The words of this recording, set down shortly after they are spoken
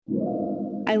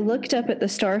I looked up at the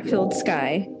star-filled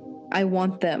sky. I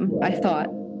want them, I thought.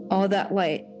 All that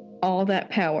light, all that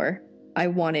power. I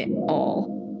want it all.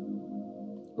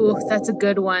 Ooh, that's a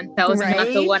good one. That was not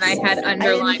the one I had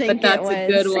underlined, but that's a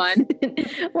good one.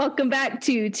 Welcome back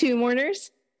to Two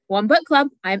Mourners, One Book Club.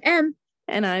 I'm Em.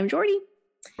 And I'm Jordy.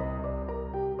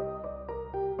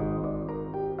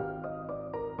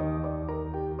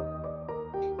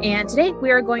 And today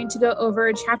we are going to go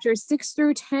over chapters 6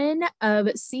 through 10 of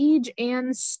Siege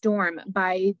and Storm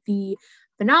by the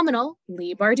phenomenal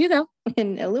Leigh Bardugo.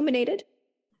 And Illuminated.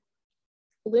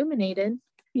 Illuminated?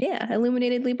 Yeah,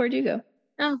 Illuminated Leigh Bardugo.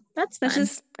 Oh, that's fun.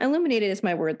 Just illuminated is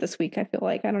my word this week, I feel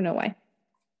like. I don't know why.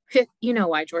 You know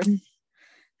why, Jordan.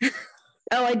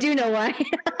 Oh, I do know why.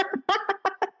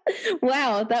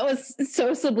 Wow, that was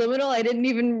so subliminal. I didn't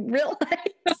even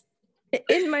realize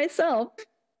in myself.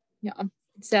 Yeah.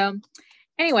 So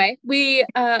anyway, we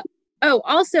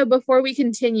also before we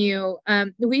continue,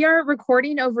 we are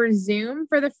recording over Zoom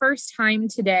for the first time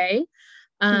today.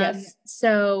 Yes.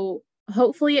 So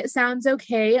hopefully it sounds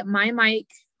okay. My mic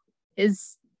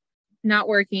is not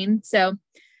working, so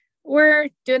we're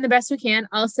doing the best we can.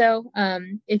 Also,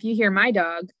 if you hear my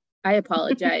dog, I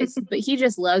apologize, but he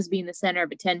just loves being the center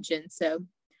of attention. So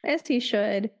as he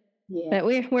should. Yeah. But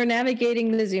we're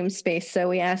navigating the Zoom space, so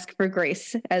we ask for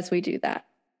grace as we do that.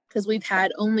 Because we've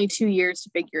had only 2 years to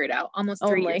figure it out. Almost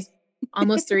 3 years.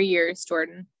 Almost 3 years,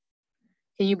 Jordan.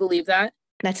 Can you believe that?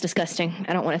 That's disgusting.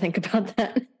 I don't want to think about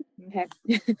that. Okay.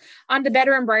 On to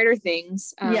better and brighter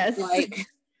things. Yes. Like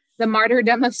the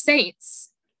martyrdom of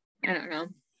saints. I don't know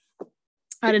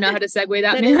how to segue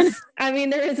that, man.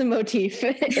 There is a motif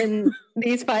in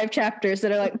these 5 chapters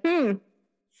that are like,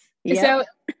 Yep. So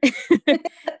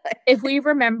if we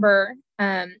remember,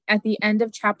 at the end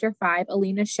of chapter 5,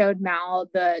 Alina showed Mal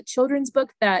the children's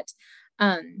book that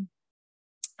Sturm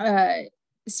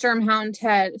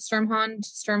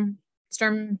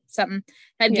something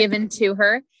had given to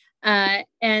her.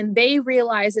 And they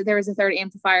realized that there was a third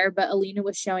amplifier, but Alina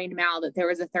was showing Mal that there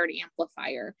was a third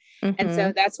amplifier. Mm-hmm. And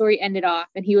so that's where he ended off.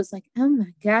 And he was like, oh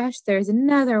my gosh, there's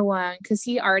another one. Cause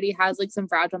he already has like some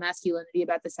fragile masculinity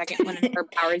about the second one and her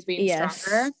powers being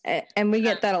stronger. And we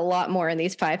get that a lot more in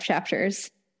these 5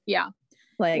 chapters. Yeah.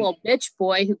 Like little bitch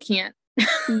boy who can't.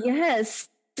 Yes,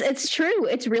 it's true.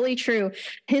 It's really true.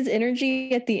 His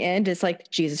energy at the end is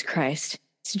like, Jesus Christ,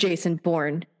 it's Jason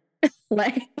Bourne.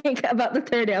 Like about the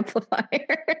third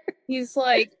amplifier. He's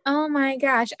like, oh my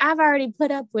gosh, I've already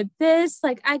put up with this.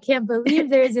 Like, I can't believe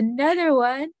there's another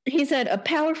one. He said, a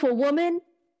powerful woman.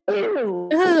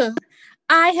 Ugh.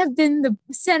 I have been the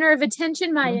center of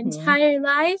attention my entire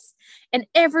life, and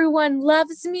everyone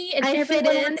loves me, and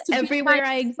everyone wants to everywhere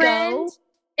I go.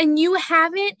 And you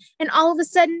haven't, and all of a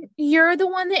sudden you're the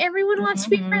one that everyone wants to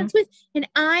be friends with, and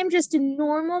I'm just a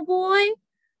normal boy.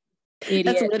 Idiot.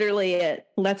 That's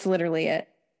literally it.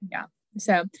 Yeah.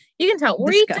 So you can tell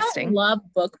we don't love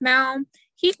Book Mal.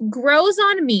 He grows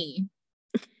on me.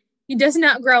 He does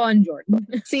not grow on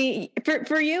Jordan. See,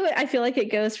 for you, I feel like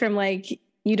it goes from like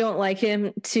you don't like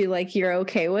him to like you're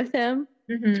okay with him.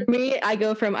 Mm-hmm. For me, I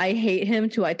go from I hate him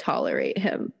to I tolerate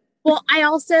him. Well, I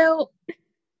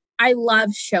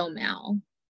love Show Mal.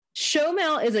 Show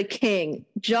Mal is a king.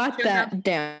 Jot that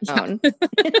down.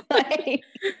 Like,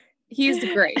 he's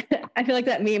great. I feel like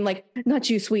that meme, like, not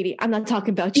you, sweetie. I'm not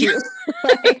talking about you.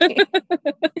 Like,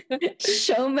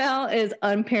 Show Mal is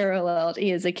unparalleled.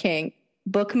 He is a king.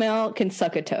 Book Mal can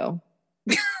suck a toe.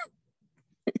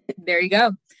 There you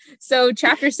go. So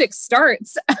chapter 6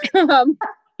 starts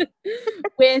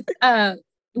with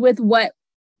what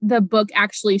the book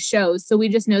actually shows. So we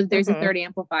just know that there's a third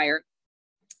amplifier.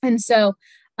 And so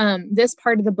this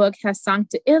part of the book has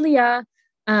Sancta Ilia,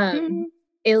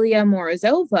 Ilia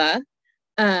Morozova,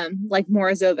 like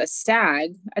Morozova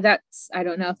stag. I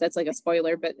don't know if that's like a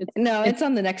spoiler, but it's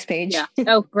on the next page. Yeah.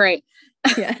 Oh, great.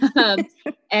 Yeah.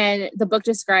 And the book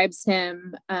describes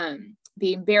him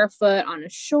being barefoot on a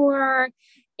shore,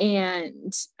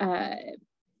 and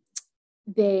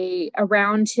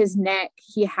around his neck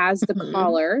he has the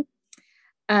collar,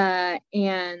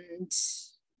 and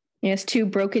he has 2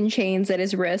 broken chains at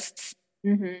his wrists.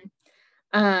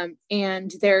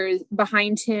 And there's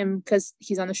behind him, because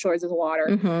he's on the shores of the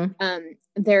water,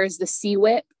 there's the sea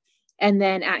whip, and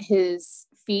then at his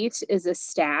feet is a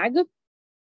stag.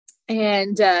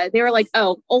 And they were like,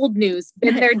 oh, old news,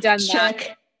 been there, done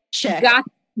that. Check.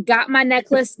 Got my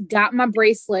necklace, got my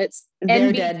bracelets.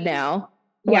 They're dead now.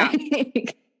 Yeah.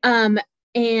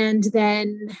 And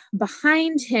then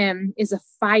behind him is a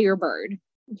firebird.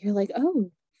 You're like,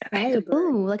 oh, firebird.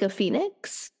 Ooh, like a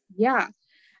phoenix? Yeah.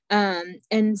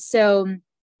 And so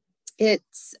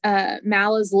it's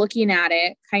Mal is looking at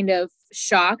it, kind of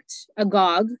shocked,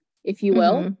 agog, if you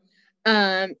will,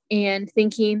 and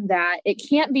thinking that it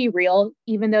can't be real,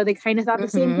 even though they kind of thought the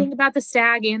same thing about the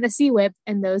stag and the sea whip,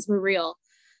 and those were real.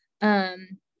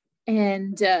 And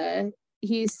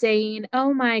he's saying,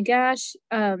 "Oh my gosh,"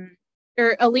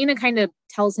 or Alina kind of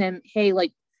tells him, "Hey,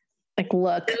 like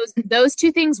look, those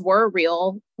two things were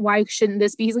real. Why shouldn't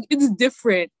this be?" He's like, "It's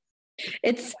different."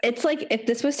 It's like if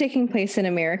this was taking place in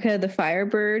America, the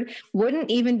Firebird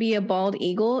wouldn't even be a bald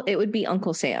eagle. It would be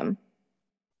Uncle Sam.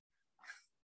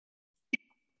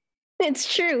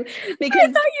 It's true. Because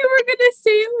I thought you were going to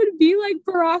say it would be like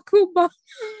Barack Obama.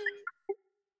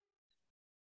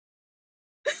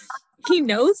 He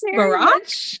knows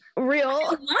Barack. Real. I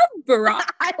love Barack.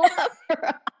 I love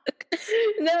Barack.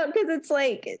 No, because it's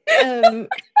like I'm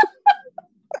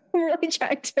really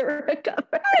trying to recover.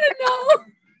 I don't know.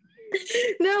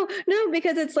 No,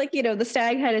 because it's like, the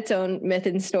stag had its own myth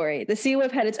and story. The sea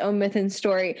whip had its own myth and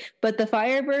story, but the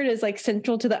Firebird is like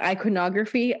central to the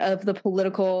iconography of the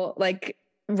political, like,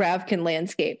 Ravkan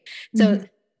landscape. So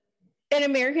an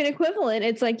American equivalent,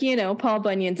 it's like, Paul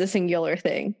Bunyan's a singular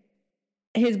thing.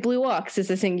 His Blue Ox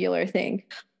is a singular thing.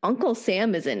 Uncle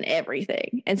Sam is in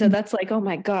everything. And so that's like, oh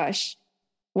my gosh,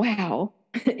 wow,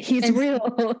 he's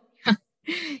real.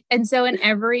 And so in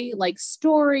every like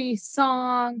story,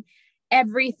 song,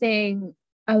 everything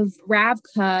of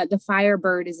Ravka, the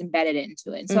Firebird is embedded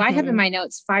into it. So I have in my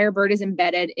notes, Firebird is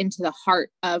embedded into the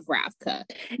heart of Ravka.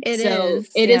 It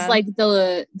is like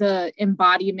the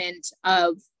embodiment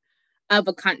of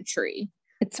a country.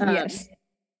 It's yes.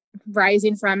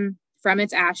 Rising from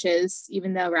its ashes,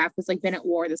 even though Ravka's like been at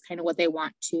war, that's kind of what they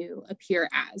want to appear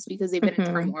as, because they've been in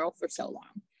turmoil for so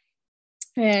long.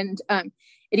 And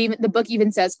the book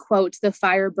even says, quote, "The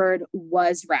Firebird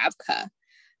was Ravka,"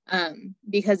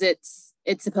 because it's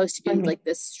supposed to be like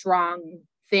this strong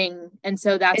thing, and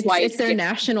so that's why it's their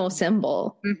national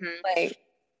symbol. Like,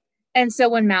 and so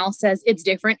when Mal says it's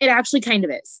different, it actually kind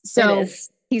of is. So it is.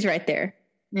 He's right there.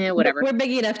 Yeah, whatever. We're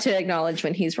big enough to acknowledge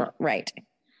when he's right.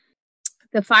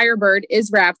 The Firebird is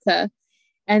Ravka,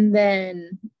 and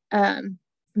then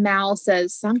Mal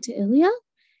says Sancta Ilia.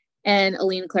 And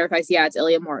Alina clarifies, yeah, it's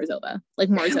Ilya Morozova, like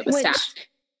Morozova's staff.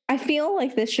 I feel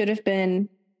like this should have been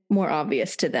more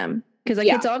obvious to them, because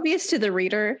it's obvious to the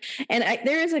reader. And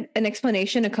there is an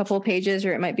explanation a couple of pages,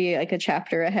 or it might be like a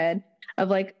chapter ahead, of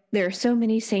like, there are so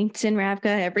many saints in Ravka.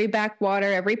 Every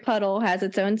backwater, every puddle has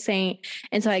its own saint.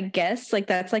 And so I guess like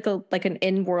that's like an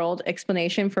in-world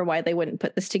explanation for why they wouldn't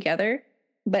put this together.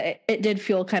 But it did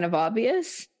feel kind of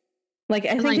obvious. Like,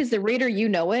 I think as the reader,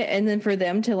 it. And then for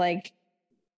them to like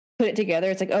put it together,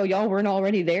 it's like, oh, y'all weren't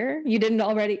already there? You didn't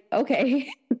already?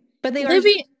 Okay. But they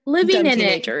living in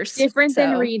it different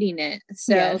than reading it.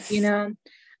 So, yes.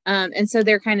 And so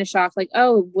they're kind of shocked, like,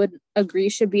 oh, would a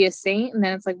Grisha be a saint? And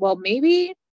then it's like, well,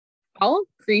 maybe all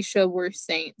Grisha were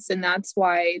saints, and that's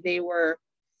why they were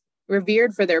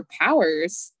revered for their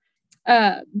powers.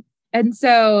 And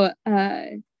so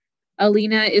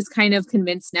Alina is kind of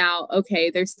convinced now,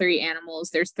 okay, there's 3 animals,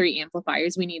 there's 3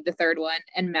 amplifiers, we need the third one.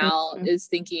 And Mal is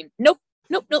thinking, nope.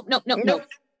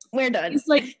 We're done. He's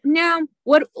like, no,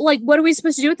 what are we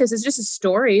supposed to do with this? It's just a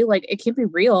story. Like, it can't be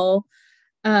real.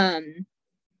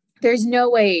 There's no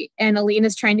way. And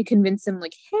Alina's trying to convince him,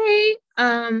 like, hey,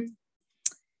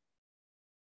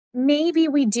 maybe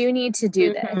we do need to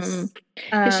do this.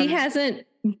 She hasn't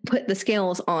put the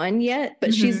scales on yet,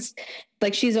 but she's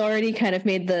already kind of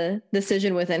made the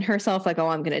decision within herself, like, oh,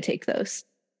 I'm going to take those.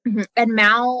 And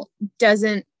Mal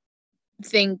doesn't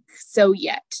think so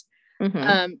yet.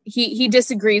 He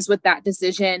disagrees with that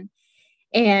decision,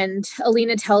 and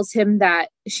Alina tells him that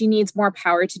she needs more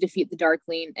power to defeat the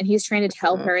Darkling, and he's trying to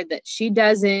tell her that she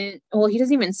doesn't. Well, he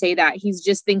doesn't even say that. He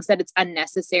just thinks that it's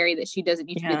unnecessary, that she doesn't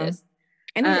need to do this.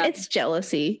 And it's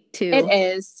jealousy too. It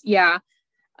is, yeah.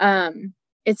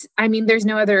 There's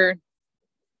no other,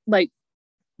 like,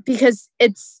 because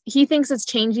he thinks it's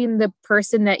changing the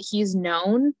person that he's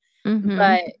known,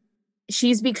 but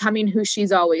she's becoming who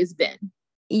she's always been.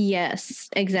 Yes,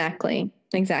 exactly.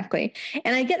 And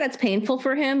I get that's painful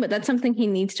for him, but that's something he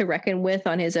needs to reckon with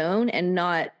on his own and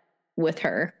not with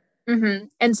her.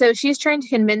 And so she's trying to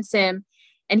convince him,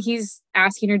 and he's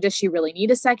asking her, does she really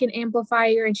need a second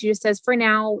amplifier? And she just says, for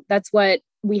now, that's what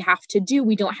we have to do.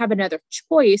 We don't have another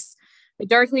choice. Like,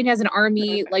 Darkling has an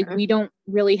army. Like, we don't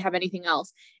really have anything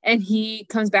else. And he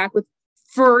comes back with,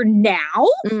 for now?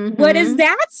 What is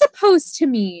that supposed to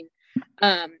mean?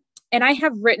 And I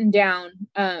have written down,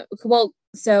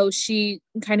 so she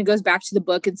kind of goes back to the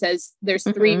book and says, there's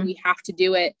 3, we have to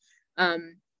do it.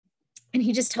 And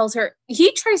he just tells her,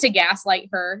 he tries to gaslight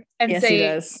her and yes,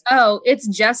 say, oh, it's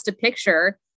just a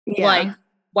picture. Yeah. Like,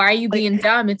 why are you being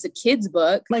dumb? It's a kid's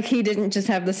book. Like, he didn't just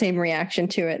have the same reaction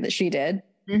to it that she did.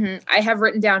 Mm-hmm. I have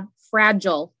written down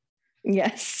fragile.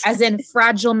 Yes. As in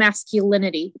fragile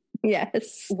masculinity.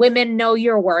 Yes. Women know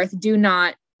your worth. Do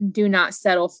not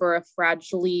settle for a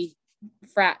fragilely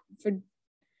how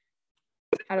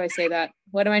do I say that?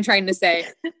 What am I trying to say?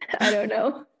 I don't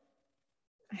know.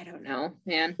 I don't know,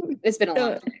 man. It's been a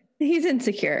long time. He's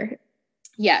insecure.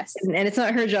 Yes. And it's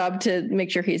not her job to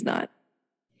make sure he's not.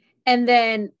 And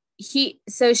then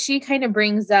so she kind of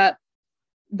brings up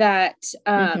that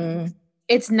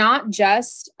it's not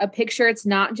just a picture. It's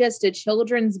not just a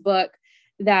children's book,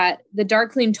 that the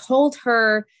Darkling told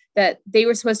her that they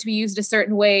were supposed to be used a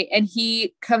certain way. And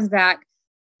he comes back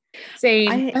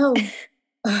saying,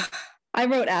 I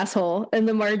wrote asshole in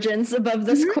the margins above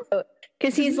this quote.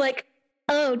 Because he's like,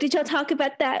 oh, did y'all talk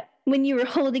about that when you were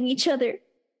holding each other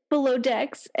below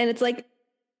decks? And it's like,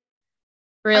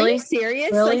 really? Are you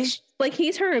serious? Really? Like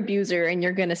he's her abuser and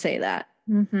you're going to say that.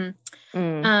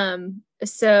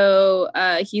 So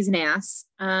he's an ass.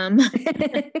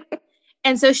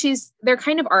 And so they're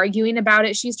kind of arguing about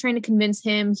it. She's trying to convince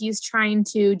him. He's trying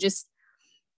to just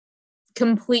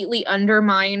completely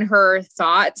undermine her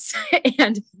thoughts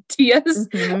and ideas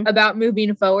about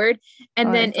moving forward.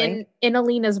 And then in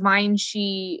Alina's mind,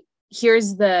 she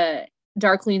hears the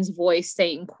Darkling's voice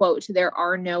saying, quote, there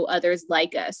are no others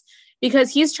like us,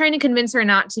 because he's trying to convince her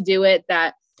not to do it,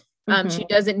 that she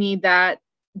doesn't need that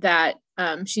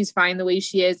she's fine the way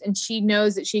she is. And she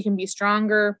knows that she can be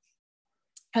stronger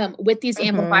with these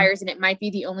amplifiers, and it might be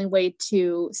the only way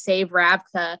to save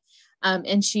Ravka.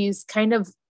 And she's kind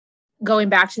of going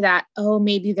back to that,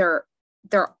 maybe there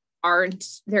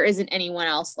isn't anyone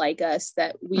else like us,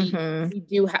 that we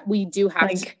do have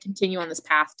to continue on this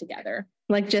path together.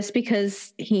 Like, just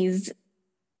because he's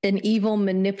an evil,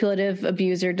 manipulative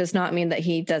abuser does not mean that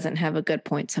he doesn't have a good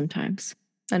point sometimes,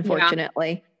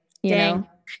 unfortunately. You know?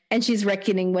 And she's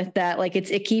reckoning with that. Like,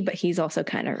 it's icky, but he's also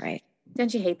kind of right.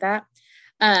 Don't you hate that?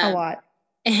 A lot.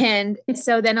 And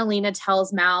so then Alina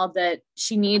tells Mal that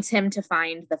she needs him to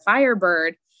find the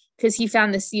Firebird, because he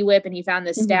found the Sea Whip and he found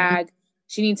the stag.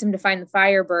 She needs him to find the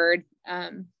Firebird.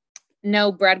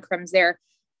 No breadcrumbs there.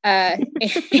 And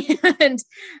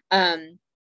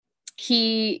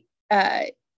he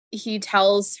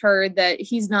tells her that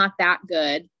he's not that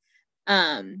good.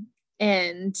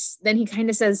 And then he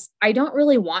kind of says, I don't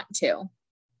really want to.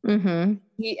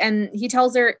 He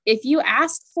tells her, if you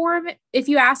ask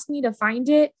me to find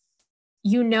it,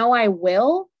 I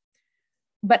will,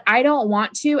 but I don't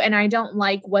want to, and I don't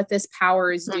like what this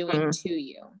power is doing to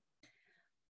you.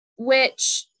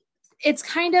 Which, it's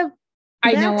kind of,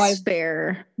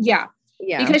 fair. Yeah.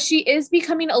 Because she is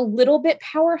becoming a little bit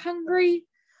power hungry.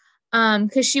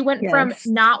 Because she went from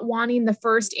not wanting the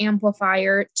first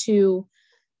amplifier to,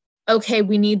 okay,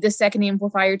 we need the second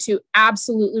amplifier, to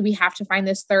absolutely we have to find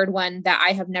this third one that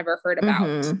I have never heard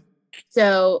about.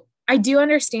 So I do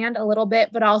understand a little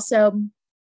bit, but also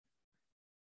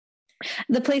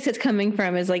the place it's coming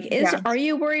from is like, are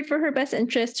you worried for her best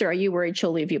interests, or are you worried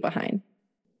she'll leave you behind?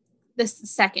 The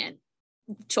second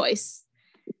choice.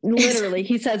 Literally,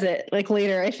 he says it like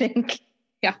later, I think.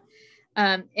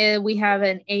 We have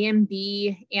an A and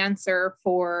B answer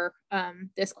for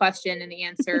this question, and the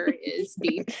answer is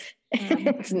B.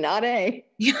 It's not A.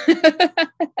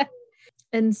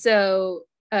 And so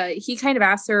he kind of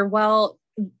asks her, well,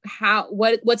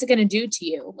 what's it going to do to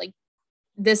you? Like,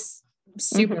 this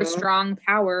super strong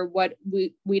power, what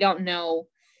we don't know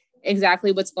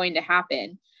exactly what's going to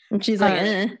happen. And she's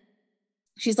like,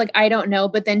 she's like, I don't know.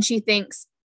 But then she thinks,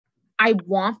 I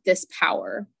want this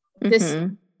power.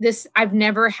 This I've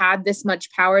never had this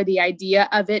much power. The idea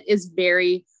of it is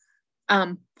very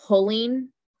pulling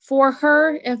for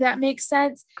her, if that makes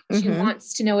sense. She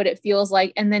wants to know what it feels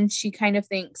like. And then she kind of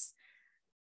thinks,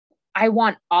 I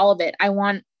want all of it. I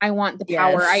want the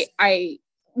power. I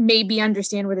maybe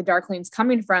understand where the Darkling's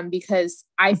coming from, because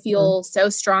I feel so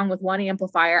strong with one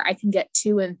amplifier. I can get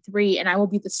 2 and 3, and I will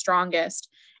be the strongest.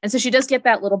 And so she does get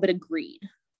that little bit of greed.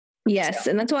 Yes.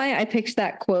 And that's why I picked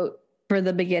that quote for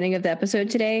the beginning of the episode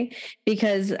today,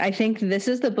 because I think this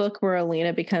is the book where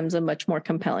Alina becomes a much more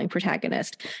compelling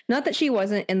protagonist. Not that she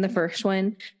wasn't in the first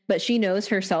one, but she knows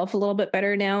herself a little bit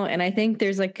better now. And I think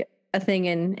there's like a thing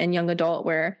in young adult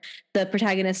where the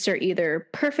protagonists are either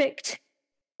perfect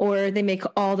or they make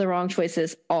all the wrong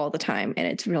choices all the time. And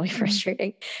it's really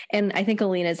frustrating. And I think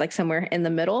Alina is like somewhere in the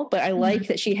middle, but I like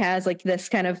that she has like this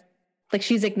kind of, like,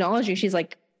 she's acknowledging, she's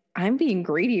like, I'm being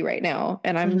greedy right now,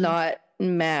 and I'm not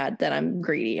mad that I'm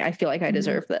greedy. I feel like I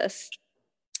deserve this.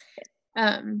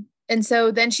 And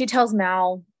so then she tells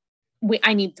Mal,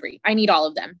 I need 3. I need all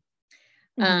of them.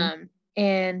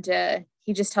 And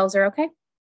he just tells her, okay.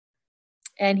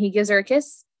 And he gives her a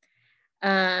kiss.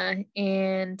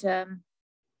 And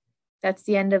that's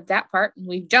the end of that part. And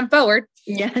we jump forward.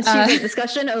 Yeah, she's like,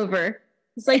 discussion over.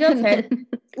 It's like, okay,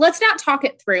 let's not talk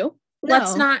it through.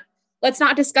 No. Let's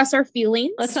not discuss our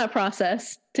feelings. Let's not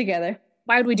process together.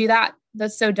 Why would we do that?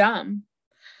 That's so dumb.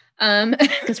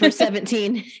 Because we're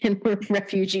 17 and we're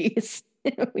refugees.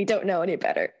 We don't know any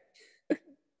better.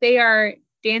 They are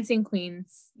dancing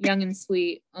queens, young and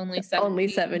sweet, only 17. Only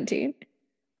 17.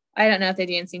 I don't know if they're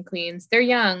dancing queens. They're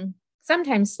young,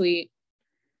 sometimes sweet.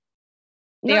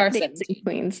 They are dancing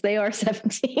queens. They are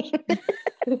 17.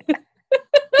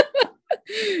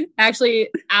 Actually,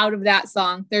 out of that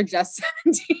song, they're just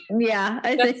 17. Yeah,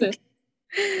 I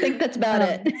think that's about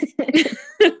it.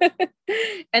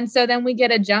 And so then we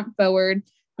get a jump forward.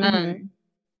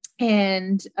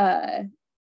 And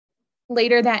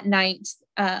later that night,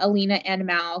 Alina and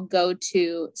Mal go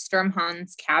to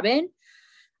Sturmhond's cabin.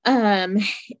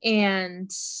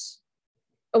 And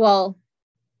well,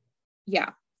 yeah,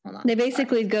 hold on. They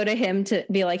basically go to him to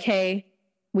be like, hey,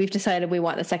 we've decided we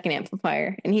want the second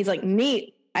amplifier. And he's like,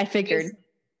 neat. I figured.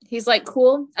 He's like,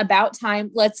 cool, about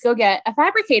time. Let's go get a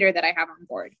fabricator that I have on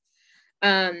board.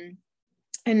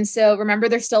 And so remember,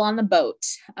 they're still on the boat.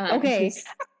 Okay.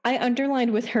 I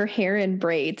underlined with her hair in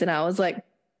braids, and I was like,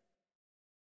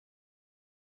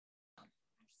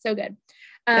 so good.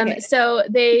 Okay. So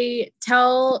they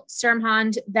tell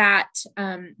Sturmhond that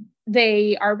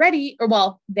they are ready, or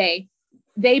well, they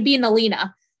being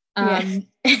Alina,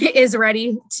 is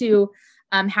ready to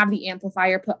have the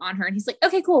amplifier put on her. And he's like,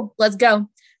 okay, cool, let's go.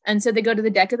 And so they go to the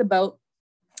deck of the boat,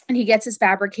 and he gets his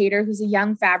fabricator, who's a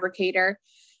young fabricator.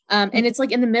 And it's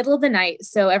like in the middle of the night,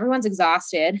 so everyone's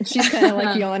exhausted. She's kind of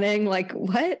like yawning, like,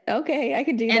 what? Okay, I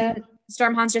can do that.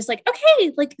 Stormhond's just like,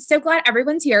 okay, like, so glad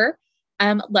everyone's here.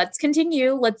 Let's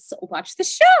continue. Let's watch the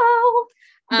show.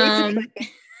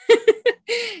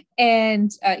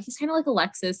 And he's kind of like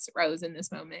Alexis Rose in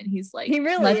this moment. He's like, he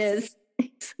really is.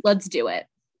 Let's do it.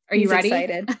 Are you ready?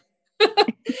 Excited.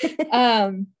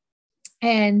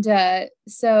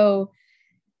 So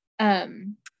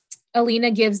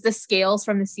Alina gives the scales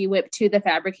from the Sea Whip to the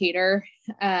fabricator,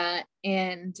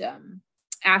 and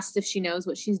asks if she knows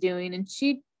what she's doing, and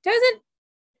she doesn't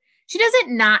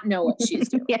not know what she's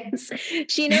doing. Yes,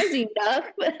 she knows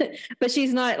enough, but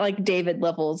she's not like David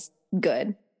levels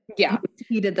good. Yeah,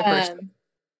 he did the first one.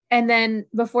 And then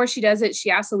before she does it,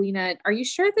 she asks Alina, are you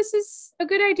sure this is a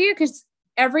good idea? Because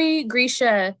every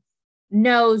Grisha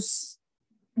knows,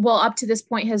 well, up to this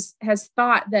point has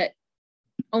thought that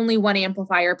only one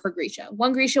amplifier per Grisha.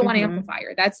 One Grisha, one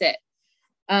amplifier. That's it.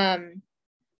 And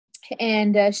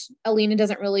Alina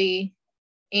doesn't really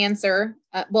answer.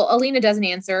 Alina doesn't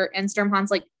answer. And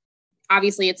Sturmhond's like,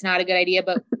 obviously it's not a good idea,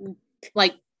 but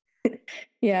like,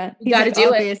 yeah, you got to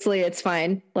do it. Obviously it's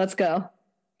fine. Let's go.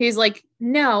 He's like,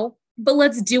 no, but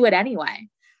let's do it anyway.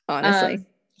 Honestly.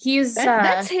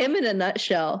 That's him in a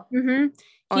nutshell.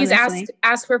 He's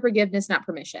asked for forgiveness, not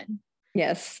permission.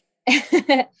 Yes.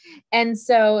 And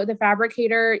so the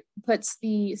fabricator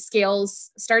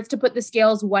starts to put the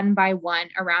scales one by one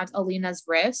around Alina's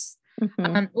wrists,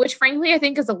 which frankly I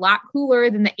think is a lot cooler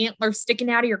than the antlers sticking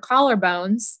out of your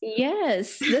collarbones.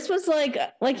 Yes, this was like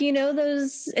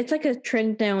those. It's like a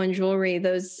trend now in jewelry.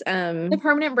 Those the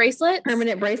permanent bracelets.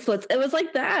 It was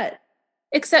like that,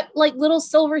 except like little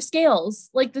silver scales.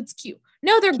 Like, that's cute.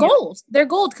 No, they're gold. They're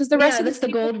gold because the rest of the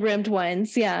gold rimmed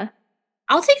ones. Yeah,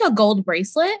 I'll take a gold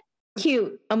bracelet.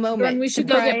 Cute. A moment. We should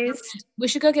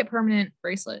go get permanent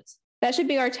bracelets. That should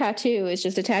be our tattoo. It's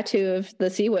just a tattoo of the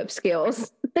Sea Whip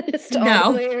scales. Just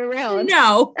all the way around.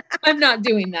 No, I'm not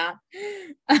doing that.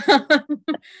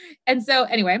 And so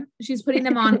anyway, she's putting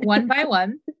them on one by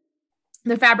one.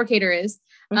 The fabricator is,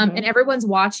 and everyone's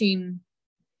watching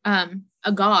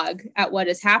agog at what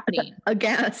is happening.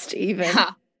 Aghast even.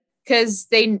 Yeah. Because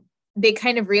they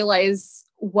kind of realize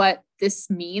what this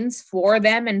means for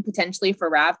them and potentially for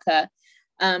Ravka.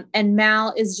 And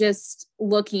Mal is just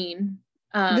looking.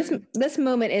 This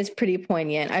moment is pretty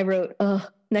poignant. I wrote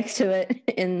next to it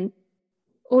in.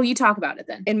 Well, you talk about it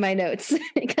then in my notes,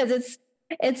 because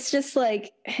it's just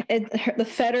like the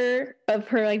fetter of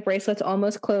her like bracelet's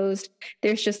almost closed.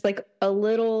 There's just like a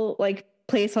little like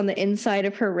place on the inside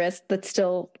of her wrist that's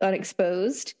still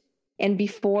unexposed. And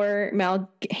before Mal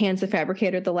hands the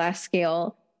fabricator the last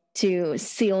scale to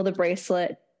seal the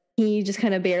bracelet, he just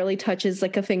kind of barely touches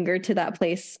like a finger to that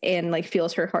place and like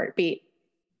feels her heartbeat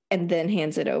and then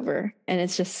hands it over. And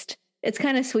it's just it's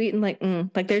kind of sweet and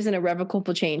like there's an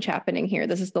irrevocable change happening here.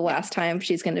 This is the last time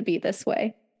she's going to be this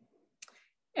way.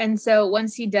 And so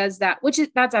once he does that,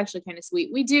 that's actually kind of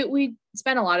sweet. We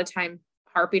spend a lot of time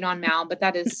harping on Mal, but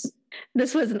that is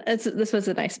this was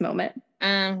a nice moment.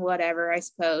 Whatever, I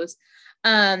suppose.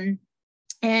 So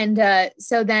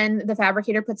then the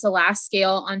fabricator puts the last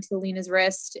scale onto Alina's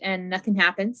wrist and nothing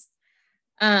happens.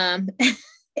 And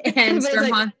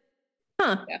Stormhawk,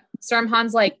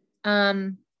 Stormhawk's like,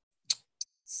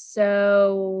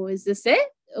 so is this it?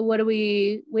 What are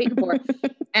we waiting for?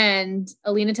 And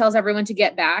Alina tells everyone to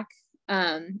get back,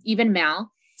 even Mal.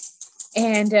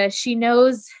 And she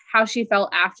knows how she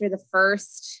felt after the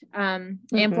first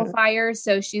amplifier.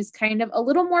 So she's kind of a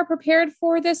little more prepared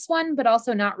for this one, but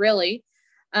also not really.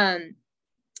 And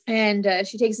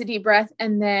she takes a deep breath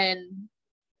and then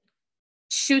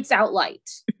shoots out light.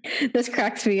 This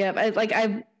cracks me up.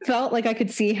 I felt like I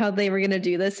could see how they were going to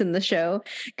do this in the show,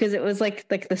 because it was like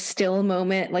the still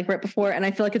moment, like right before. And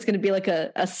I feel like it's going to be like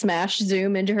a smash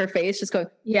zoom into her face, just going,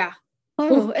 yeah.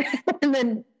 Oh, and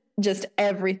then just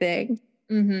everything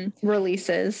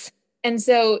releases. And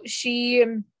so she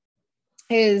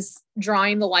is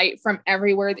drawing the light from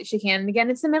everywhere that she can. And again,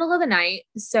 it's the middle of the night,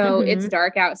 so it's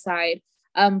dark outside.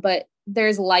 But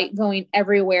there's light going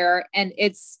everywhere, and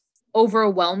it's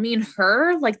overwhelming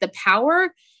her, like the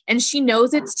power. And she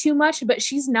knows it's too much, but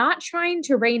she's not trying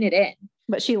to rein it in.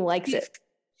 But she likes it.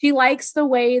 She likes the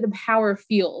way the power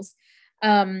feels.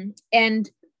 And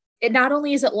it not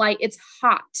only is it light, it's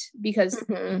hot because,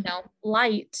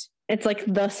 light. It's like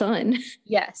the sun.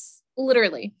 Yes,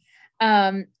 literally.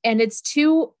 And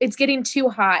it's getting too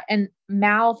hot. And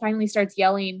Mal finally starts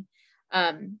yelling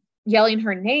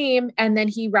her name. And then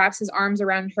he wraps his arms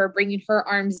around her, bringing her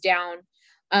arms down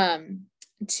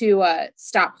to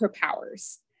stop her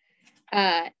powers.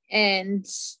 And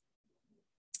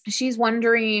she's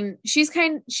wondering,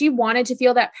 she wanted to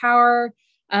feel that power,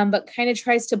 but kind of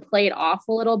tries to play it off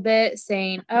a little bit,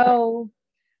 saying, "Oh,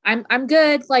 I'm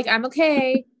good. Like, I'm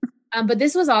okay." But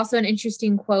this was also an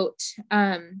interesting quote.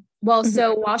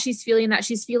 So while she's feeling that,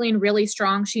 she's feeling really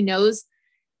strong. She knows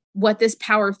what this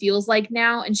power feels like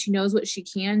now, and she knows what she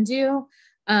can do.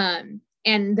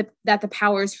 And that the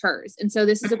power is hers. And so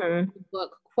this is a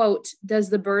book quote, "Does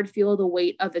the bird feel the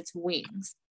weight of its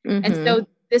wings?" And so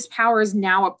this power is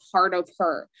now a part of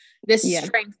her. This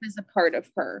strength is a part of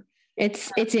her.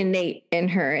 It's innate in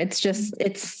her. It's just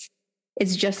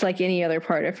like any other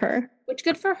part of her. Which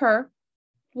good for her.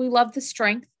 We love the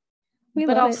strength.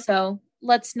 But also,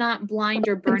 let's not blind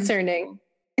or burn. Concerning.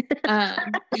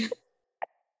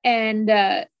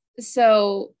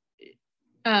 So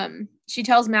she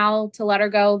tells Mal to let her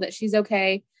go, that she's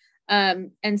okay.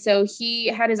 And so he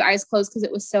had his eyes closed because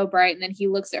it was so bright. And then he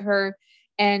looks at her,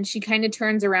 and she kind of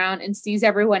turns around and sees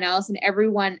everyone else, and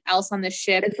everyone else on the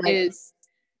ship is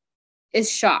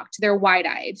shocked. They're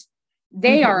wide-eyed.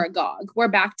 They are agog. We're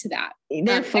back to that.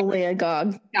 They're fully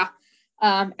agog. Yeah.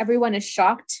 Everyone is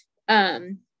shocked.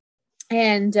 And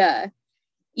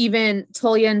even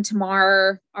Tulya and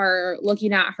Tamar are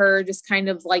looking at her just kind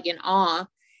of like in awe.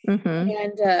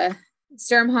 And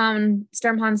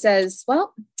Sturmhahn says,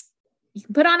 "Well, you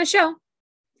can put on a show."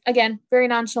 Again, very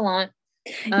nonchalant.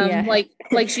 Like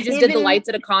she just did the lights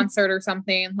at a concert or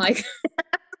something. Like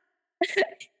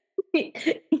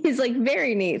he's like,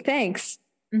 "Very neat, thanks."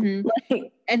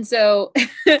 And so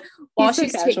while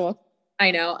she's casual.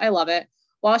 I know, I love it.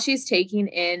 While she's taking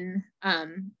in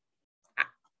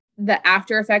the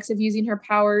after effects of using her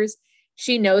powers,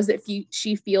 she knows that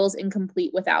she feels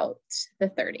incomplete without the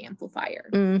third amplifier.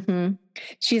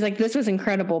 She's like, "This was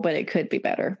incredible, but it could be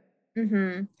better."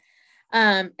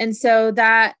 And so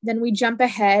then we jump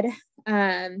ahead,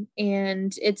 and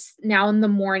it's now in the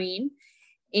morning,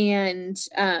 and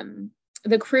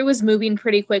the crew is moving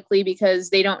pretty quickly because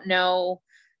they don't know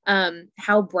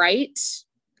how bright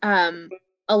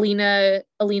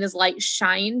Alina's light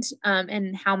shined,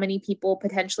 and how many people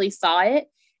potentially saw it.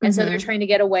 And so they're trying to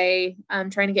get away,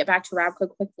 trying to get back to Ravka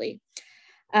quickly.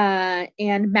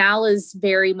 And Mal is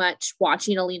very much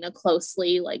watching Alina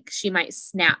closely, like she might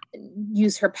snap and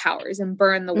use her powers and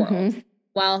burn the world.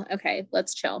 Well, okay,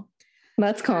 let's chill.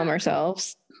 Let's calm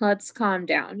ourselves. Let's calm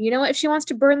down. You know what? If she wants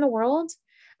to burn the world,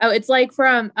 it's like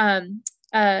from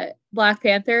Black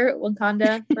Panther,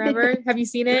 Wakanda Forever. Have you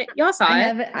seen it? Y'all saw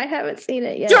it. I haven't seen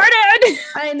it yet. Jordan!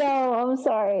 I know. I'm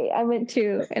sorry. I meant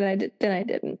to, and I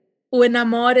didn't. When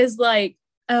Namor is like,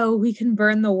 "Oh, we can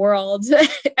burn the world,"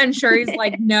 and Shuri's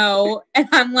like, "No," and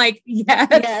I'm like,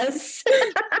 "Yes."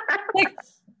 Like,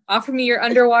 offer me your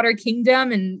underwater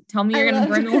kingdom and tell me you're gonna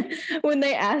burn the world. When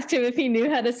they asked him if he knew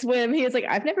how to swim, he was like,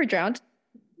 "I've never drowned."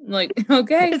 Like,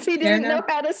 okay. Because he didn't know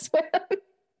how to swim.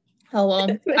 Oh, well.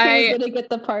 He was going to get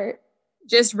the part.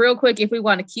 Just real quick, if we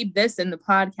want to keep this in the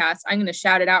podcast, I'm going to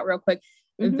shout it out real quick.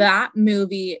 Mm-hmm. That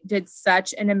movie did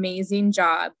such an amazing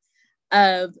job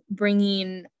of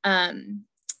bringing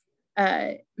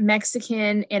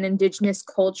Mexican and indigenous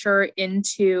culture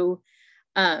into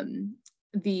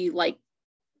the, like,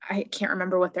 I can't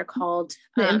remember what they're called.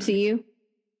 The MCU?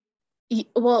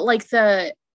 Well, like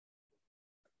the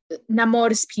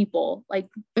Namores people, like,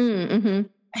 mm-hmm.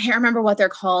 I can't remember what they're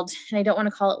called, and I don't want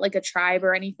to call it like a tribe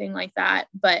or anything like that,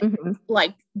 but mm-hmm.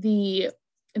 like they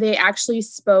actually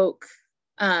spoke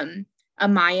a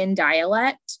Mayan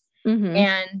dialect, mm-hmm.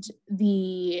 and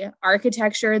the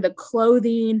architecture, the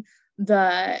clothing,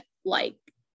 the like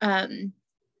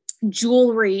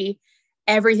jewelry,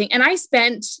 everything. And I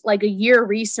spent like a year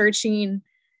researching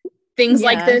things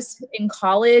like this in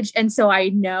college, and so I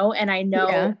know I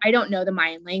don't know the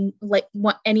Mayan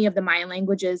any of the Mayan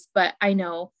languages, but I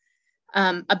know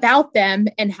about them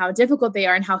and how difficult they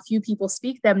are and how few people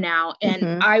speak them now. And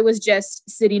mm-hmm. I was just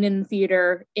sitting in the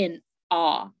theater in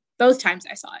awe both times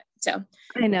I saw it. So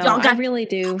I know, I really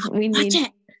do. We need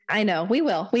it. I know, we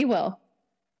will.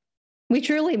 We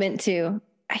truly meant to.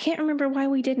 I can't remember why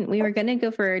we didn't. We were going to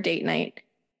go for a date night.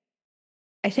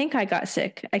 I think I got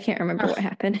sick. I can't remember what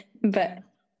happened, but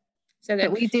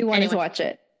we do want to watch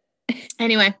it.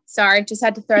 Anyway, sorry, just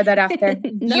had to throw that out there.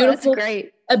 No, that's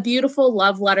great. A beautiful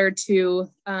love letter to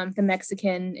the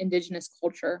Mexican indigenous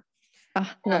culture.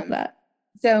 Love that.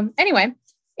 So anyway,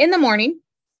 in the morning,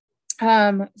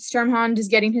 Sturmhond is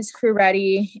getting his crew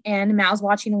ready, and Mal's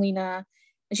watching Alina,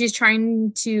 and she's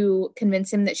trying to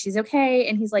convince him that she's okay.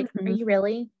 And he's like, mm-hmm. Are you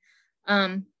really?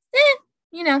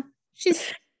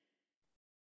 She's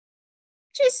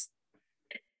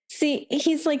see,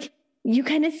 he's like, you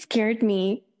kind of scared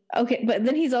me. Okay. But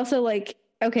then he's also like,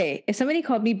 okay, if somebody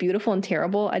called me beautiful and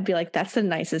terrible, I'd be like, that's the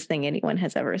nicest thing anyone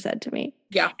has ever said to me.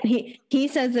 Yeah. And he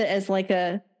says it as like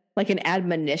an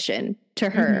admonition to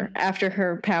her mm-hmm. after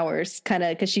her powers, kind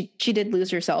of, because she did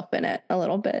lose herself in it a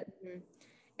little bit. Mm-hmm.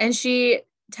 And she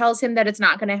tells him that it's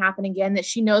not going to happen again, that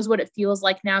she knows what it feels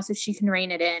like now, so she can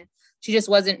rein it in. She just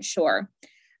wasn't sure.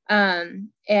 And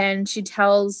she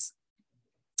tells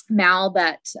Mal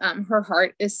that her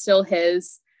heart is still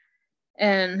his,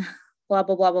 and blah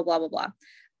blah blah blah blah blah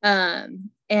blah.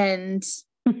 And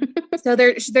so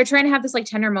they're trying to have this like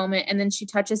tender moment, and then she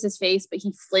touches his face, but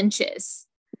he flinches,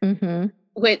 mm-hmm.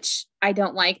 which I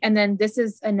don't like. And then this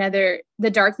is the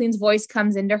Darkling's voice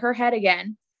comes into her head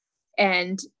again,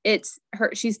 and it's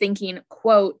her. She's thinking,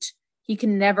 quote, "He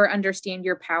can never understand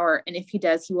your power, and if he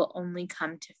does, he will only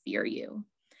come to fear you."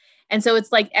 And so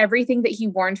it's like everything that he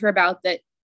warned her about, that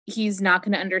he's not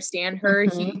going to understand her,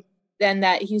 mm-hmm.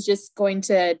 That he's just going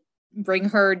to bring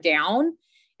her down,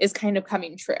 is kind of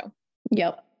coming true.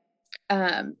 Yep.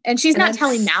 And she's not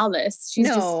telling Mal this. She's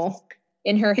just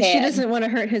in her head. She doesn't want to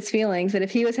hurt his feelings. And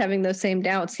if he was having those same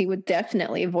doubts, he would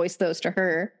definitely voice those to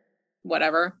her.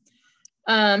 Whatever.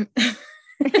 And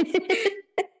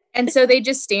so they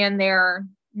just stand there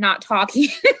not talking.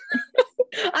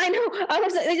 I know.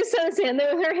 They just stand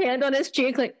there with her hand on his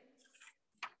cheek, like,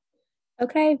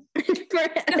 okay.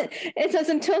 It says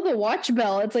until the watch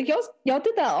bell. It's like, y'all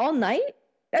did that all night?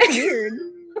 That's weird.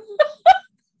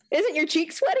 Isn't your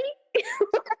cheek sweaty?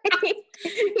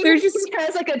 He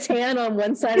has like a tan on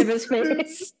one side of his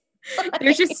face.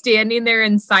 They're just standing there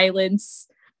in silence,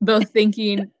 both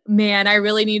thinking, man, I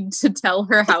really need to tell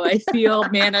her how I feel.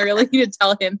 Man, I really need to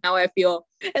tell him how I feel.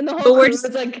 And the whole crew is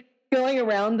like going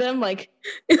around them like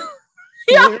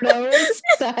weirdos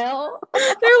style.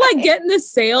 They're like getting the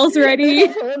sails ready.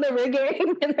 Pulling the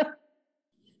rigging. And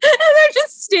they're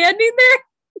just standing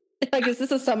there. Like, is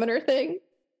this a summoner thing?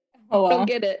 Oh, well. Don't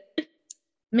get it.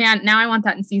 Man, now I want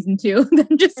that in season 2.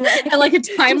 Then just like a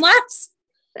time lapse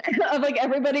of like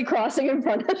everybody crossing in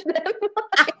front of them.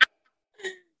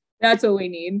 That's what we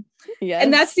need. Yes.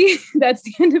 And that's the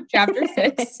end of chapter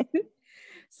 6.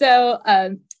 So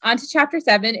on to chapter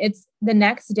 7. It's the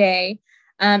next day.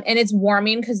 And it's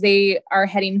warming because they are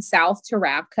heading south to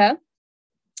Rabka.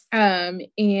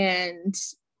 And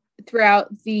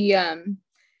throughout the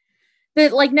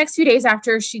like next few days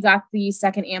after she got the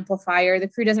second amplifier, the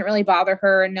crew doesn't really bother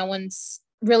her, and no one's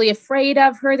really afraid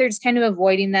of her. They're just kind of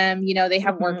avoiding them. You know, they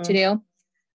have work to do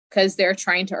because they're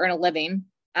trying to earn a living.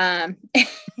 They're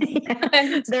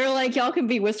like, y'all can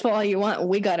be wistful all you want.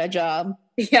 We got a job.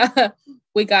 Yeah,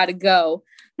 we got to go.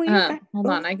 Hold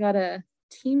on. I got a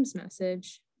Teams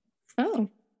message. Oh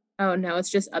no,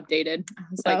 it's just updated. I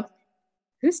was like,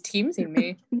 who's teamsing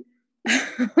me?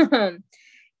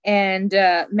 And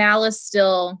Mal is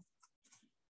still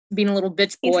being a little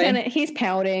bitch boy. He's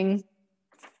pouting.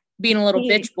 Being a little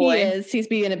bitch boy. He is. He's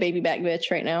being a baby back bitch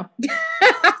right now.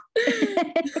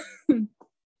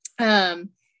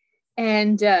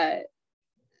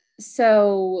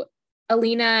 So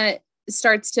Alina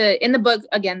starts to, in the book,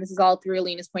 again, this is all through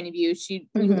Alina's point of view. We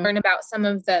learn about some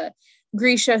of the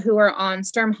Grisha who are on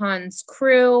Sturmhond's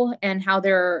crew and how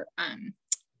they're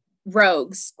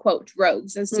rogues, quote,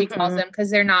 rogues, as he calls them, because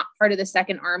they're not part of the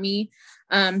Second Army.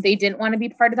 They didn't want to be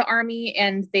part of the army,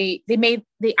 and they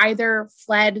either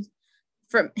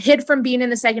hid from being in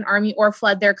the Second Army or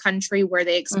fled their country where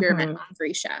they experiment on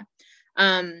Grisha.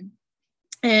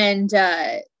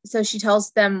 So she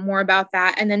tells them more about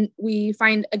that. And then we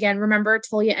find, again, remember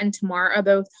Tolia and Tamar are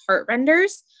both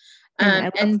heartrenders.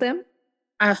 I love them.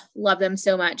 I love them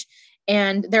so much.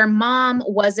 And their mom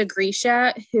was a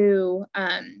Grisha who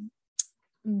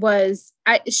was,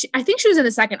 I think she was in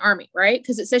the Second Army, right?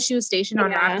 Because it says she was stationed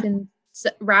on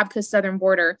Rabka's southern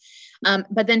border.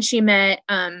 But then she met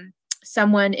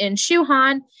someone in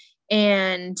Shuhan.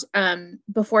 And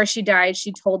before she died,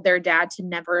 she told their dad to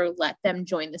never let them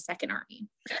join the Second Army.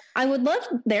 I would love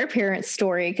their parents'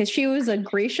 story, because she was a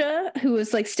Grisha who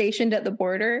was like stationed at the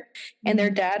border, and their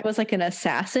dad was like an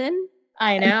assassin.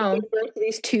 I know.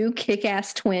 These two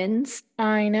kick-ass twins.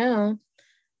 I know.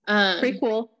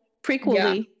 Prequel.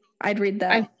 Yeah. I'd read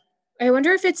that. I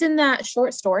wonder if it's in that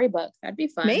short story book. That'd be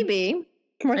fun. Maybe.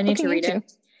 I need to read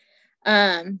it.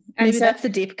 Maybe that's the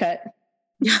deep cut.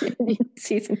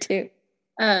 Season 2.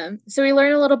 So we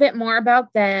learn a little bit more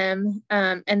about them,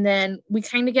 and then we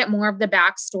kind of get more of the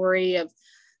backstory of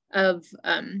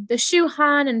the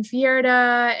Shuhan and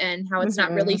Fierda, and how it's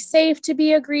not really safe to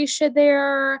be a Grisha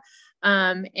there,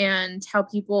 and how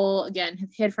people, again,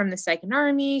 have hid from the Second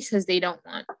Army because they don't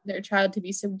want their child to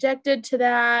be subjected to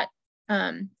that,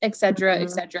 etc.,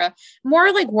 etc.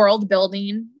 More like world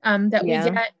building that we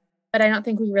get, but I don't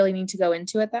think we really need to go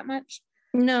into it that much.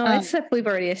 No, it's stuff we've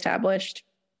already established.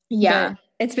 Yeah. But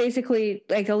it's basically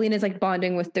like Alina's like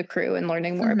bonding with the crew and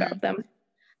learning more about them.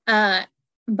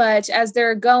 But as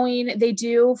they're going, they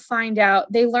do find out,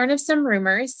 they learn of some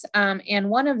rumors. And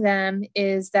one of them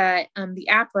is that the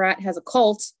Apparat has a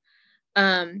cult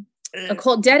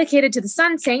dedicated to the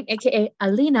Sun Saint, aka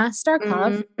Alina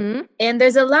Starkov. And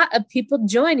there's a lot of people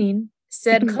joining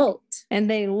said cult. And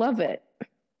they love it.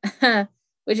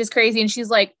 Which is crazy. And she's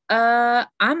like, I'm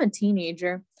a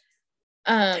teenager.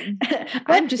 I'm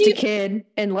just a kid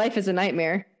and life is a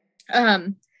nightmare.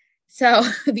 So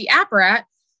the Apparat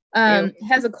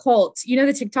has a cult. You know,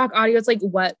 the TikTok audio, it's like,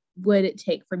 what would it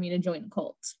take for me to join a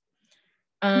cult?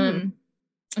 A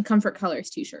Comfort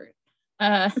Colors t-shirt.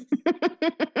 I'm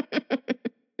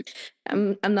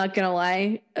not gonna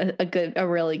lie, a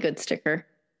really good sticker.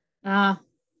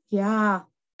 Yeah.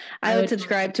 I would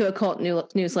subscribe to a cult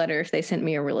newsletter if they sent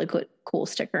me a really good, cool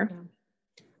sticker. Yeah.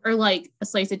 Or like a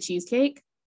slice of cheesecake.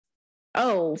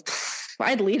 Oh,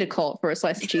 I'd lead a cult for a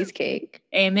slice of cheesecake.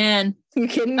 Amen. You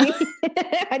kidding me?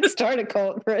 I'd start a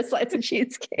cult for a slice of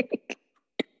cheesecake.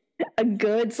 A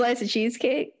good slice of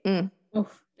cheesecake. Oh,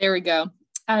 there we go.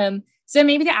 So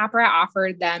maybe the Apparat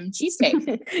offered them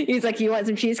cheesecake. He's like, you want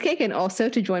some cheesecake and also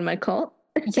to join my cult?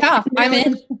 Yeah, I'm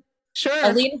in.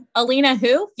 Sure. Alina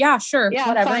who? Yeah, sure. Yeah,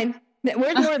 whatever. Fine.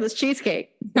 Where's more of this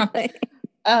cheesecake?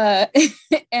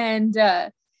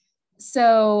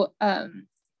 So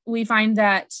we find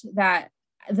that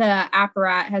the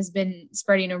Apparat has been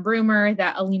spreading a rumor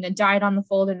that Alina died on the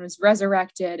fold and was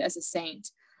resurrected as a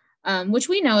saint, which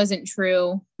we know isn't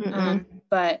true.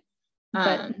 But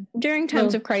during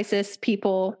times of crisis,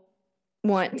 people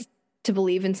want to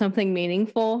believe in something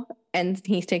meaningful, and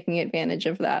he's taking advantage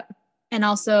of that. And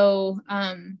also,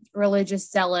 religious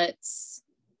zealots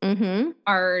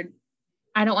are,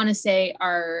 I don't want to say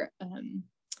are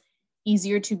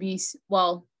easier to be,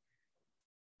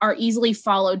 are easily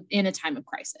followed in a time of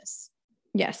crisis.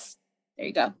 Yes. There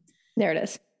you go. There it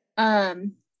is.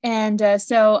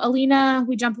 So Alina,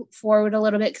 we jump forward a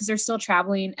little bit because they're still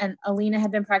traveling, and Alina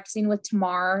had been practicing with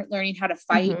Tamar, learning how to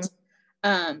fight.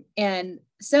 And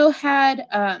so had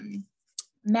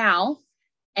Mal,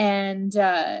 and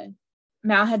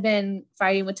Mal had been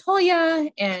fighting with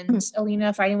Tolia, and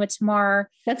Alina fighting with Tamar.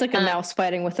 That's like a mouse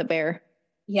fighting with a bear.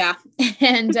 Yeah.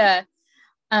 And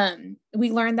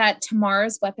we learned that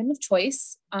Tamar's weapon of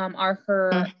choice are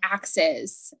her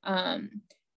axes,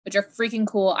 which are freaking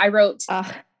cool. I wrote,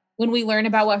 when we learn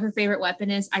about what her favorite weapon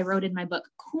is, I wrote in my book,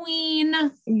 Queen.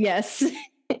 Yes.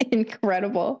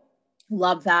 Incredible.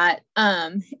 Love that.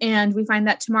 And we find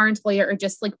that Tamar and Tolia are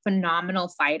just like phenomenal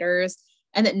fighters,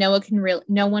 and that no one can really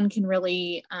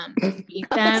beat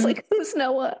them. I was like, who's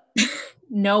Noah?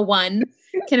 No one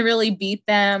can really beat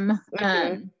them.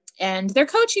 and they're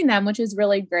coaching them, which is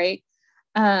really great.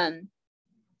 And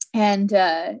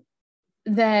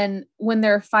then when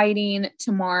they're fighting,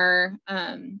 Tamar,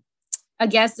 I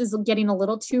guess is getting a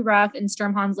little too rough, and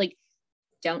Sturmhond's like,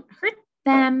 don't hurt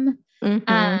them.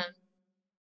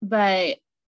 But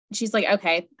she's like,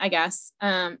 okay, I guess.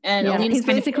 And he's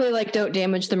basically like, don't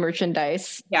damage the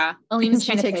merchandise. Yeah. Alina's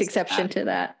she takes exception to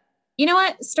that. You know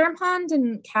what? Sturmhond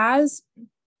and Kaz,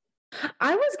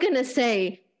 I was going to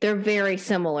say they're very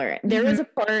similar. There is a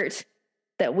part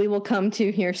that we will come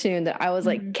to here soon that I was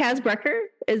like, Kaz Brecker,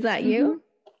 is that you?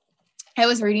 I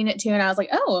was reading it too, and I was like,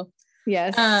 oh.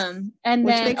 Yes. And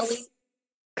which then makes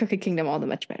Crooked Kingdom all the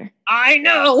much better. I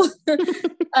know.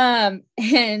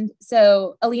 And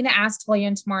so Alina asked Toya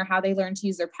and Tamar how they learned to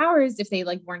use their powers if they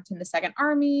like weren't in the Second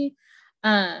Army.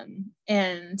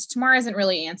 And Tamar isn't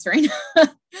really answering.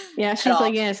 Yeah, she's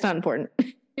like, yeah, it's not important.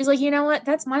 She's like, you know what?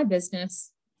 That's my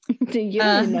business. Do you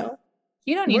know?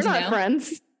 You don't need We're to know. not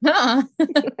friends.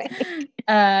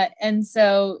 And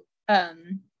so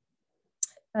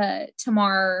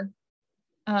Tamar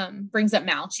brings up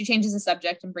Mal. She changes the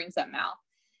subject and brings up Mal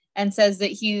and says that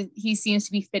he seems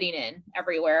to be fitting in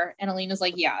everywhere. And Alina's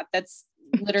like, yeah, that's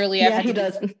literally he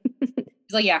does.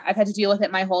 He's like, yeah, I've had to deal with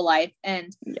it my whole life.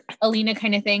 And Alina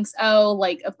kind of thinks, oh,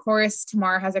 like, of course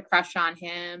Tamar has a crush on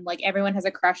him. Like, everyone has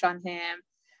a crush on him.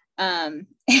 And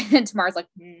Tamar's like,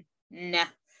 nah.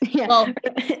 Yeah. Well,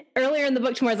 earlier in the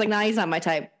book, Tamar's like, nah, he's not my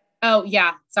type. Oh,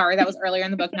 yeah. Sorry, that was earlier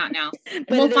in the book, not now.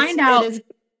 We'll find out.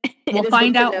 We'll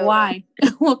find out why.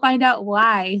 We'll find out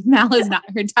why Mal is not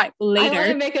her type later. I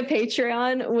want to make a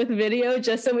Patreon with video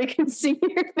just so we can see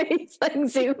your face, like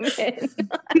zoom in.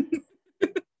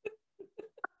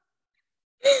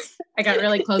 I got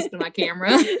really close to my camera.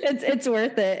 It's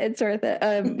worth it. It's worth it.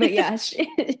 But yeah,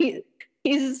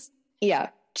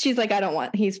 she's like, I don't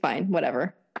want. He's fine.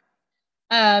 Whatever.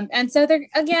 And so they're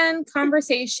again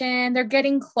conversation. They're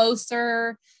getting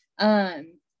closer.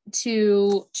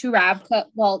 To Ravka,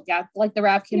 well, yeah, like the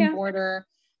Ravkin border.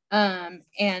 And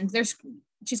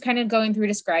she's kind of going through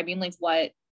describing like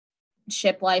what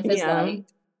ship life is like.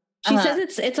 She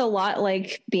says it's a lot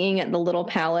like being at the little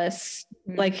palace,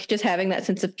 like just having that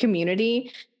sense of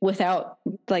community without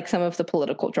like some of the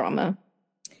political drama.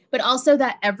 But also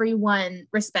that everyone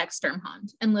respects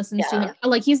Sturmhond and listens to him.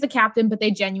 Like he's the captain, but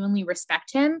they genuinely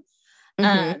respect him.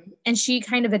 And she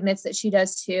kind of admits that she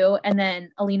does too. And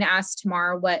then Alina asks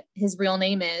Tamar what his real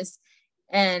name is.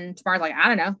 And Tamar's like, I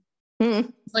don't know.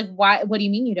 It's like, why? What do you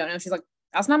mean you don't know? She's like,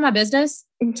 that's not my business.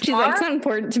 She's like, it's not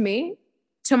important to me.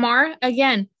 Tamar,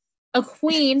 again, a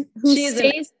queen who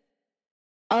stays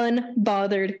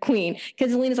unbothered queen.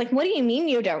 Because Alina's like, what do you mean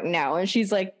you don't know? And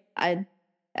she's like, that's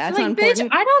like, not important. Bitch,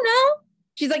 I don't know.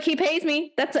 She's like, he pays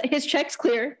me. That's his check's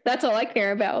clear. That's all I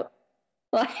care about.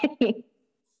 Like.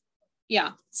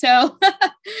 Yeah. So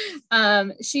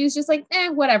she's just like,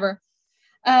 whatever.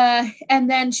 And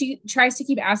then she tries to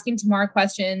keep asking Tamar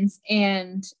questions.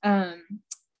 And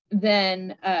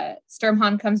then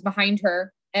Sturmhond comes behind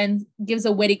her and gives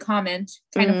a witty comment,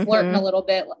 kind of flirting a little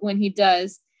bit when he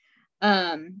does.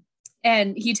 And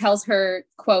he tells her,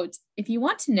 quote, if you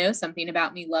want to know something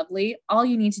about me, lovely, all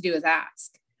you need to do is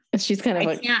ask. And she's kind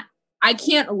of I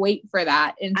can't wait for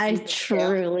that. I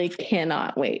truly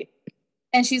cannot wait.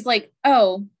 And she's like,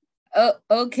 oh,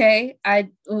 okay.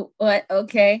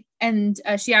 Okay. And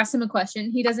she asks him a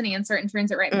question. He doesn't answer it and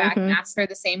turns it right back and asks her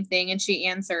the same thing. And she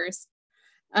answers.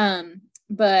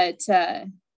 But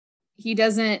he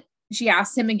doesn't, she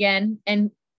asks him again.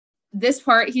 And this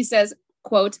part, he says,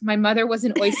 quote, my mother was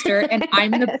an oyster and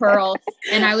I'm the pearl.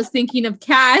 And I was thinking of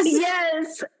Kaz.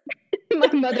 Yes.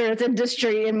 My mother is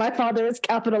industry and my father is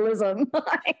capitalism.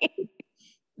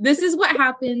 This is what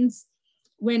happens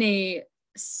when a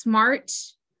smart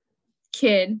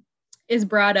kid is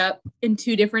brought up in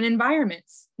two different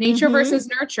environments, nature versus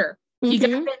nurture.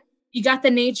 You got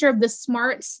the nature of the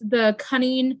smarts, the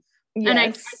cunning, and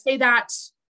I say that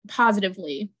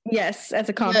positively. Yes, as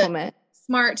a compliment. The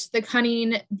smart, the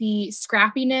cunning, the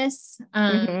scrappiness,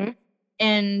 and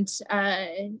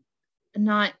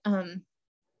not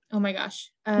oh my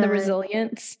gosh, the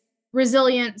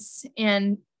resilience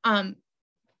and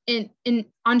in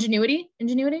ingenuity.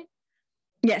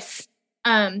 Yes.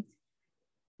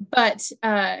 But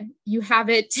you have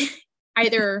it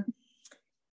either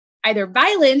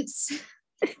violence.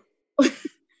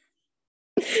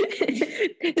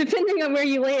 Depending on where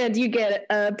you land, you get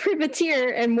a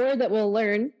privateer and more that we'll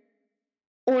learn,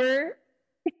 or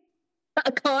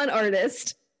a con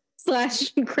artist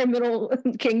 / criminal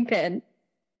kingpin,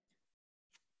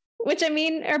 which I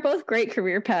mean are both great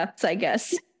career paths, I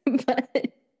guess. But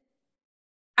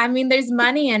I mean, there's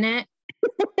money in it.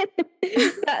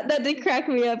 that did crack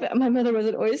me up. My mother was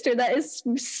an oyster. That is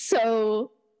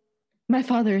so. My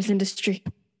father is industry.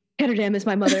 Ketterdam is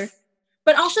my mother.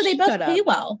 But also, they both pay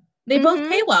well. They both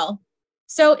pay well.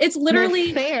 So it's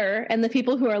literally they're fair. And the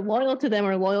people who are loyal to them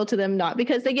are loyal to them not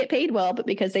because they get paid well, but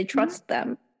because they trust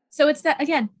them. So it's that,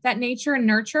 again, that nature and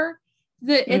nurture.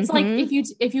 It's like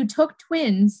if you took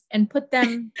twins and put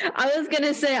them. I was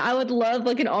gonna say I would love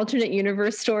like an alternate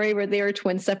universe story where they were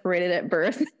twins separated at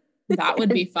birth. That would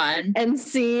be fun. And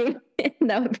see,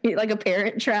 that would be like a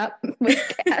Parent Trap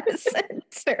with Cass and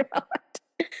Sarah.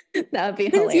 That would be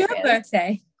hilarious. When's your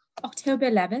birthday? October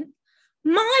 11th.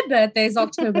 My birthday's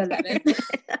October 11th.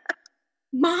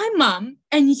 My mum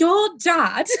and your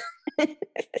dad.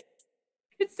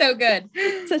 It's so good.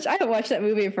 I haven't watched that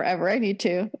movie in forever. I need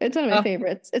to. It's one of my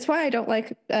favorites. It's why I don't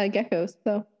like geckos.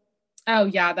 So. Oh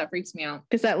yeah, that freaks me out.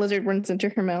 Because that lizard runs into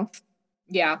her mouth.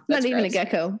 Yeah, not even gross. A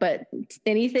gecko, but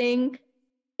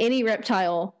any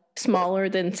reptile smaller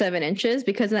than 7 inches.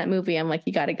 Because of that movie, I'm like,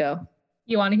 you got to go.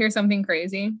 You want to hear something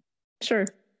crazy? Sure.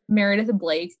 Meredith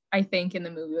Blake, I think, in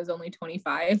the movie was only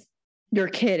 25. You're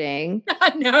kidding.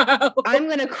 No. I'm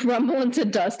going to crumble into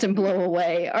dust and blow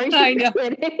away. Are you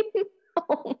kidding?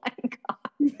 Oh my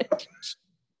God.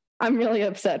 I'm really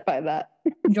upset by that.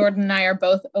 Jordan and I are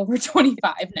both over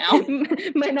 25 now.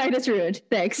 My night is ruined.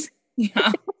 Thanks.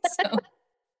 Yeah. So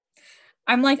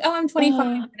I'm like, oh, I'm 25.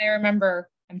 And I remember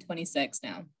I'm 26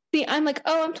 now. See, I'm like,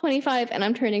 oh, I'm 25 and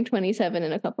I'm turning 27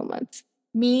 in a couple months.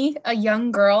 Me, a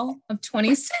young girl of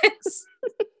 26.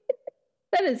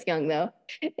 That is young, though.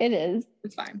 It is.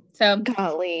 It's fine. So,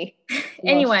 golly.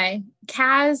 Anyway,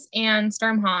 Kaz and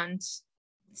Sturmhond,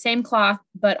 same cloth,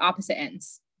 but opposite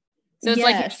ends. So it's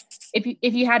like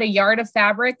if you had a yard of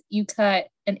fabric, you cut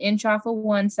an inch off of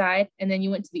one side, and then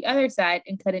you went to the other side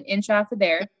and cut an inch off of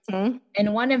there. Mm-hmm.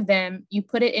 And one of them, you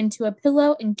put it into a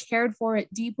pillow and cared for it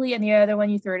deeply, and the other one,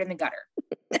 you threw it in the gutter.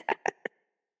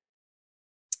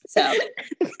 So.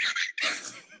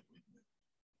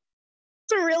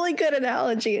 It's a really good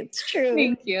analogy. It's true.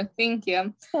 Thank you.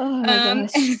 Oh my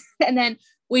gosh. And then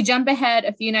we jump ahead.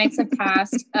 A few nights have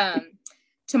passed.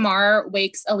 Tamar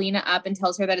wakes Alina up and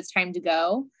tells her that it's time to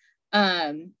go.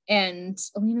 And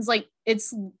Alina's like,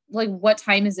 it's like, what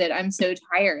time is it? I'm so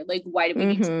tired. Like, why do we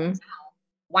need to go now?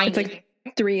 Whiny. It's like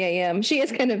 3 a.m. She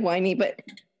is kind of whiny, but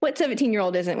what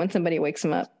 17-year-old isn't when somebody wakes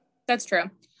them up? That's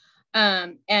true.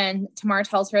 And Tamar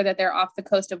tells her that they're off the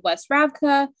coast of West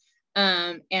Ravka.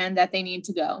 And that they need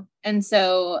to go. And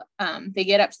so they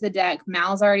get up to the deck.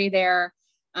 Mal's already there.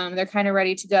 They're kind of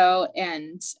ready to go.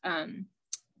 And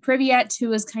Privyet,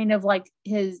 who is kind of like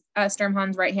his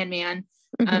Sturmhond's right-hand man,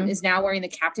 is now wearing the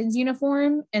captain's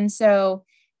uniform. And so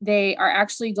they are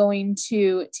actually going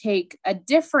to take a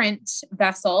different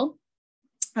vessel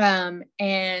and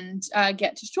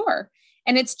get to shore.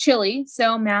 And it's chilly.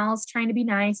 So Mal's trying to be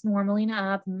nice and warm Alina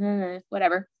up.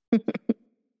 Whatever.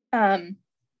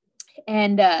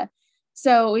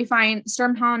 So we find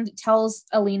Sturmhond tells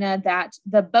Alina that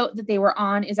the boat that they were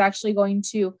on is actually going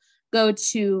to go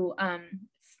to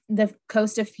the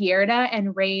coast of Fjerda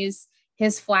and raise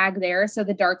his flag there. So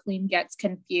the Darkling gets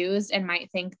confused and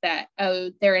might think that, oh,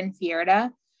 they're in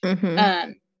Fjerda.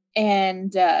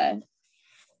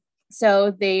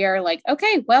 So they are like,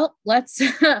 okay, well, let's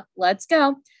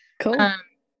go. Cool.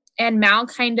 And Mal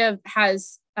kind of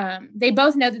has, they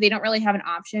both know that they don't really have an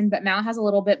option, but Mal has a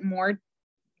little bit more.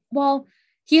 Well,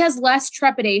 he has less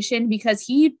trepidation because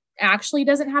he actually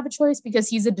doesn't have a choice because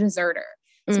he's a deserter.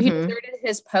 So he deserted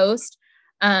his post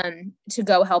to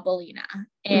go help Alina.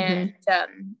 And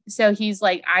so he's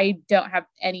like, I don't have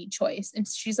any choice. And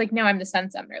she's like, no, I'm the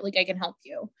Sun Summoner. Like, I can help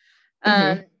you.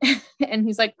 And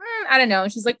he's like, I don't know.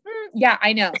 And she's like, yeah,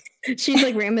 I know. She's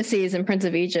like Ramesses in Prince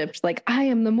of Egypt. Like, I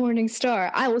am the morning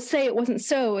star. I will say it wasn't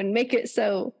so and make it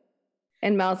so.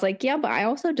 And Mal's like, yeah, but I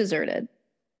also deserted.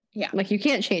 Yeah. Like, you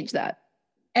can't change that.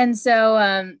 And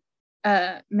so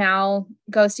Mal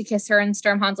goes to kiss her and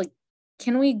Sturmhond's like,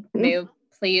 can we move,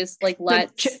 please? Like,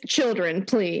 let's... children,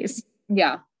 please.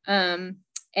 Yeah.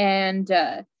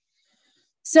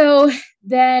 So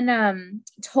then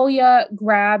Tolia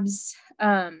grabs...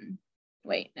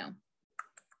 wait, no.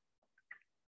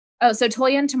 Oh, so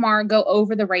Tolia and Tamar go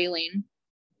over the railing.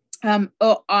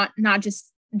 Not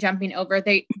just jumping over.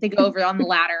 They go over on the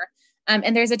ladder.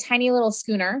 And there's a tiny little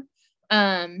schooner.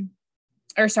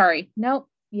 It's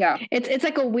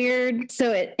like a weird,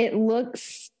 so it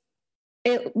looks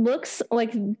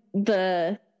like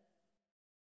the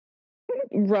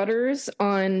rudders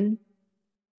on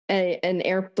an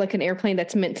airplane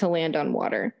that's meant to land on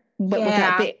water.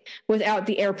 but without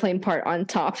the airplane part on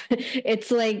top.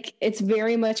 It's like, it's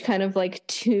very much kind of like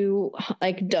two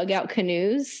like dugout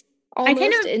canoes almost. I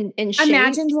kind of in shape.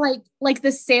 Imagined like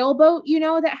the sailboat,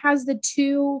 that has the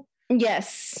two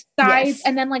sides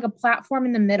and then like a platform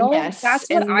in the middle. Yes. That's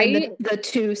what the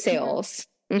two sails.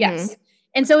 Mm-hmm. Yes.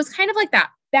 And so it's kind of like that.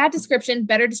 Bad description,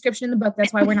 better description in the book.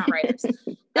 That's why we're not writers.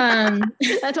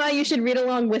 That's why you should read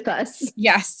along with us.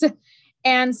 Yes.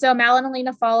 And so Mal and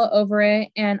Alina follow over it,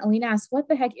 and Alina asks, what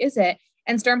the heck is it?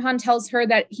 And Sturmhond tells her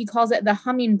that he calls it the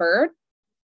hummingbird.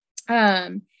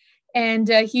 And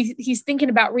he's thinking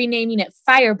about renaming it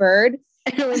Firebird.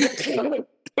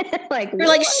 Like, you're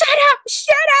like, shut up.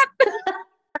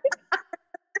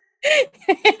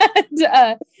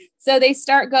 And so they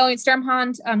start going.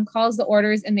 Sturmhond calls the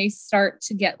orders, and they start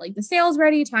to get like the sails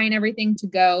ready, tying everything to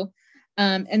go.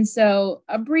 And so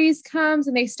a breeze comes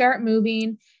and they start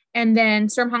moving. And then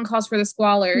Sturmhond calls for the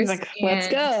squallers. He's like, let's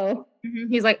go.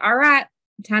 He's like, all right,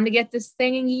 time to get this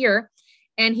thing in gear.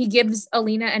 And he gives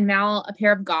Alina and Mal a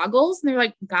pair of goggles. And they're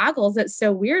like, goggles? That's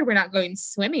so weird. We're not going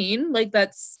swimming. Like,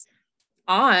 that's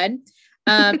odd.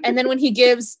 And then when he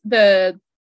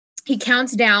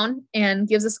counts down and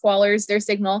gives the squallers their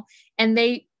signal, and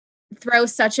they throw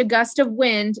such a gust of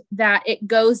wind that it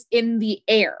goes in the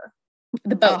air,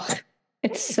 the boat. Oh,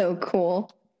 it's so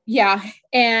cool. Yeah.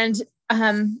 And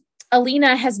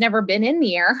Alina has never been in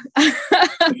the air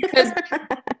because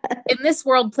in this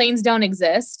world, planes don't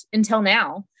exist until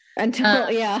now. Until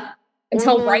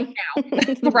right now,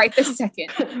 right this second.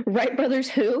 Wright brothers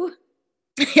who?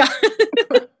 Yeah.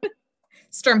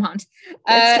 Sturmhond.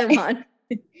 Sturmhond.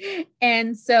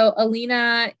 And so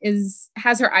Alina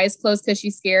has her eyes closed because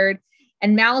she's scared,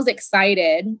 and Mal's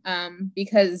excited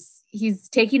because he's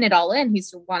taking it all in.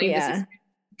 He's wanting this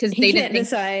because they didn't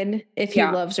decide if he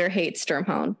loves or hates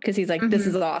Sturmhond, because he's like, this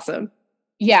is awesome.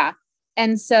 Yeah.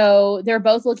 And so they're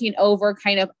both looking over,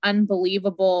 kind of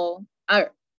unbelievable.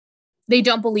 They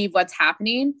don't believe what's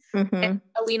happening. And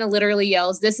Alina literally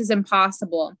yells, "This is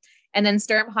impossible." And then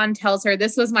Sturmhond tells her,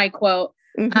 this was my quote,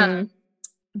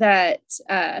 that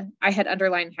I had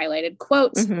underlined, highlighted,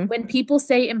 quote, "When people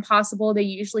say impossible, they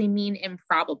usually mean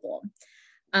improbable."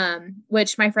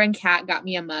 Which my friend Kat got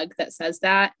me a mug that says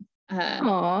that,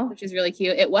 which is really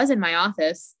cute. It was in my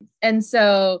office. And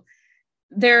so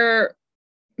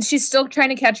she's still trying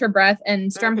to catch her breath, and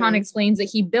Sturmhond explains that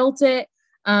he built it,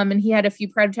 and he had a few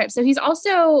prototypes. So he's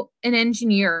also an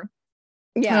engineer.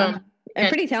 Yeah. A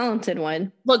pretty talented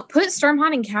one. Look, put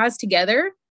Sturmhond and Kaz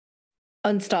together.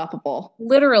 Unstoppable.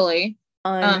 Literally.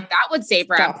 That would save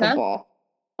Ravka.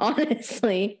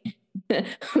 Honestly.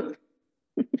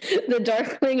 The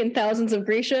Darkling and Thousands of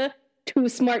Grisha, two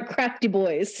smart, crafty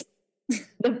boys.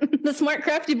 The smart,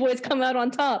 crafty boys come out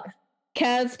on top.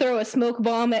 Kaz throw a smoke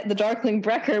bomb at the Darkling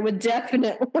Brecker would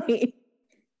definitely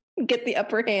get the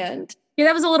upper hand. Yeah,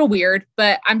 that was a little weird,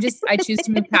 but I choose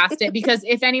to move past it, because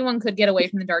if anyone could get away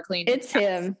from the Darkling, it's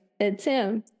him. It's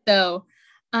him. So,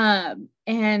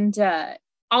 and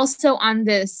also on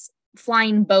this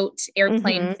flying boat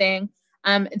airplane thing,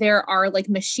 there are like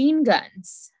machine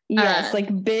guns. Yes,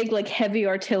 like big, like heavy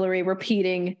artillery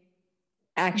repeating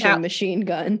action machine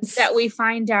guns. That we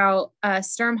find out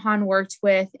Sturmhond worked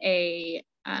with a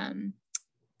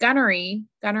gunner.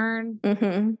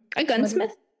 A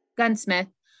gunsmith? Gunsmith.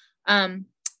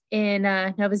 In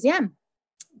Nova Zem,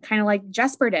 kind of like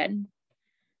Jesper did.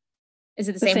 Is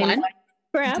it the same one?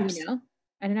 Perhaps. Do we know?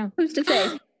 I don't know. Who's to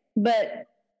say? But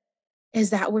is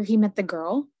that where he met the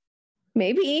girl?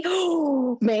 Maybe.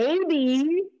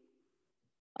 Maybe.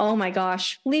 Oh my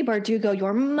gosh, Lee Bardugo,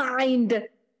 your mind.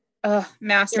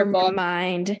 Masterful. Your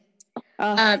mind.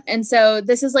 And so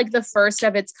this is like the first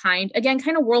of its kind. Again,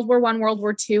 kind of World War I, World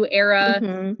War II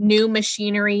era, new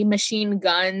machinery, machine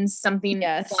guns, something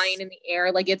flying in the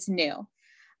air. Like, it's new.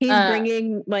 He's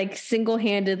bringing, like,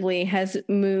 single-handedly has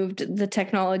moved the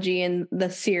technology in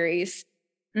the series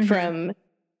from,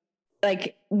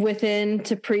 like, within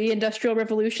to pre-industrial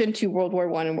revolution to World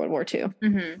War I and World War II.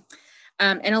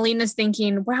 And Alina's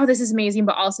thinking, wow, this is amazing.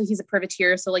 But also he's a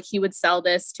privateer. So, like, he would sell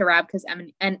this to Ravka's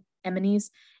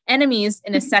enemies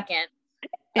in a second.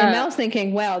 And Mal's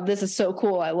thinking, wow, this is so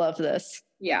cool. I love this.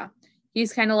 Yeah.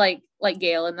 He's kind of like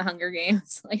Gale in the Hunger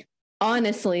Games. Like,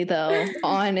 honestly,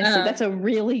 that's a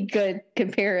really good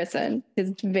comparison.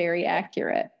 It's very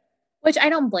accurate. Which I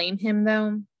don't blame him,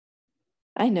 though.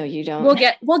 I know you don't.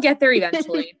 We'll get there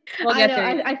eventually.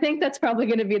 I think that's probably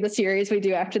going to be the series we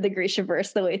do after the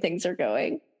Grishaverse, the way things are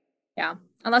going. Yeah.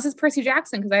 Unless it's Percy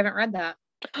Jackson, because I haven't read that.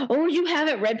 Oh, you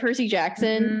haven't read Percy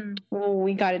Jackson? Well,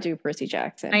 we got to do Percy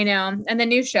Jackson. I know. And the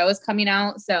new show is coming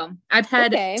out. So I've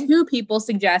had 2 people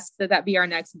suggest that be our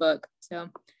next book. So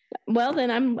Well, then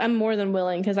I'm more than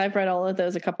willing because I've read all of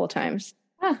those a couple of times.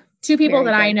 Two people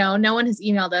that I know. No one has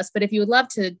emailed us, but if you would love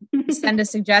to send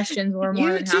us suggestions, we're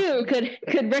more than happy. You too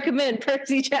could recommend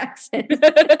Percy Jackson.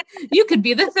 You could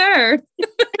be the third.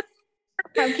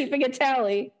 I'm keeping a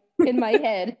tally in my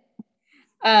head.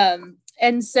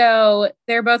 And so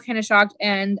they're both kind of shocked,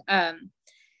 and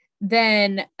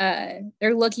then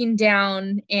they're looking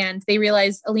down, and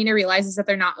Alina realizes that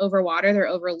they're not over water, they're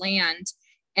over land.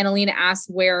 And Alina asks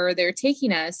where they're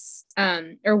taking us,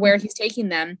 or where he's taking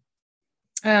them.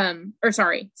 So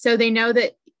they know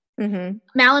that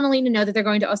Mal and Alina know that they're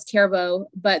going to Oscarvo,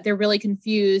 but they're really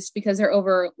confused because they're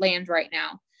over land right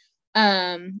now.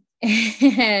 And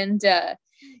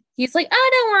he's like, oh,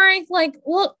 don't worry. Like,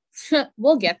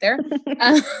 we'll get there.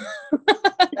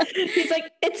 He's like,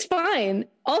 it's fine.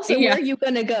 Also, where are you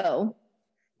going to go?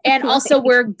 And also,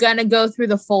 we're going to go through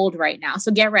the fold right now.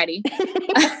 So get ready.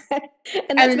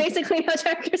 And that's basically how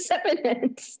chapter 7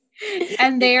 ends.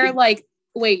 And they're like,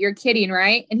 wait, you're kidding,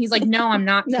 right? And he's like, no, I'm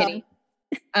not kidding.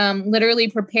 Literally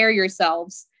prepare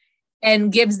yourselves,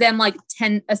 and gives them like a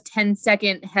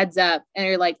 10-second heads up. And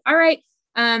you're like, all right,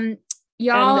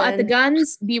 y'all at the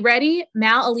guns, be ready.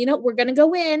 Mal, Alina, we're going to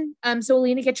go in. So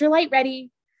Alina, get your light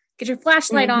ready. Get your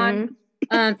flashlight on.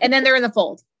 And then they're in the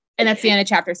fold. And that's the end of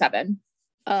chapter 7.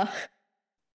 So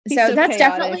that's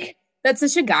chaotic. That's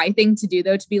such a guy thing to do,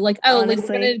 though, to be like, oh, we're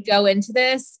going to go into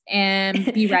this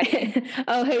and be ready.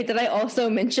 Oh, hey, did I also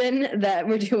mention that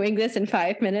we're doing this in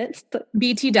 5 minutes?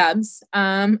 BT dubs.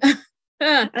 I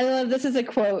love, this is a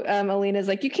quote. Alina's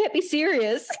like, you can't be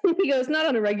serious. He goes, not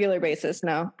on a regular basis,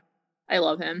 no. I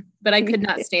love him, but I could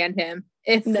not stand him.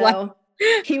 He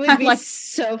would be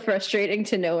so frustrating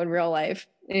to know in real life.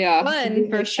 Yeah.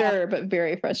 Fun for sure, but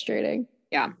very frustrating.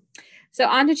 Yeah. So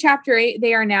on to chapter 8,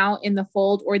 they are now in the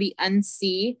fold, or the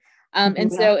unsea.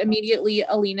 And so immediately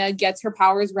Alina gets her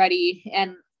powers ready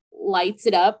and lights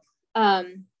it up. I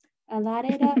light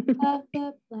it up,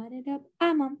 light it up,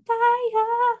 I'm on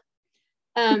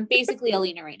fire. Basically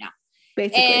Alina right now.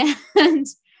 Basically.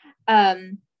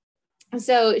 And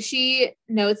so she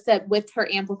notes that with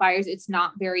her amplifiers, it's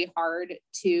not very hard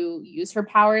to use her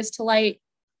powers to light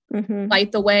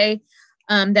the way,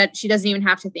 that she doesn't even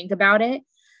have to think about it.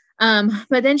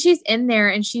 But then she's in there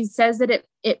and she says that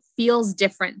it feels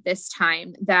different this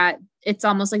time, that it's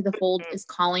almost like the fold is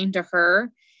calling to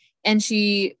her. And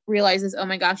she realizes, oh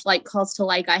my gosh, light calls to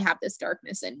like, I have this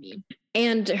darkness in me.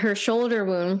 And her shoulder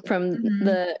wound from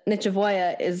the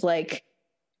Nichevoya is like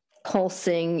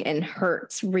pulsing and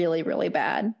hurts really, really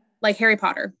bad. Like Harry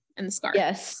Potter and the scar.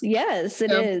 Yes,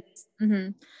 it is.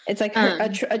 It's like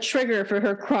a trigger for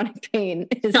her chronic pain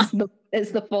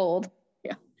is the fold.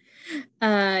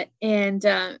 And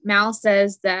Mal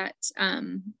says that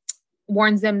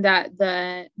warns them that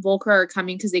the Volcra are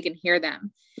coming because they can hear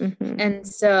them. And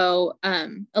so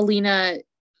Alina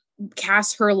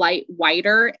casts her light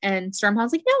wider, and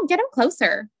Stormhound's like, no, get him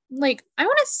closer. Like, I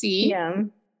want to see. Yeah.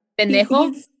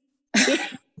 Pendejo.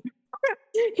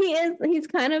 He's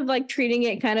kind of like treating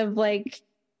it kind of like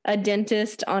a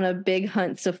dentist on a big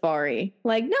hunt safari.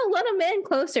 Like, no, let him in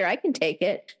closer. I can take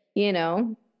it,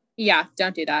 Yeah,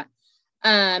 don't do that.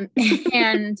 And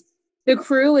the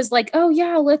crew is like, oh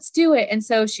yeah, let's do it. And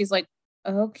so she's like,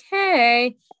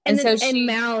 okay. And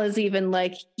Mal is even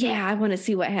like, yeah, I want to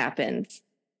see what happens.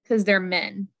 Because they're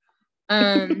men.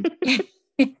 So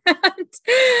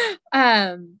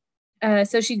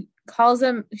she calls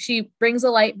them, she brings the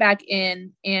light back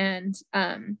in, and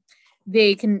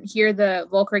they can hear the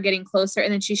Volcra getting closer,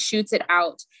 and then she shoots it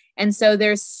out. And so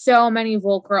there's so many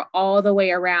Volcra all the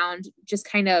way around, just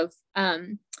kind of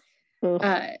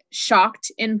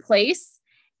shocked in place.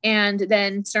 And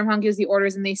then Stormhound gives the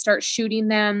orders, and they start shooting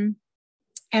them,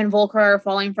 and Volcra are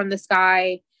falling from the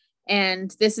sky.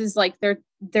 And this is like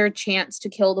their chance to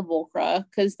kill the Volcra,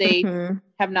 because they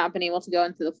have not been able to go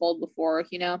into the fold before,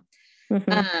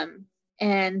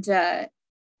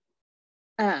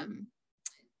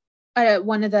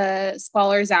 one of the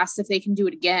scholars asks if they can do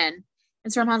it again,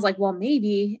 and Stormhound's like, well,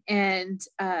 maybe. And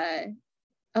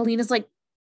Alina's like,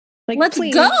 let's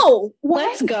please, go.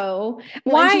 Let's go.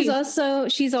 Well, why?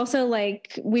 She's also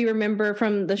like, we remember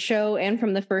from the show and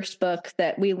from the first book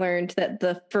that we learned that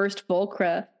the first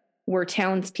Volcra were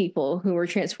townspeople who were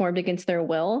transformed against their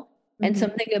will. And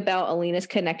something about Alina's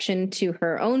connection to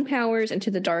her own powers and to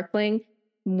the Darkling,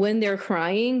 when they're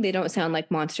crying, they don't sound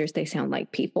like monsters, they sound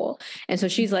like people. And so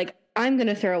she's like, I'm going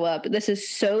to throw up. This is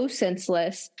so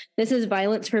senseless. This is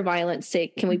violence for violence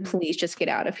sake. Can we please just get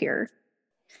out of here?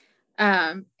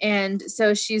 And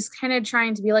so she's kind of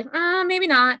trying to be like, maybe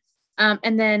not.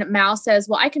 And then Mal says,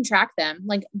 well, I can track them.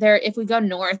 Like, if we go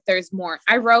north, there's more.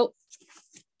 I wrote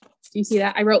Do you see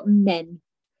that? I wrote men.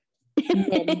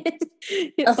 Men.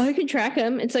 I can track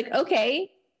him. It's like, okay.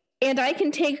 And I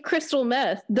can take crystal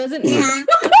meth. Doesn't mean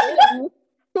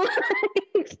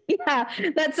yeah,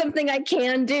 that's something I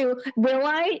can do. Will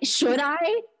I? Should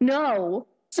I? No.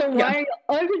 So why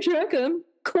I can track him?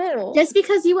 Cool. Just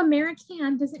because you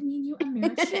American doesn't mean you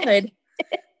American.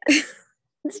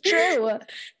 It's true.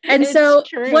 And so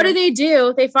what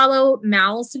do? They follow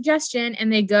Mal's suggestion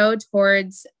and they go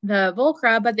towards the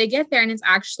Volcra, but they get there and it's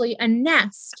actually a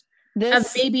nest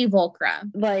of baby Volcra.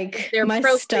 Like my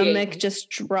stomach just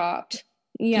dropped.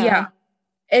 Yeah.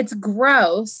 It's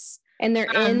gross. And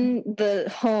they're in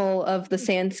the hull of the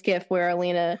sand skiff where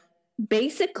Alina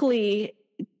basically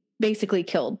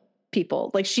killed people.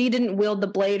 Like she didn't wield the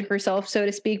blade herself, so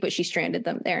to speak, but she stranded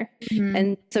them there. Mm-hmm.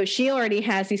 And so she already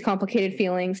has these complicated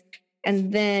feelings.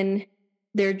 And then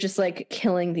they're just like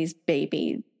killing these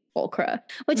baby Volcra,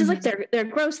 which is like, they're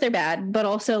gross, they're bad, but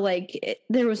also like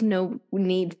there was no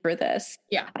need for this.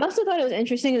 Yeah. I also thought it was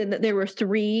interesting that there were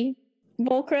 3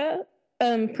 Volcra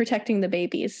protecting the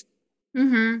babies.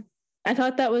 Mm-hmm. I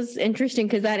thought that was interesting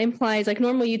because that implies, like,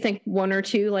 normally you think 1 or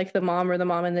 2, like the mom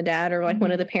and the dad, or like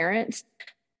one of the parents.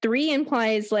 3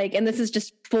 implies like, and this is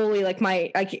just fully like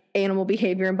my animal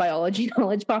behavior and biology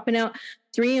knowledge popping out.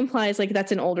 3 implies like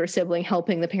that's an older sibling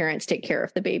helping the parents take care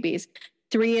of the babies.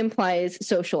 3 implies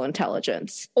social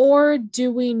intelligence. Or do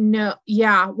we know?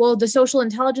 Yeah. Well, the social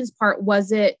intelligence part,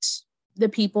 was it the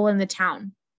people in the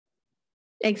town?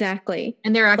 Exactly.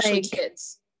 And they're actually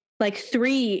kids. Like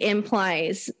 3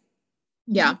 implies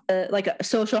like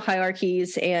social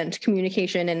hierarchies and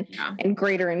communication and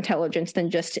greater intelligence than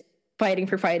just fighting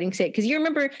for fighting's sake. Because you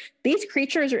remember, these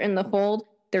creatures are in the fold,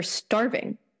 they're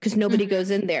starving because nobody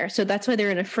goes in there. So that's why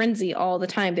they're in a frenzy all the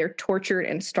time. They're tortured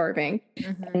and starving.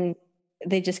 And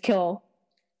they just kill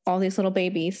all these little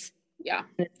babies. Yeah.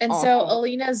 And so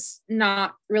Alina's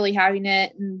not really having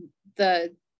it, and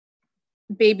the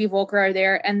baby Volcra are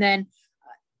there. And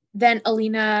then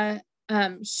Alina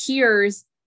hears,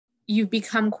 "You've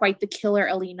become quite the killer,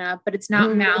 Alina," but it's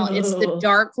not Mal, it's the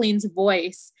Darkling's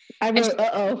voice. I wrote,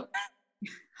 uh-oh.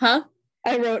 Huh?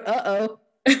 I wrote, uh-oh.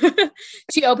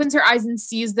 She opens her eyes and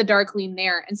sees the Darkling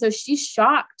there. And so she's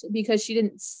shocked because she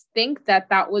didn't think that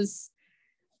was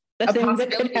a thing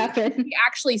that could happen. She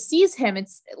actually sees him.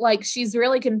 It's like she's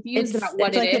really confused about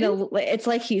what it is. It's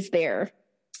like he's there.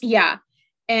 Yeah.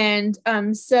 And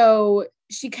so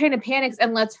she kind of panics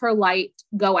and lets her light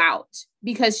go out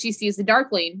because she sees the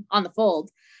Darkling on the fold.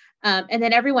 And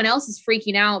then everyone else is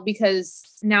freaking out because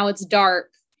now it's dark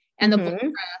and the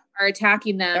Volcra are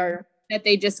attacking them that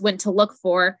they just went to look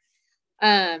for. You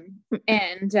know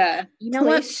Play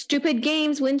what? Stupid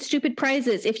games, win stupid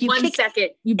prizes. If you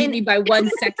you beat me by 1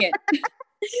 second.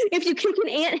 If you kick an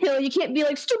anthill, you can't be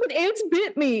like, stupid ants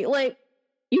bit me. Like,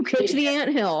 you kicked the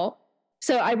anthill.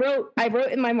 So I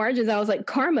wrote in my margins, I was like,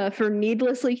 karma for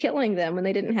needlessly killing them when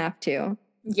they didn't have to.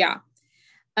 Yeah.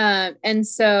 And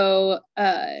so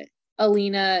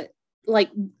Alina,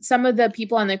 like, some of the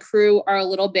people on the crew are a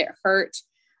little bit hurt.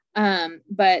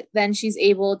 But then she's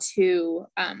able to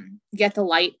get the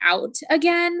light out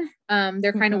again.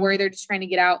 They're kind of worried, they're just trying to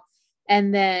get out.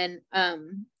 And then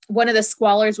one of the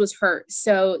squallers was hurt.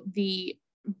 So the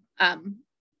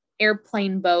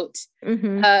airplane boat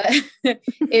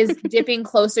is dipping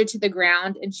closer to the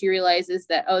ground, and she realizes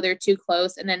that, they're too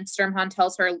close. And then Sturmhond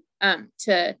tells her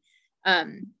to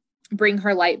bring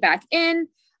her light back in,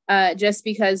 just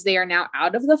because they are now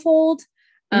out of the fold.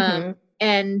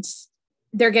 And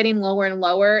they're getting lower and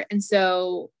lower. And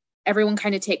so everyone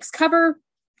kind of takes cover.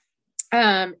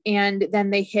 And then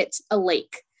they hit a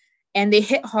lake, and they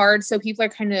hit hard. So people are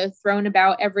kind of thrown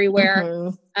about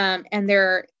everywhere. And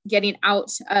they're getting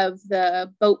out of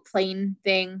the boat plane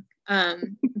thing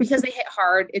because they hit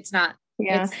hard. It's not.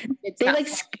 Yeah. It's they not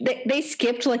they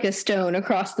skipped like a stone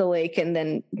across the lake and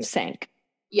then sank.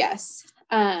 Yes.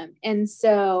 And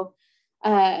so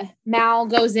Mal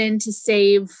goes in to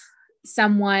save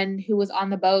someone who was on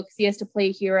the boat because he has to play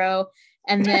a hero.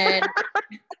 And then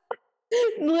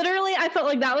literally, I felt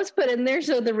like that was put in there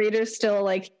so the readers still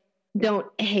like don't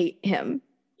hate him.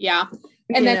 Yeah.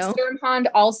 And then Sturmhond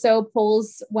also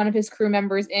pulls one of his crew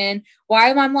members in.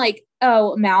 While I'm like,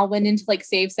 Mal went in to like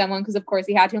save someone because of course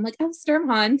he had to. I'm like,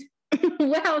 Sturmhond.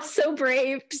 Wow, so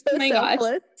brave. So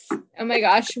selfless. Oh my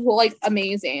gosh. Well, like,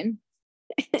 amazing.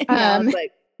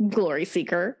 Like glory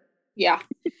seeker. Yeah.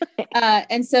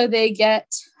 And so they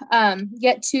get to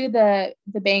the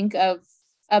bank of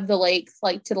the lake,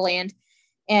 like to the land.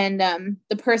 And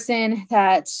the person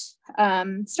that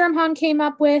Sturmhond came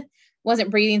up with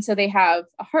wasn't breathing. So they have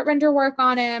a heart render work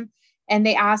on him. And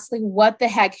they ask, like, what the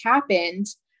heck happened?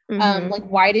 Like,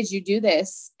 why did you do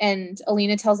this? And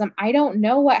Alina tells him, I don't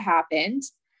know what happened.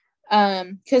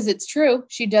 Because it's true.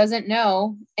 She doesn't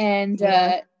know. And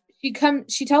she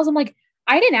tells him, like,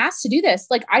 I didn't ask to do this.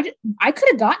 Like, I could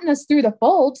have gotten us through the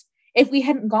fold if we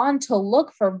hadn't gone to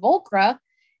look for Volcra.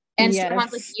 And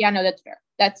Sturmhond's like, yeah, no, that's fair.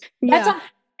 That's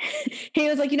He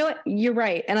was like, you know what? You're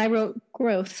right. And I wrote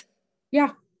growth.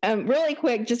 Yeah. Really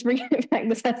quick, just bringing it back.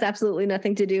 This has absolutely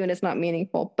nothing to do and it's not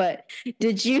meaningful. But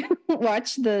did you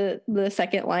watch the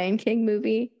second Lion King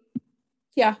movie?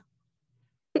 Yeah.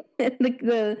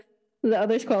 The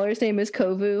other scholar's name is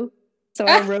Kovu. So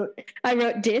I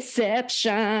wrote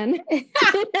deception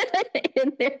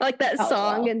in there, like that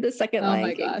song in the second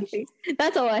Lion King movie.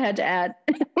 That's all I had to add.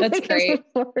 That's great.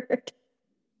 But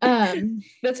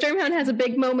Sturmhond has a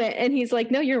big moment and he's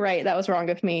like, no, you're right. That was wrong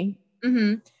of me.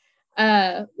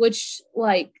 Which,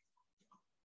 like,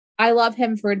 I love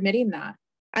him for admitting that.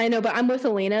 I know, but I'm with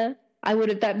Alina.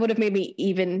 That would have made me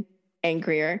even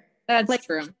angrier. That's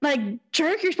true. Like,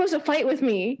 jerk, you're supposed to fight with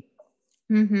me.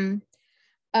 And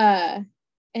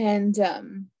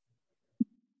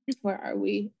where are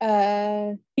we?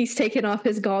 He's taking off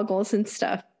his goggles and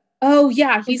stuff. Oh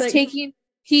yeah,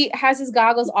 he has his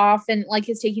goggles off and like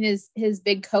he's taking his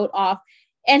big coat off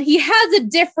and he has a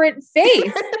different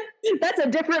face. That's a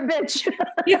different bitch.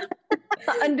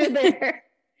 Under there.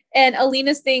 And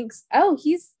Alina thinks, oh,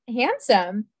 he's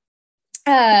handsome.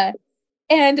 And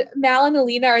Mal and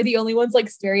Alina are the only ones like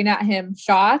staring at him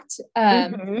shocked.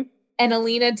 And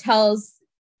Alina states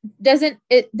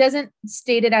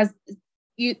it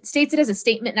as a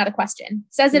statement, not a question.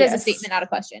 Says it as a statement, not a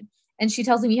question. And she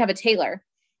tells him, you have a tailor.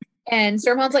 And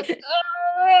Sturmhond's like,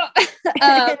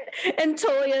 and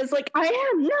Talia's like, I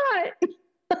am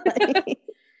not.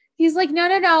 He's like,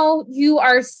 no, you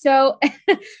are so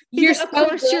you're like, of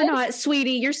course good. You're not,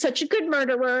 sweetie. You're such a good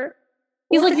murderer.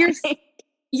 He's like,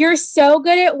 you're so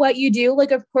good at what you do.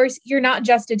 Like, of course, you're not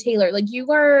just a tailor. Like, you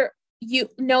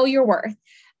know your worth.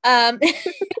 And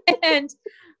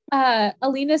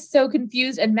Alina's so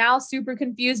confused and Mal's super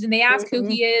confused and they ask who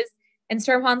he is. And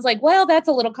Sturmhond's like, well, that's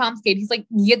a little complicated. He's like,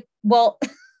 yeah, well,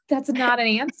 that's not an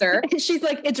answer. She's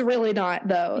like, it's really not,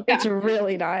 though. Yeah. It's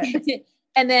really not.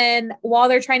 And then while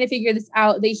they're trying to figure this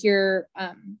out, they hear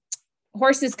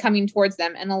horses coming towards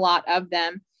them and a lot of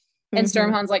them. And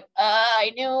Sturmhond's like,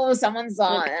 I know someone's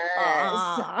on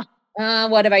us.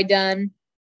 What have I done?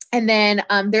 And then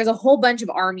there's a whole bunch of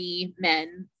army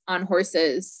men on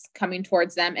horses coming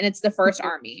towards them. And it's the first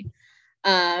army.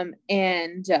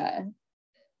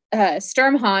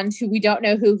 Sturmhond, who we don't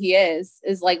know who he is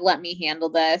like, let me handle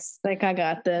this. Like, I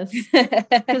got this.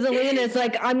 Because Alina's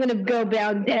like, I'm going to go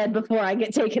down dead before I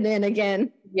get taken in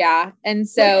again. Yeah. And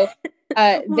so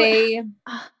they...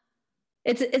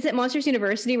 Is it Monsters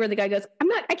University where the guy goes,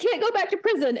 I can't go back to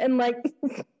prison and like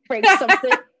break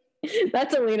something.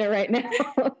 That's Alina right now.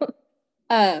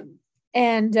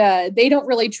 And they don't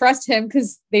really trust him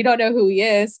because they don't know who he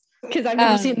is. Because I've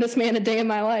never seen this man a day in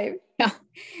my life. Yeah.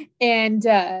 And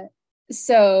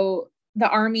so the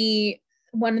army,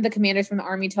 one of the commanders from the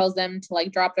army tells them to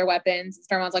like drop their weapons.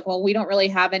 Sturmhond's like, well, we don't really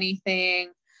have anything.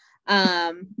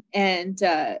 And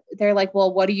they're like,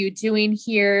 well, what are you doing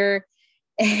here?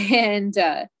 And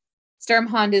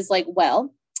Sturmhond is like,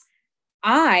 well,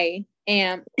 I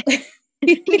am.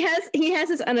 he has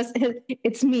his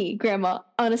it's me, Grandma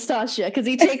Anastasia, because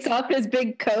he takes off his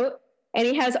big coat and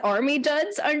he has army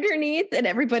duds underneath, and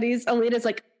Alina's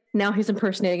like, now he's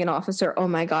impersonating an officer. Oh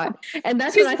my god! And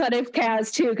that's when I thought of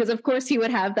Kaz too, because of course he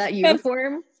would have that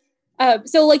uniform.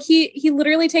 So like he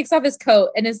literally takes off his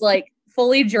coat and is like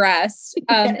fully dressed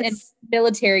in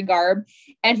military garb,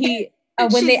 and he.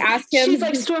 When they ask him, she's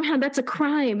like, Stormhound, that's a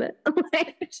crime.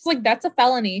 She's like, that's a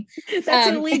felony.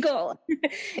 That's illegal.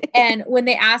 And when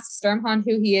they ask Sturmhond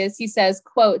who he is, he says,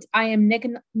 quote, I am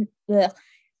Nikolai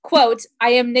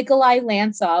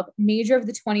Lantsov, major of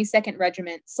the 22nd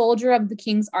Regiment, soldier of the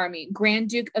King's Army, Grand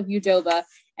Duke of Udova,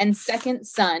 and second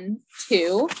son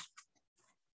to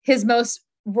His Most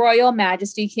Royal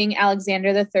Majesty King Alexander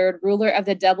III, ruler of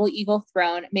the Double Eagle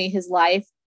Throne. May his life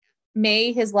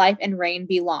and reign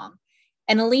be long.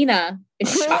 And Alina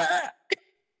is shocked.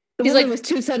 She's like, was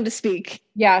too sudden to speak.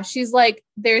 Yeah, she's like,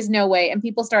 there's no way. And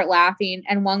people start laughing.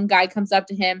 And one guy comes up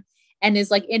to him and is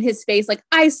like in his face, like,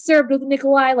 I served with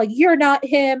Nikolai, like, you're not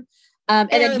him. And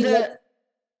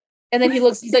then he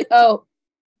looks, he's like, oh,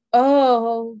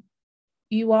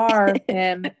 you are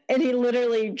him. And he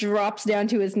literally drops down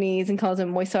to his knees and calls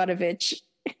him Moisadovich.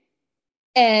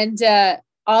 And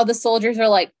all the soldiers are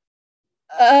like,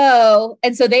 oh.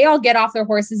 And so they all get off their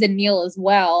horses and kneel as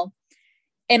well.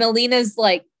 And Alina's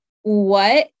like,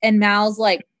 what? And Mal's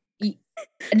like,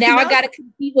 Now I gotta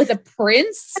compete with a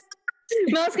prince.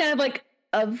 Mel's kind of like,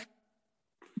 of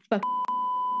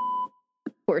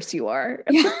course you are.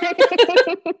 Yeah.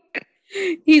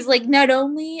 He's like, not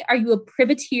only are you a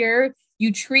privateer,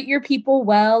 you treat your people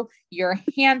well, you're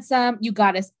handsome, you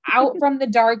got us out from the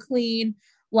Darkling,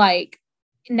 like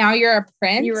now you're a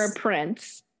prince. You're a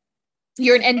prince.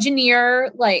 You're an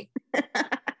engineer, like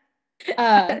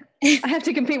I have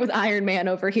to compete with Iron Man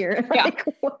over here. Like,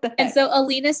 yeah. What the heck? And so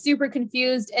Alina's super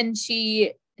confused and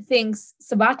she thinks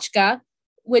Sabachka,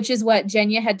 which is what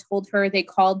Jenya had told her they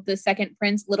called the second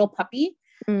prince, Little Puppy.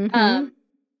 Mm-hmm.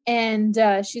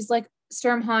 And she's like,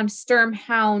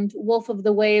 Sturmhound, Wolf of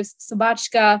the Waves,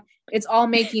 Sabachka. It's all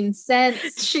making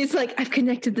sense. She's like, I've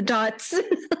connected the dots.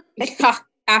 Yeah.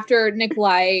 After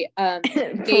Nikolai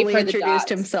gave her the dots.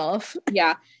 Himself.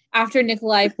 Yeah. After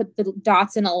Nikolai put the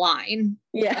dots in a line.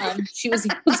 Yeah. She was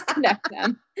able to connect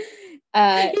them.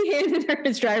 He handed her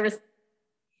his driver's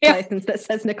license that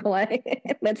says Nikolai.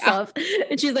 That's off.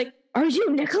 And she's like, are you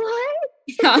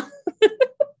Nikolai?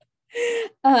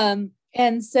 Yeah.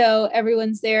 And so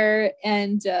everyone's there,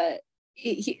 and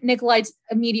Nikolai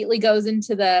immediately goes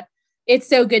into the, it's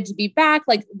so good to be back.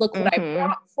 Like, look what I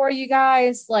brought for you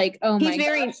guys. Like, oh my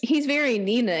gosh. He's very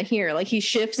Nina here. Like, he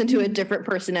shifts into a different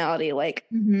personality. Like,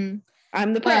 I'm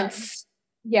the prince.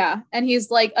 Yeah. And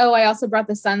he's like, oh, I also brought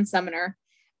the Sun Summoner.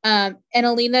 And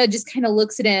Alina just kind of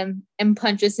looks at him and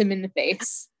punches him in the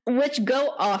face. Which,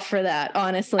 go off for that,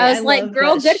 honestly. I was like,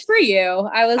 girl, good for you.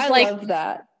 I love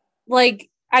that. Like,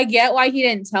 I get why he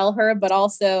didn't tell her, but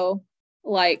also,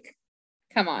 like,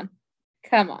 come on.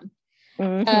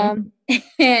 Mm-hmm.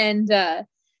 And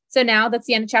so now that's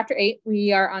the end of chapter 8.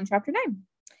 We are on chapter 9.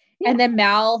 Yeah. And then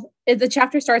Mal, the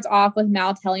chapter starts off with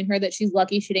Mal telling her that she's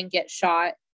lucky she didn't get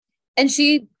shot. And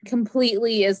she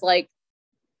completely is like,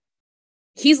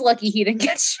 he's lucky he didn't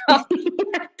get shot.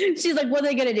 She's like, what are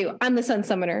they going to do? I'm the Sun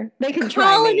Summoner. They can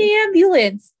call an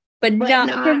ambulance, but not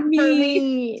for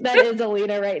me. That is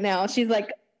Alina right now. She's like,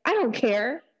 I don't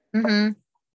care. Mm-hmm.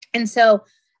 And so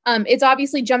it's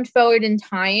obviously jumped forward in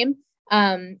time.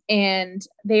 And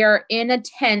they are in a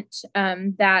tent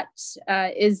that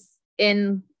is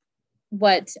in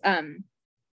what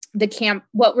the camp,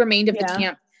 what remained of the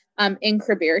camp in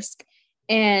Kribirsk.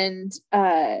 And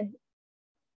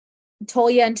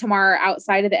Tolia and Tamar are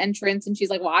outside of the entrance, and she's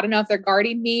like, well, I don't know if they're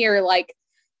guarding me or like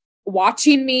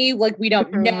watching me. Like, we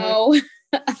don't know.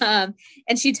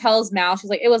 And she tells Mal, she's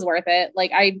like, it was worth it.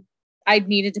 Like, I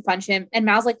needed to punch him. And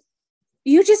Mal's like,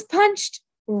 you just punched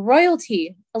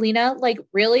royalty, Alina. Like,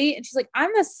 really? And she's like,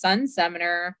 I'm a Sun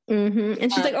Summoner.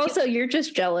 And she's like, also, you're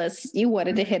just jealous. You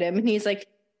wanted to hit him. And he's like,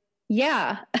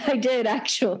 yeah, I did,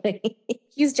 actually.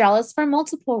 He's jealous for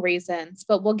multiple reasons,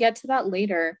 but we'll get to that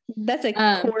later. That's a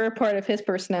core part of his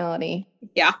personality.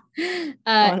 Yeah.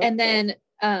 And then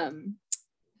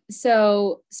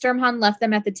so Sturmhond left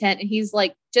them at the tent, and he's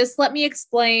like, just let me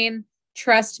explain.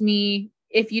 Trust me.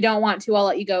 If you don't want to, I'll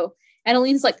let you go. And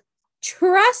Alina's like,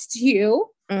 trust you?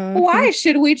 Why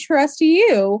should we trust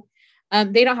you?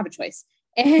 They don't have a choice.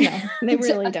 And, no, they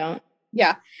really don't.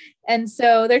 Yeah. And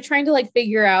so they're trying to like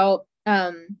figure out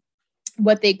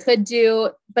what they could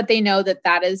do, but they know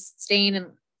that is staying and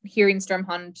hearing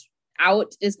Sturmhond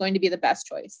out is going to be the best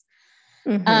choice.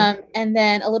 And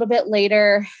then a little bit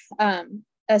later,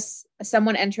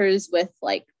 someone enters with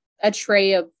like a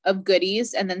tray of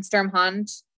goodies, and then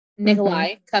Sturmhond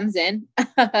Nikolai comes in.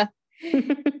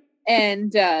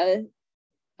 And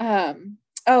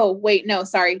oh wait, no,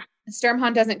 sorry.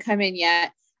 Sturmhond doesn't come in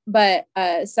yet, but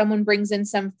someone brings in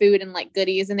some food and like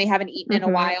goodies, and they haven't eaten in a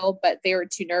while, but they were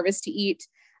too nervous to eat.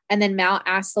 And then Mal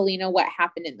asks Selena what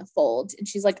happened in the fold, and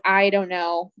she's like, I don't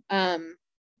know.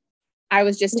 I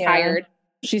was just tired.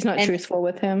 She's not truthful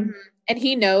with him. And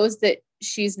he knows that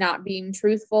she's not being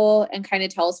truthful, and kind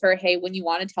of tells her, hey, when you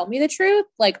want to tell me the truth,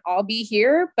 like, I'll be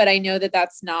here, but I know that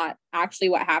that's not actually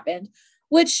what happened,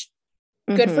 which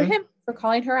good for him for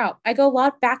calling her out. I go a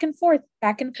lot back and forth.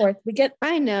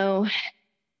 I know.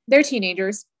 They're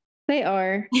teenagers. They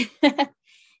are.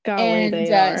 Golly, and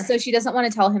they are. So she doesn't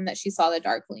want to tell him that she saw the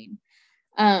Darkling.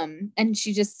 And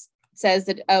she just says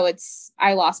that,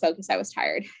 I lost focus. I was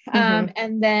tired.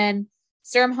 And then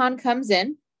Sturmhond comes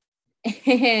in,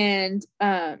 and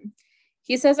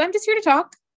he says, I'm just here to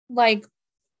talk. Like,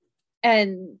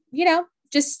 and he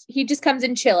just comes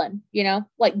in chilling,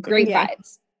 like great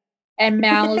vibes. And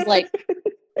Mal is like,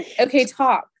 okay,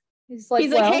 talk. He's like,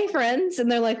 hey, friends.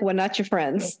 And they're like, well, not your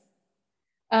friends.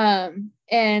 And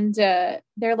they're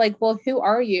like, well, who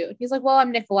are you? He's like, well,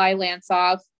 I'm Nikolai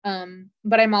Lantsov.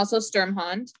 But I'm also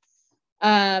Sturmhond.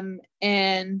 I'm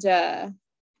a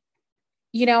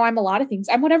lot of things.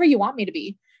 I'm whatever you want me to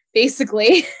be.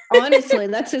 basically. Honestly,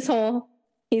 that's his whole,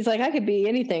 he's like, I could be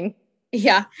anything.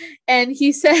 Yeah. And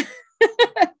he said,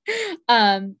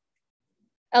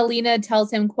 Alina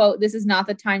tells him, quote, "This is not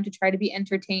the time to try to be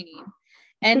entertaining."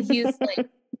 And he's like,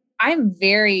 I'm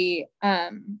very,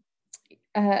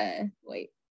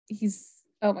 he's,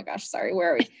 oh my gosh, sorry,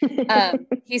 where are we?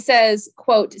 He says,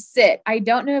 quote, "Sit. I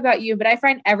don't know about you, but I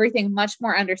find everything much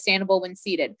more understandable when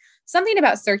seated. Something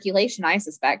about circulation, I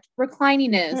suspect.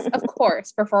 Reclining is, of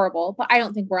course, preferable, but I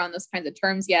don't think we're on those kinds of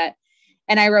terms yet."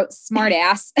 And I wrote smart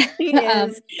ass. He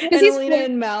is. And Alina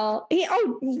and Mal.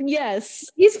 Yes.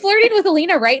 He's flirting with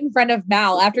Alina right in front of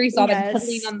Mal after he saw them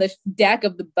cuddling on the deck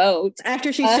of the boat.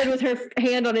 After she stood with her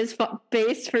hand on his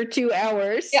face for 2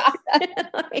 hours. Yeah.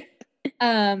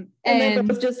 And they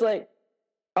both just like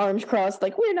arms crossed,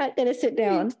 like, we're not going to sit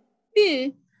down.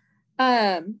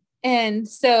 And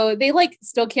so they like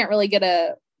still can't really get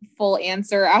a full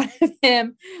answer out of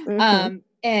him.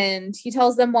 And he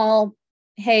tells them, well,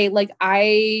 hey, like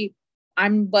I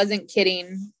wasn't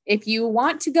kidding. If you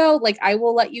want to go, like I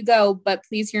will let you go, but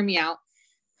please hear me out.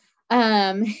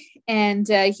 And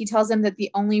he tells them that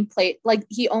the only play, like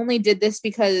he only did this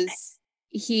because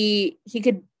he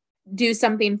could do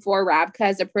something for Rabka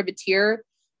as a privateer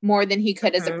more than he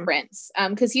could as a prince.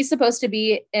 Because he's supposed to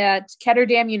be at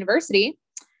Ketterdam University.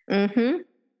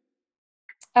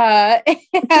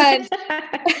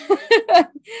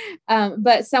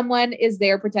 But someone is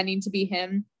there pretending to be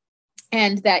him,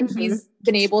 and that he's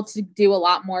been able to do a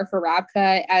lot more for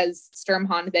Rabka as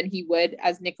Sturmhond than he would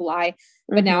as Nikolai,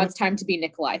 but now it's time to be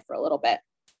Nikolai for a little bit.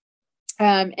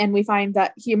 And we find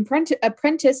that he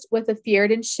apprenticed with a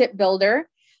Fjerdan shipbuilder,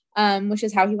 which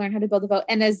is how he learned how to build a boat,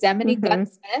 and a Zemeni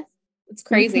gunsmith. It's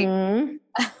crazy.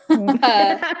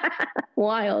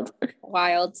 Wild.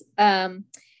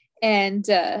 And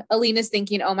Alina's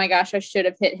thinking, oh my gosh, I should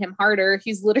have hit him harder.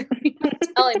 He's literally not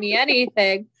telling me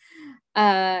anything.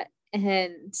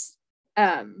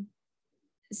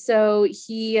 So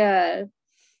he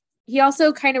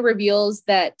also kind of reveals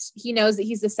that he knows that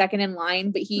he's the second in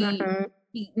line, but he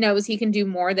knows he can do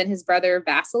more than his brother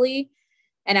Vasily,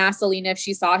 and asks Alina if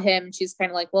she saw him. She's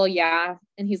kind of like, well, yeah.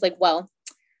 And he's like, well,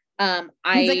 he's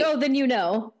like, oh, then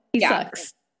he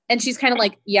sucks. And she's kind of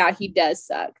like, yeah, he does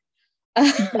suck.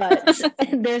 But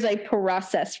there's a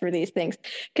process for these things,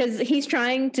 because he's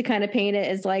trying to kind of paint it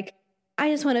as like, I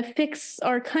just want to fix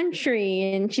our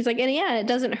country. And she's like, and yeah, it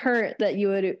doesn't hurt that you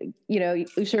would,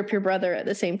 usurp your brother at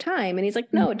the same time. And he's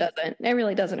like, no, it doesn't. It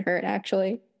really doesn't hurt,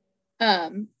 actually.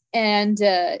 And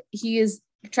he is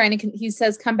trying to, he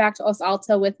says, come back to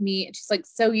Osalta with me. And she's like,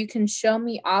 so you can show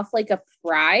me off like a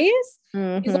prize?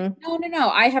 He's like, no.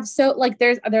 I have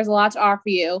there's a lot to offer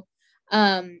you.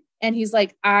 And he's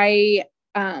like, I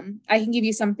can give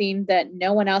you something that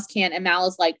no one else can. And Mal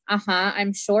is like,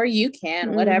 I'm sure you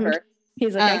can, whatever.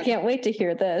 He's like, I can't wait to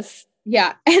hear this.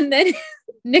 Yeah. And then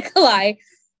Nikolai,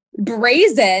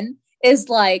 brazen, is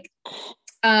like,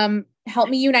 help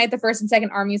me unite the first and second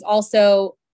armies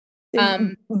also.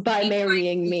 By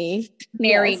marrying me.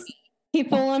 Marry me. He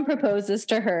full on proposes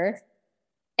to her.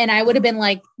 And I would have been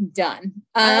like, done.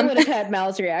 I would have had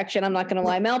Mal's reaction. I'm not going to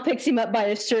lie. Mal picks him up by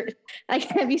his shirt.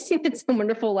 Have you seen It's a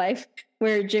Wonderful Life?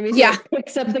 Where Jimmy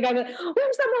picks up the guy, like,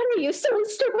 where's the money, you so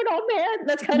stupid old man?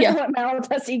 That's kind of what Mal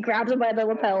does. He grabs him by the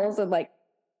lapels and like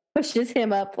pushes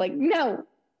him up. Like, no.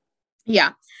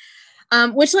 Yeah.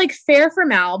 Which like fair for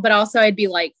Mal, but also I'd be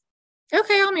like,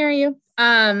 okay, I'll marry you.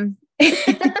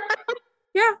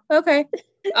 Yeah, okay.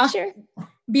 Sure.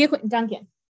 Be a queen, Duncan.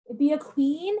 Be a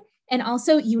queen. And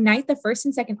also unite the first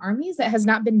and second armies that has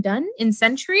not been done in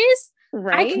centuries.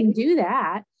 Right. I can do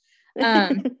that.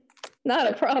 Not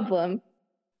a problem.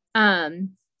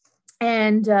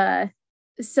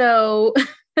 So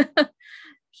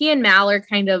he and Mal are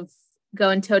kind of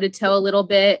going toe to toe a little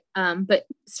bit. But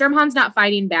Sturmhond's not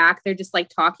fighting back. They're just like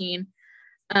talking.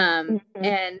 And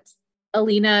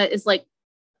Alina is like,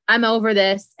 I'm over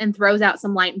this, and throws out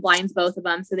some light and blinds both of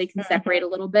them so they can separate a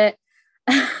little bit.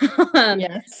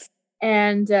 Yes.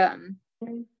 And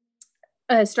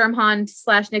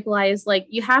Sturmhond / Nikolai is like,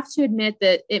 you have to admit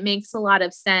that it makes a lot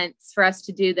of sense for us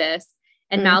to do this.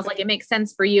 And Mal's like, it makes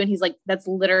sense for you. And he's like, that's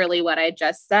literally what I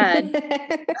just said.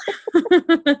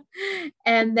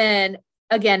 And then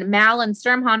again, Mal and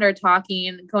Sturmhond are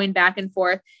talking, going back and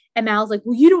forth. And Mal's like,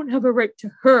 well, you don't have a right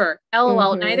to her.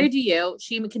 LOL, neither do you.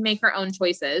 She can make her own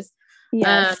choices.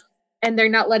 Yes. And they're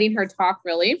not letting her talk,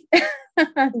 really.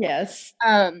 Yes.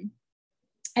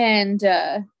 And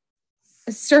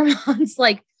Sturmhond's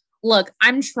like, look,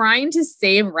 I'm trying to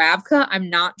save Rabka. I'm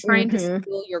not trying to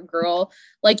steal your girl.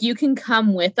 Like, you can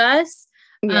come with us.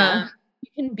 Yeah. You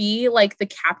can be like the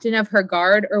captain of her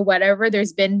guard or whatever.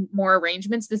 There's been more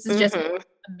arrangements. This is just a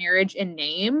marriage in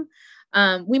name.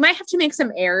 We might have to make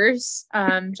some heirs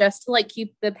just to like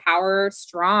keep the power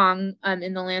strong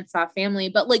in the Lancelot family,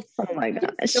 but like, oh my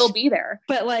gosh, still be there.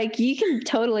 But like, you can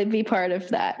totally be part of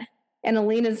that. And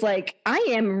Alina's like, I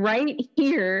am right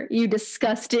here, you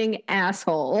disgusting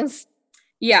assholes.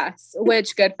 Yes,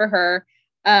 which good for her.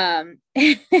 And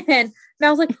I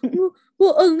was like,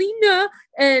 well, Alina,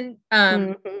 and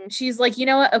she's like, you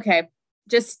know what? Okay,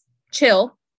 just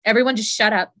chill. Everyone, just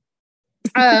shut up.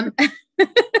 And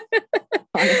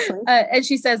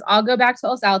she says, I'll go back to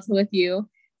El Salto with you.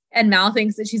 And Mal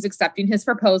thinks that she's accepting his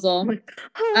proposal.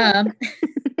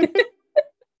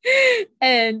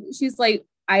 And she's like,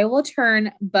 I will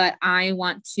turn, but I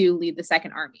want to lead the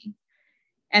second army.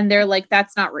 And they're like,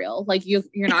 that's not real. Like, you're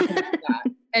not going to do that.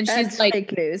 And she's like,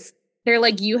 fake news. They're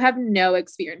like, you have no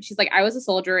experience. She's like, I was a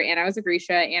soldier and I was a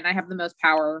Grisha and I have the most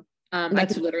power. I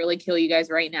could literally kill you guys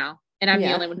right now. And I'm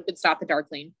the only one who could stop the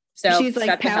Darkling. So she's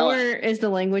like, power is the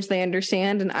language they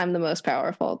understand, and I'm the most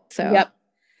powerful. So yep.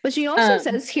 But she also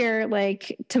says here,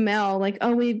 like, to Mel, like,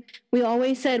 oh, we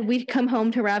always said we'd come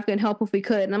home to Ravka and help if we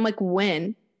could. And I'm like,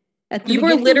 when? You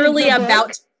were literally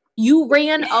you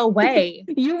ran away.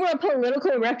 You were a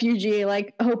political refugee,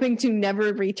 like, hoping to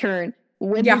never return.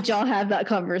 When did y'all have that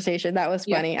conversation? That was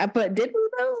funny. But did we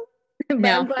though?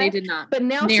 No, they did not. But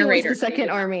now she was the second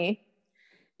army.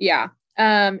 Yeah.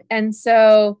 And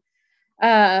so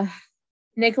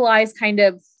Nikolai's kind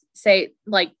of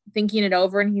thinking it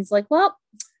over, and he's like, well,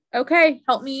 okay,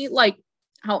 help me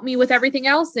with everything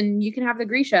else and you can have the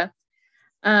Grisha.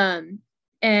 And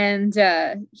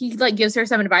he like gives her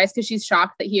some advice because she's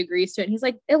shocked that he agrees to it. And he's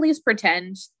like, at least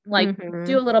pretend, like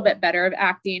do a little bit better of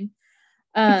acting.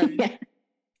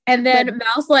 And then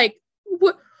Mal's like,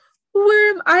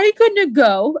 where am I gonna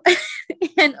go?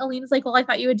 And Alina's like, well, I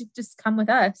thought you would just come with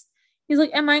us. He's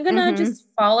like, am I gonna just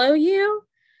follow you?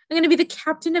 I'm gonna be the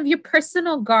captain of your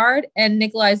personal guard. And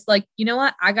Nikolai's like, you know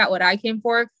what? I got what I came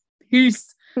for.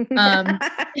 Peace.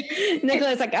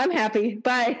 Nikolai's like, I'm happy.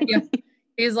 Bye. Yeah.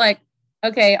 He's like,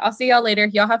 okay, I'll see y'all later.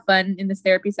 Y'all have fun in this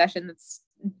therapy session that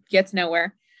gets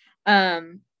nowhere.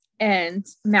 And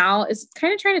Mal is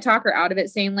kind of trying to talk her out of it,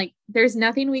 saying like, there's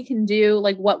nothing we can do.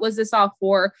 Like, what was this all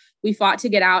for? We fought to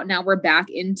get out. Now we're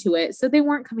back into it. So they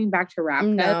weren't coming back to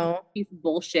Ravka. No. It's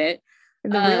bullshit.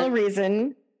 The real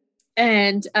reason.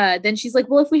 And then she's like,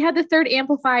 well, if we had the third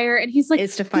amplifier, and he's like,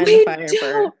 it's to find the fire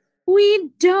bird. We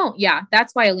don't. Yeah,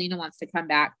 that's why Alina wants to come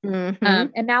back. And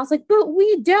Mal's like, but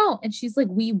we don't. And she's like,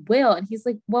 we will. And he's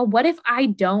like, well, what if I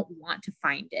don't want to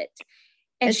find it?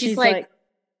 And she's like,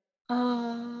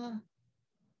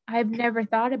 I've never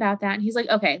thought about that. And he's like,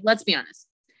 okay, let's be honest.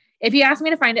 If you ask me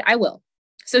to find it, I will.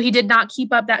 So he did not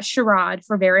keep up that charade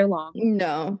for very long.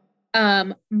 No.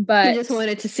 But he just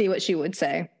wanted to see what she would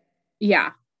say.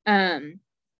 Yeah. And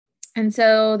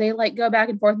so they like go back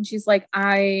and forth, and she's like,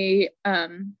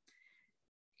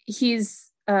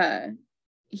 he's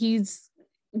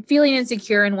feeling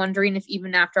insecure and wondering if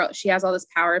even after she has all this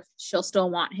power, if she'll still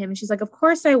want him. And she's like, of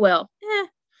course I will.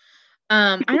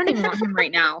 I don't even want him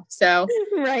right now. So,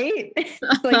 right.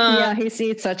 Like, yeah, he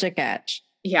sees such a catch.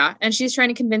 Yeah. And she's trying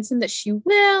to convince him that she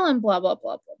will, and blah, blah,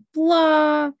 blah,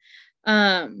 blah,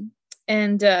 blah.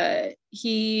 And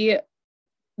he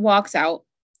walks out.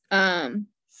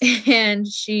 And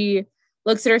she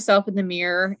looks at herself in the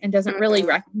mirror and doesn't really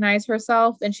recognize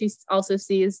herself. And she also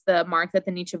sees the mark that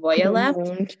the Nichevoya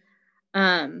left.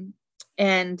 And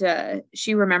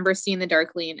she remembers seeing the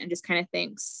Darkling and just kind of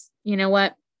thinks, you know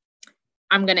what?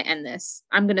 I'm going to end this.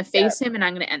 I'm going to face him, and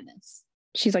I'm going to end this.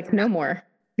 She's like, no more.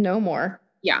 No more.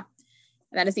 Yeah.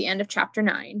 And that is the end of chapter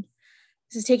 9.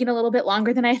 This is taking a little bit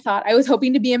longer than I thought. I was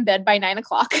hoping to be in bed by 9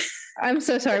 o'clock. I'm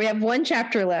so sorry. We have one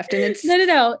chapter left, and it's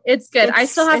no. It's good. I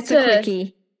still have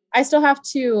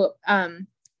to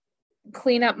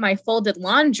clean up my folded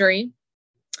laundry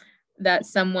that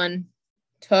someone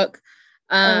took.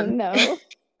 No.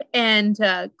 And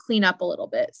clean up a little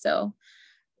bit. So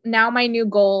now my new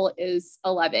goal is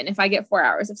 11. If I get 4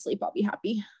 hours of sleep, I'll be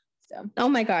happy. So. Oh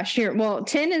my gosh. Here. Well,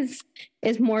 10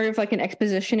 is more of like an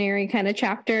expositionary kind of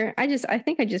chapter. I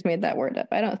think I just made that word up.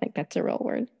 I don't think that's a real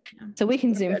word. No, so we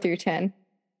can zoom through 10.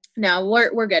 No,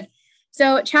 we're good.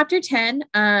 So chapter 10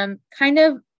 kind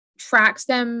of tracks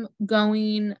them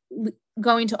going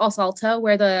to El Salto,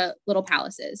 where the little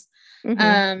palace is.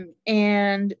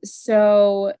 And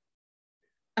so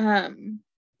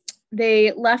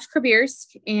they left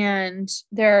Krabirsk, and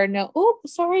there are no,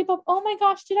 sorry, Bob. Oh my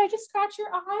gosh, did I just scratch your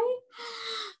eye?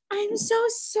 I'm so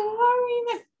sorry.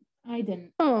 I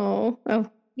didn't. Oh,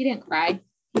 he didn't cry.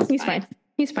 He's fine.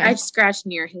 He's fine. I scratched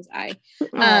near his eye.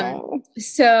 Oh.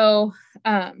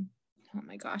 Oh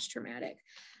my gosh, traumatic.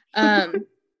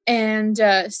 And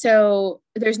so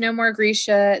there's no more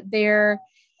Grisha there.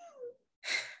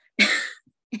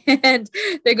 And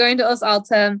they're going to Los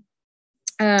Alta.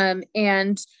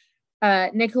 And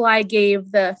Nikolai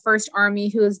gave the first army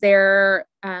who was there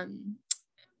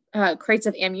crates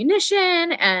of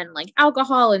ammunition and like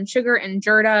alcohol and sugar and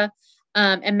Jerda.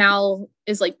 And Mal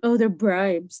is like, oh, they're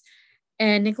bribes.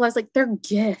 And Nikolai's like, they're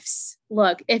gifts.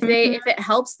 Look, if it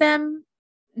helps them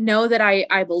know that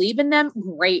I believe in them,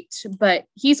 great. But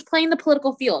he's playing the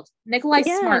political field. Nikolai's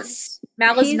smart.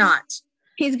 Mal is not.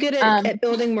 He's good at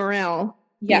building morale.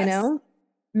 Yes. You know?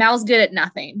 Mal's good at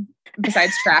nothing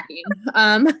besides tracking.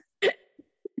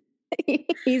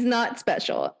 He's not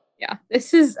special. Yeah.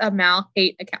 This is a Mal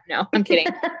hate account. No, I'm kidding.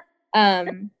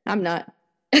 I'm not.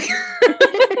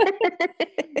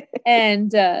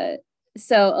 And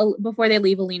so before they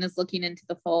leave, Alina's looking into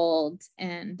the fold,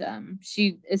 and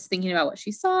she is thinking about what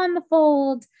she saw in the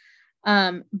fold.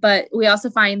 But we also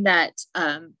find that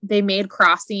they made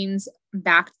crossings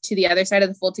back to the other side of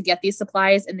the fold to get these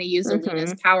supplies, and they used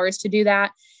Alina's powers to do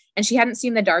that. And she hadn't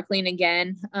seen the Darkling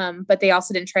again, but they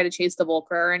also didn't try to chase the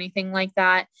Volker or anything like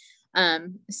that.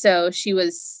 So she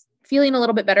was feeling a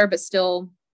little bit better, but still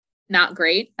not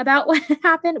great about what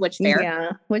happened, which fair.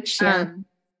 Yeah,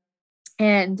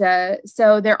 And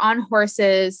so they're on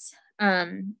horses,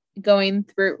 going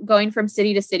from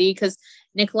city to city, because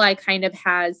Nikolai kind of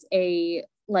has a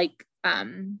like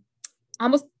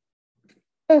almost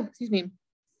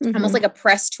like a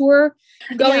press tour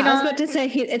going on. I was about to say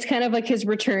it's kind of like his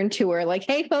return tour, like,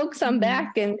 hey folks, I'm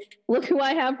back and look who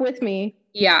I have with me.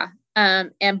 Yeah.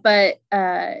 But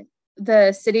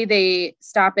the city they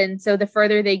stop in, so the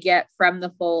further they get from the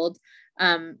fold,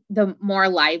 the more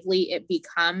lively it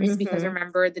becomes, because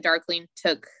remember, the Darkling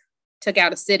took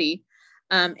out a city,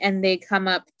 and they come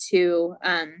up to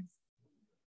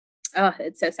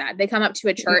it's so sad. They come up to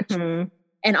a church,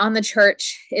 and on the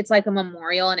church, it's like a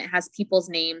memorial, and it has people's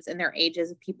names and their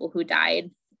ages of people who died,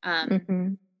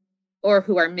 or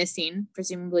who are missing,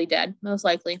 presumably dead, most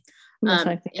likely,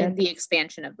 in the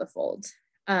expansion of the fold.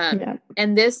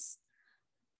 And this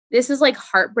is like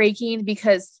heartbreaking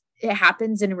because it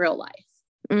happens in real life.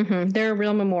 There are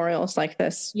real memorials like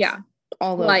this. Yeah.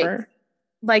 All over.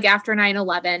 Like after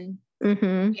 9/11, we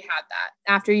had that.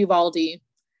 After Uvalde,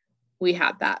 we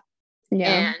had that.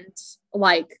 Yeah. And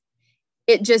like,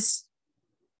 it just,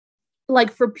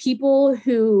 like, for people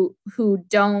who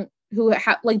don't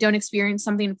experience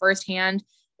something firsthand,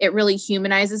 it really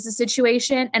humanizes the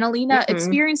situation. And Alina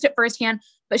experienced it firsthand,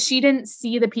 but she didn't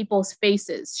see the people's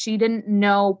faces. She didn't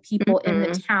know people in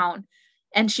the town.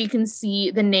 And she can see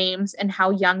the names and how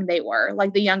young they were.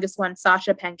 Like the youngest one,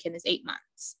 Sasha Penkin, is 8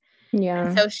 months. Yeah.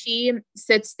 And so she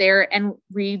sits there and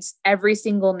reads every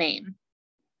single name,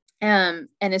 and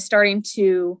is starting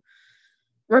to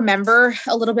remember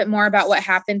a little bit more about what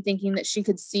happened, thinking that she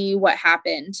could see what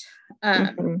happened,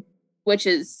 which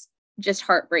is just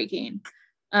heartbreaking.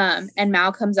 And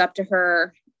Mal comes up to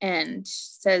her and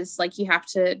says, like, we have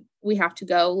to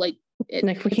go. Like,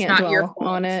 we can't dwell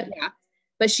on it. Yeah.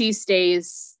 But she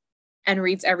stays and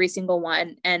reads every single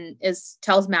one, and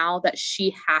tells Mal that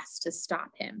she has to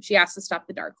stop him. She has to stop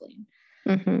the Darkling.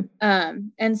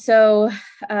 And so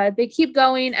they keep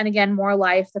going, and again, more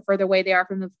life the further away they are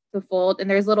from the fold. And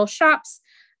there's little shops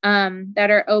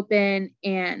that are open,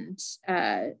 and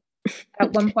at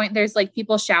one point there's like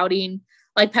people shouting,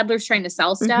 like peddlers trying to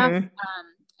sell stuff,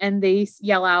 and they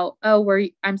yell out, "Oh,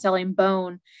 I'm selling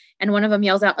bone," and one of them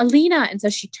yells out, "Alina!" And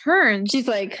so she turns. She's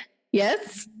like,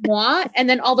 yes. What? And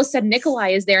then all of a sudden Nikolai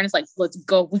is there and it's like, let's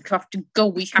go. We have to go.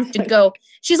 We have to go.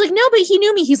 She's like, no, but he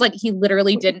knew me. He's like, he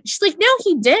literally didn't. She's like, no,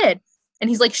 he did. And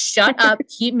he's like, shut up.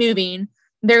 Keep moving.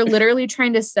 They're literally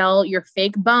trying to sell your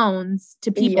fake bones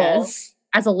to people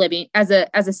as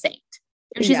a saint.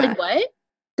 And she's like, what?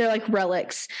 They're like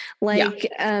relics.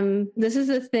 Like, this is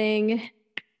a thing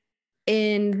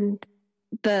in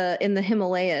the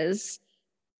Himalayas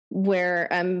where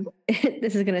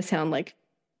this is going to sound like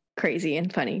crazy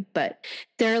and funny, but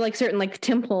there are like certain like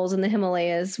temples in the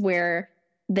Himalayas where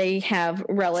they have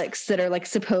relics that are like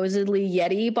supposedly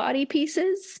Yeti body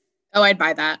pieces. Oh, I'd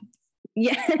buy that.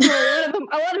 Yeah. Well,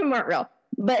 a lot of them aren't real,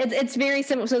 but it's very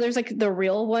similar. So there's like the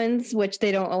real ones, which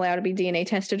they don't allow to be DNA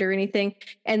tested or anything.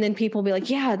 And then people will be like,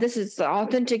 yeah, this is the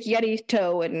authentic Yeti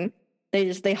toe. And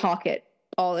they hawk it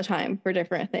all the time for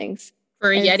different things.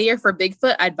 For a Yeti or for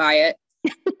Bigfoot, I'd buy it.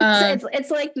 So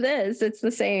it's like this. It's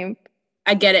the same.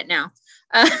 I get it now.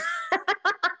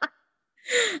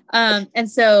 And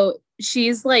so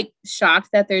she's like shocked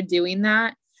that they're doing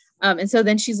that. And so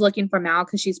then she's looking for Mal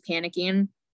because she's panicking.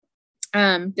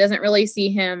 Doesn't really see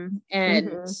him.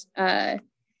 And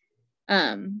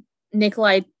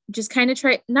Nikolai just kind of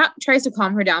tries to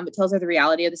calm her down, but tells her the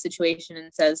reality of the situation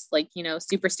and says, like, you know,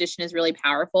 superstition is really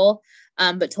powerful.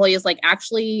 But Talia's like,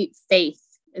 actually, faith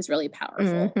is really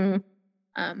powerful.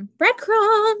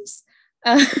 Breadcrumbs.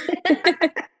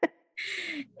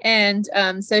 And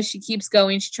so she keeps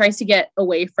going. She tries to get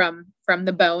away from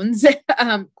the bones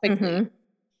quickly.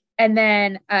 And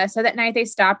then so that night they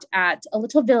stopped at a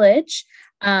little village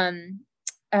the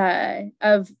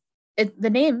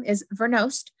name is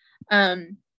Vernost.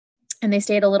 And they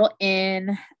stayed at a little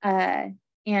inn,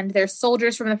 and there's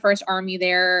soldiers from the First Army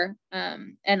there.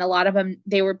 And a lot of them,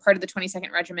 they were part of the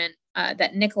 22nd Regiment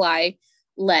that Nikolai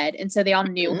led. And so they all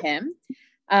knew him,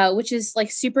 which is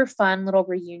like super fun little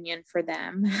reunion for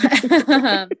them.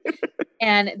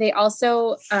 And they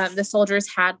also, the soldiers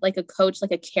had like a coach,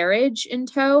 like a carriage in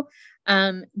tow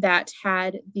that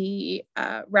had the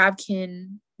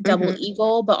Ravkin double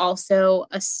eagle, but also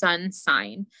a sun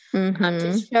sign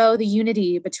to show the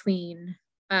unity between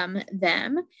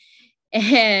them.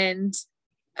 And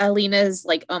Alina's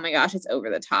like, oh my gosh, it's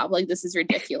over the top. Like, this is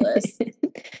ridiculous.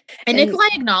 And Nikolai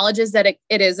acknowledges that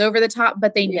it is over the top,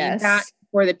 but they need that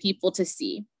for the people to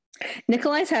see.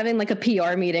 Nikolai's having like a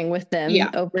PR meeting with them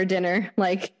over dinner.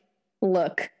 Like,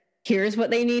 look, here's what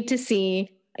they need to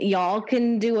see. Y'all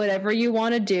can do whatever you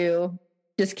want to do.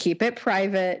 Just keep it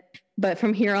private. But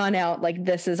from here on out, like,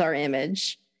 this is our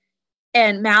image.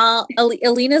 And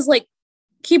Alina's like,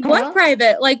 keep what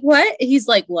private? Like, what? He's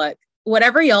like, look,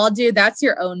 whatever y'all do, that's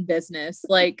your own business.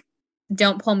 Like,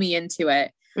 don't pull me into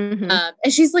it. And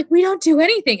she's like, we don't do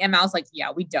anything. And Mal's like,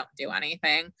 yeah, we don't do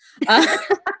anything.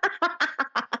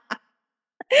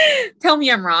 Tell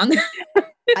me I'm wrong.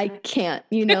 I can't.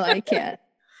 You know, I can't.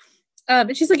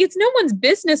 And she's like, it's no one's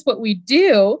business what we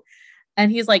do.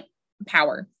 And he's like,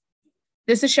 power.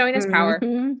 This is showing us power.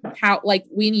 How, like,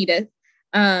 we need it.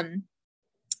 And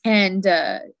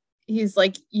he's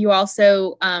like, you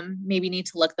also maybe need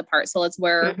to look the part. So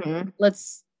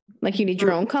let's like, you need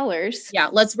your own colors. Yeah,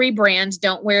 let's rebrand.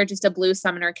 Don't wear just a blue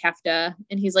summoner kefta.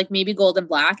 And he's like, maybe gold and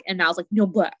black. And Mal's like, no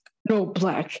black. No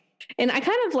black. And I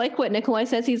kind of like what Nikolai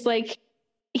says. He's like,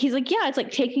 yeah, it's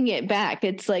like taking it back.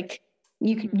 It's like,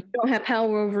 you don't have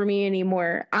power over me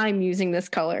anymore. I'm using this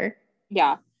color.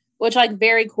 Yeah. Which, like,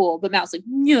 very cool. But Mal's like,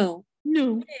 no.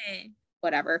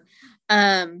 Whatever.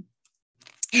 And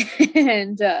what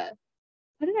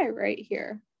did I write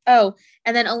here? Oh,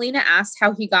 and then Alina asked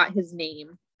how he got his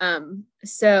name. And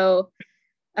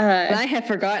I had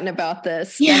forgotten about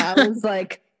this. Yeah. And I was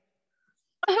like,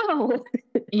 oh.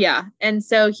 Yeah. And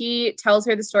so he tells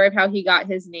her the story of how he got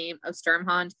his name of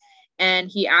Sturmhond. And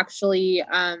he actually,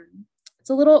 it's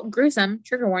a little gruesome,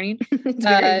 trigger warning.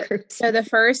 Gruesome. So the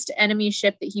first enemy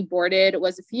ship that he boarded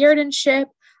was a Fjerdan ship.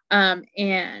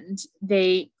 And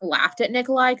they laughed at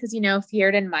Nikolai because, you know,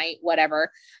 Fjerdan might,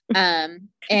 whatever. And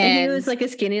he was like a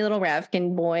skinny little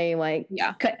Ravkin boy, like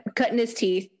cutting his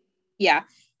teeth. Yeah.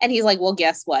 And he's like, well,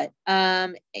 guess what?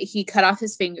 He cut off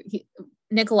his finger.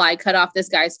 Nikolai cut off this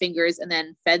guy's fingers and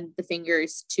then fed the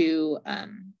fingers to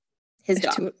his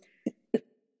dog.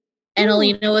 And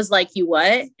Alina was like, you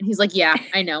what? And he's like, yeah,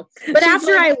 I know. But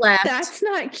after I left. That's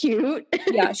not cute.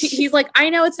 Yeah. He's like, I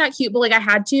know it's not cute, but like I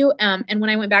had to. And when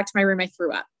I went back to my room, I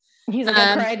threw up. He's like,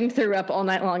 I cried and threw up all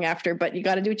night long after, but you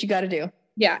got to do what you got to do.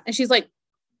 Yeah. And she's like,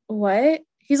 what?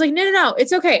 He's like, no.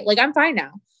 It's okay. Like, I'm fine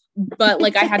now. But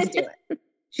like, I had to do it.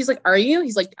 She's like, are you?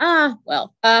 He's like,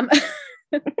 well. And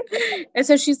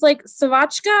so she's like,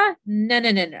 Savachka?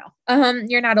 No.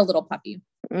 You're not a little puppy.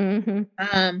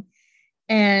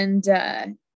 And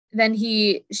then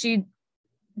she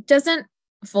doesn't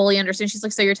fully understand. She's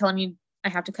like, so you're telling me I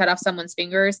have to cut off someone's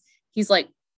fingers? He's like,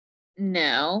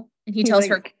 no. And he tells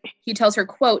her,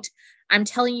 quote, I'm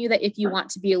telling you that if you want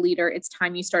to be a leader, it's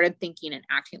time you started thinking and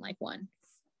acting like one.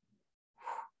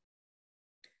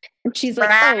 And she's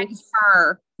like,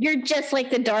 you're just like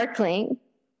the Darkling.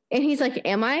 And he's like,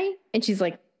 am I? And she's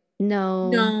like,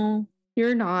 no,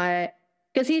 you're not.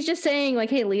 Because he's just saying, like,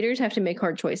 hey, leaders have to make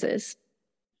hard choices.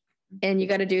 And you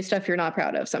got to do stuff you're not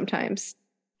proud of sometimes.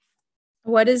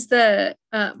 What is it's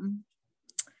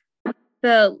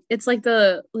like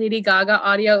the Lady Gaga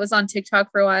audio. It was on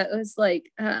TikTok for a while. It was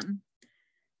like,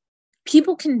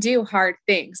 people can do hard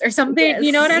things or something. Yes,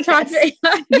 you know what I'm talking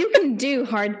about? You can do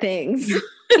hard things.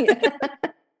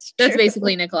 That's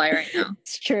basically Nikolai right now.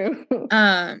 It's true.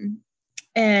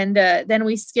 And then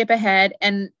we skip ahead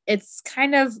and it's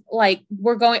kind of like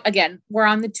we're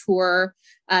on the tour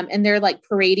and they're like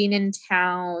parading in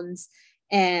towns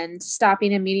and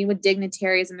stopping and meeting with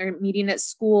dignitaries and they're meeting at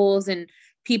schools and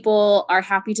people are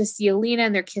happy to see Alina,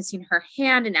 and they're kissing her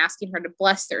hand and asking her to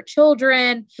bless their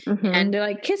children. And they're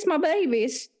like, kiss my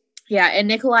babies. Yeah. And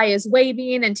Nikolai is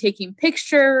waving and taking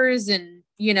pictures, and,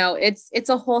 you know, it's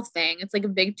a whole thing. It's like a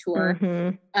big tour.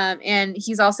 And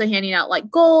he's also handing out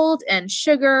like gold and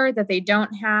sugar that they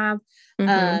don't have.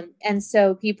 And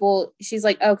so she's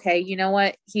like, okay, you know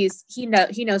what? He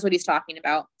knows what he's talking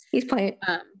about. He's playing,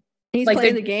 he's like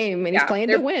playing the game, and he's playing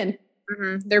to win.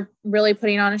 They're really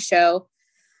putting on a show.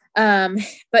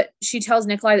 But she tells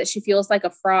Nikolai that she feels like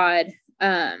a fraud.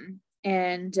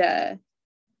 And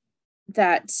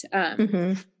that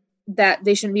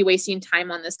they shouldn't be wasting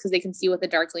time on this, because they can see what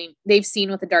they've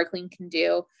seen what the Darkling can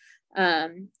do.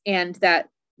 And that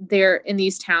they're in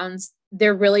these towns,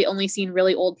 they're really only seeing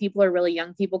really old people or really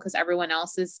young people, because everyone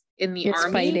else is in the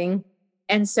army fighting.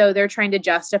 And so they're trying to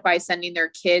justify sending their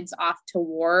kids off to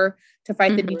war to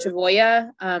fight the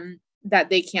Nichevoya, that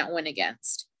they can't win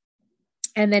against.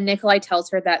 And then Nikolai tells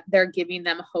her that they're giving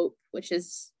them hope, which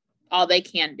is all they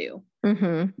can do.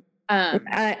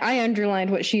 I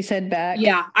underlined what she said back.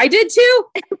 Yeah, I did too.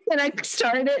 And I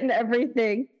started it and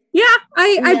everything. Yeah,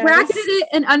 I bracketed it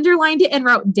and underlined it and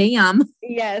wrote, damn.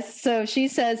 Yes. So she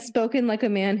says, spoken like a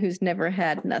man who's never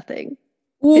had nothing.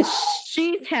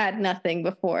 She's had nothing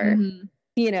before,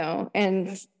 you know,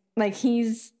 and like he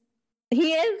is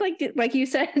like you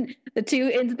said, the two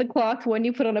ends of the clock, one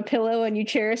you put on a pillow and you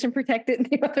cherish and protect it, and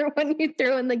the other one you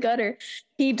throw in the gutter.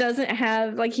 He doesn't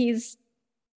have, like, he's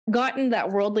gotten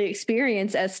that worldly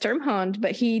experience as Sturmhond,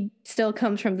 but he still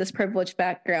comes from this privileged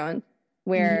background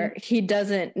where he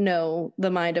doesn't know the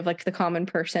mind of like the common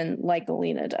person like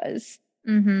Alina does.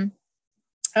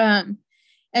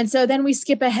 And so then we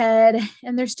skip ahead,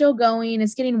 and they're still going.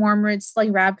 It's getting warmer. It's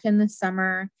like Rabkin this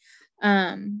summer.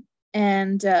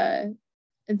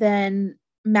 Then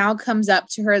Mal comes up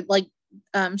to her, like,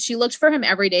 she looked for him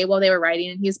every day while they were riding,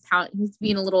 and he's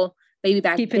being a little baby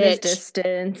back keeping his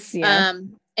distance. Yeah.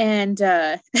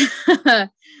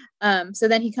 So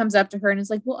then he comes up to her and is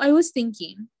like, well, I was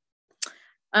thinking.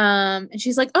 And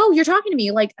she's like, oh, you're talking to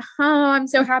me. Like, oh, I'm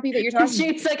so happy that you're talking to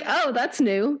me. She's like, oh, that's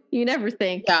new. You never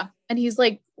think. Yeah. And he's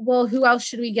like, well, who else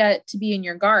should we get to be in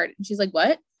your guard? And she's like,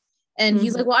 what? And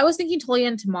he's like, well, I was thinking Tolia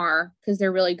and Tamar, because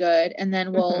they're really good. And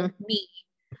then me.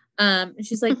 And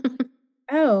she's like,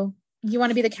 oh, you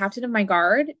want to be the captain of my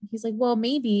guard? He's like, well,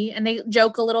 maybe. And they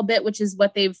joke a little bit, which is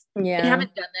what they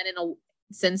haven't done that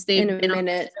since they've been on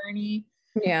the journey.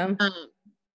 Yeah.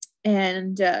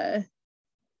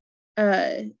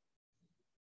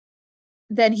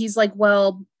 Then he's like,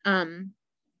 well,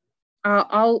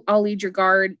 I'll lead your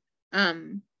guard.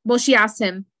 Well, she asked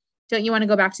him, don't you want to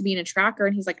go back to being a tracker?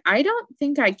 And he's like, I don't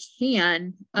think I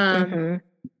can,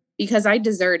 because I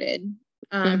deserted.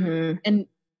 And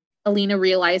Alina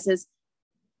realizes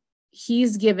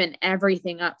he's given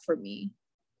everything up for me.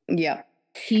 Yeah.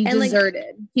 He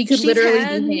deserted. Like, he could literally be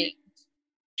hanged.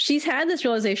 She's had this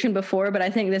realization before, but I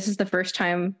think this is the first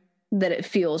time that it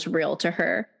feels real to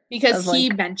her. Because he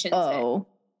mentions it.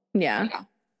 Yeah.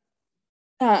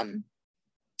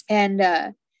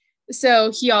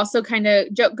 So he also kind of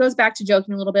goes back to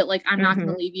joking a little bit, like, I'm not going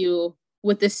to leave you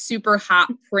with this super hot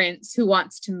prince who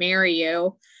wants to marry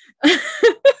you.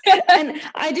 And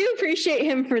I do appreciate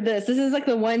him for this. This is like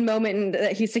the one moment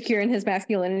that he's secure in his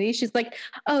masculinity. She's like,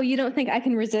 oh, you don't think I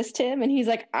can resist him? And he's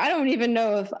like, I don't even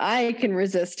know if I can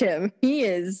resist him. He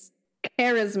is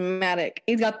charismatic.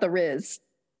 He's got the riz.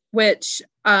 Which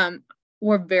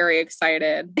we're very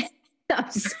excited.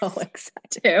 I'm so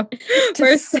excited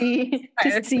to see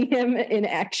him in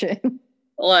action.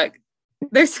 Look,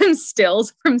 there's some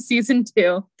stills from season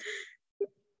 2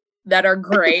 that are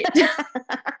great.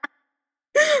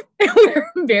 And we're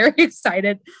very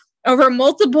excited over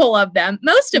multiple of them.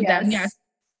 Most of them, yes.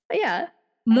 Yeah.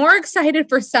 More excited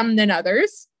for some than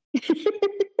others.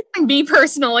 Me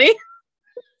personally.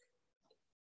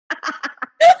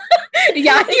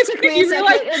 Yeah, it took me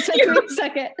a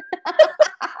second.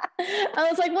 I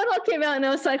was like, what all came out? And I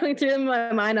was cycling through them in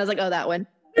my mind. I was like, oh, that one.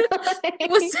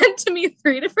 It was sent to me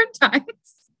 3 different times.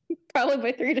 Probably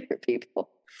by 3 different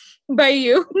people. By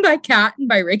you, by Kat, and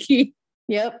by Ricky.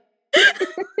 Yep.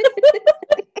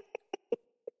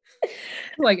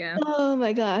 Like, oh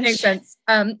my gosh. Makes sense.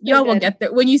 Y'all will get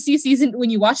there. When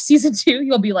you watch season 2,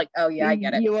 you'll be like, oh yeah, I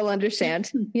get it. You will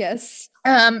understand. Yes.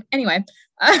 Anyway.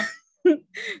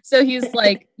 So he's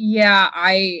like, yeah,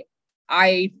 I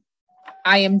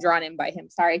am drawn in by him.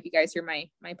 Sorry if you guys hear my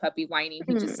puppy whining.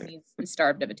 He just needs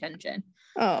starved of attention.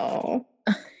 Oh.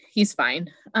 He's fine.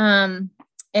 And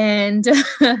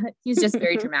he's just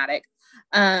very dramatic.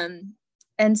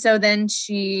 And so then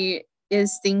she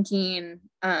is thinking,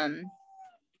 oh my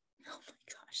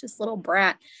gosh, precious little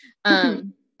brat.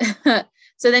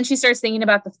 So then she starts thinking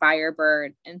about the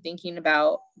Firebird and thinking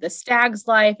about the stag's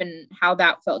life and how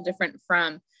that felt different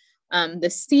from the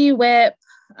Sea Whip.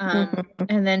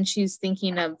 And then she's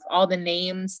thinking of all the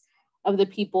names of the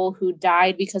people who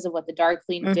died because of what the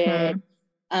Darkling did.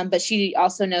 But she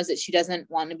also knows that she doesn't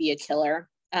want to be a killer,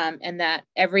 and that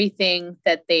everything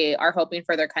that they are hoping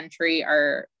for their country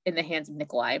are in the hands of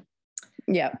Nikolai.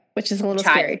 Yeah, which is a little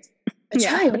scary. A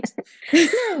child.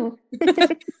 No.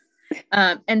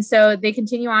 And so they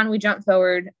continue on. We jump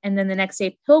forward, and then the next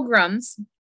day, pilgrims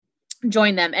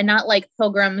join them, and not like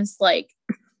pilgrims like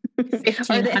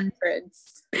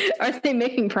 1500s. Are they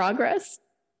making progress?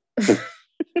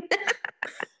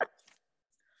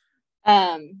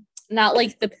 Not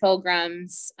like the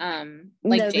pilgrims. Like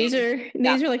no, these are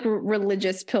like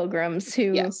religious pilgrims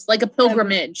who, yes, like a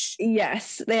pilgrimage.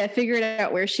 Yes, they have figured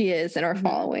out where she is and are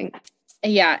following.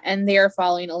 Yeah, and they are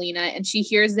following Alina, and she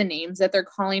hears the names that they're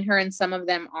calling her, and some of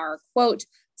them are, quote,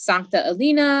 Sancta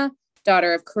Alina,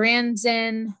 daughter of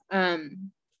Karanzin,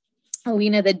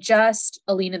 Alina the Just,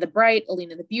 Alina the Bright,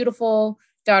 Alina the Beautiful,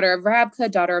 daughter of Rabka,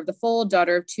 daughter of the Fold,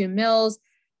 daughter of Two Mills,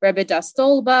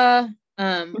 Rebedastolba.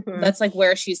 That's like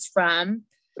where she's from.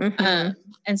 And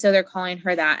so they're calling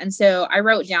her that. And so I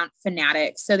wrote down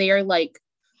fanatics. So they are like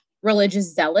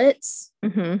religious zealots,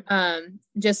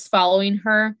 just following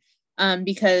her.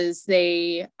 Because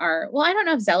they are, well, I don't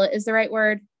know if zealot is the right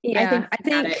word. Yeah, I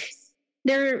think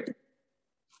they're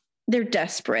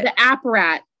desperate. The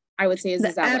apparat, I would say, is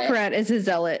a zealot. The apparat is a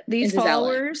zealot. These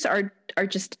followers are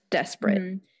just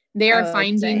desperate. They are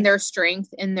finding their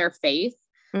strength in their faith.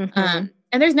 And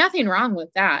there's nothing wrong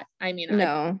with that. I mean,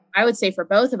 no. I would say for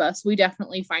both of us, we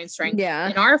definitely find strength in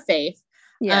our faith.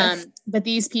 Yes. But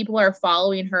these people are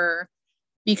following her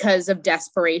because of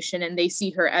desperation, and they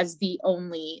see her as the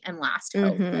only and last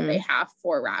hope that they have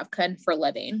for Ravka and for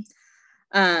living.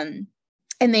 And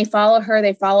they follow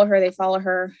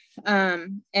her.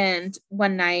 And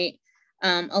one night,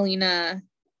 Alina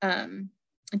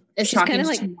is talking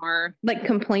to Tamar. Like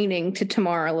complaining to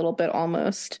Tamar a little bit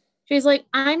almost. She's like,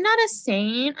 I'm not a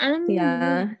saint.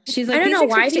 She's like, I don't know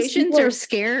why these expectations are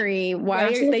scary. Why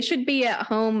they should be at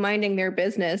home minding their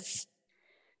business.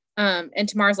 And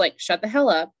Tamar's like, shut the hell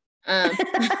up.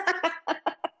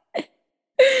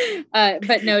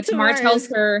 But no, Tamar tells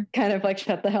her kind of like,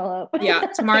 shut the hell up. Yeah.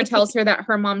 Tamar tells her that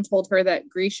her mom told her that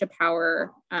Grisha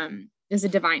power, is a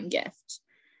divine gift.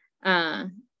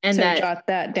 And so that jot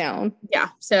that down. Yeah.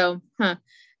 So,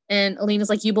 and Alina's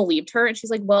like, you believed her? And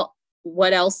she's like, well,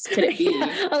 what else could it be?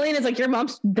 Alina's like, your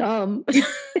mom's dumb.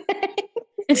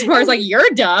 And Tamar's like, you're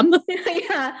dumb.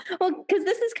 Yeah. Well, because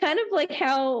this is kind of like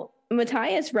how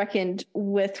Matthias reckoned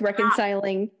with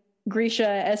reconciling Grisha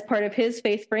as part of his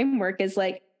faith framework, is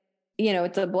like,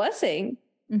 it's a blessing.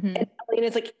 And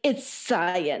Alina's like, it's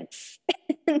science.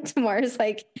 And Tamar's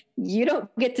like, you don't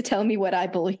get to tell me what I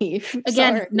believe.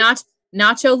 Again, sorry. Not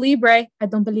Nacho Libre. I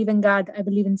don't believe in God. I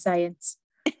believe in science.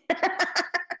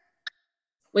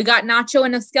 We got Nacho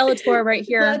and a Skeletor right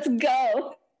here. Let's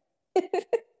go.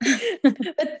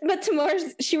 but Tamar,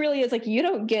 she really is like, you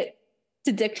don't get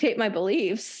to dictate my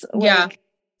beliefs. Like, yeah.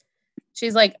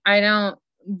 She's like,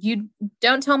 you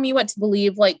don't tell me what to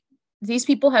believe. Like, these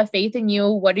people have faith in you.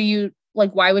 What are you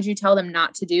like? Why would you tell them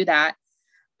not to do that?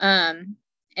 And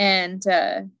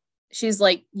she's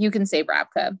like, you can save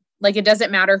Ravka. Like, it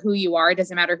doesn't matter who you are. It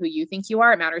doesn't matter who you think you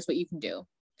are. It matters what you can do.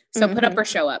 So put up or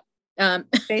show up.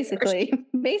 Basically.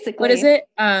 What is it?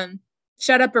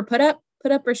 Shut up or put up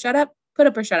or shut up, put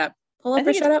up or shut up, pull up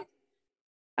or shut up.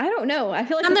 I don't know. I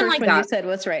feel like something the first one you said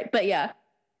was right, but yeah.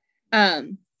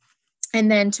 And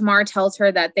then Tamar tells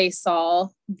her that they saw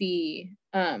the,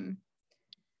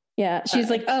 yeah, she's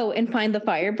like, oh, and find the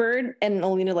Firebird, and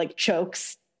Alina like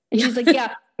chokes. And she's like,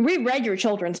 yeah, reread your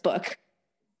children's book.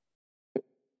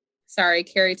 Sorry,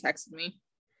 Carrie texted me.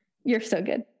 You're so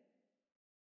good.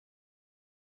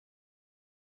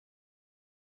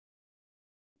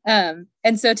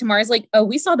 And so Tamar's like, oh,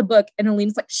 we saw the book, and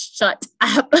Alina's like, shut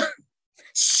up.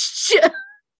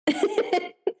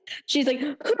 She's like,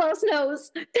 who else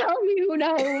knows? Tell me who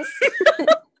knows.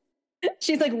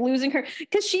 She's like losing her,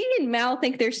 because she and Mal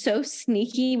think they're so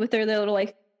sneaky with their little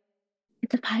like,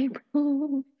 it's a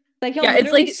Firebird. Like, yeah,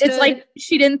 it's like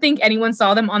she didn't think anyone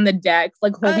saw them on the deck,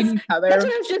 like holding each other. That's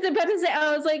what I was just about to say.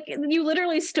 I was like, you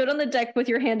literally stood on the deck with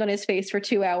your hand on his face for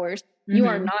 2 hours. You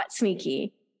are not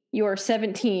sneaky. You are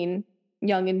 17,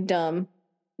 young and dumb,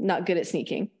 not good at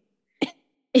sneaking.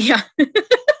 Yeah.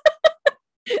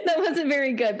 That wasn't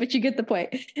very good, but you get the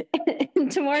point.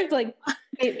 And Tamar's like,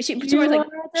 Tamar's like,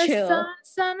 chill. Sun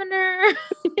summoner.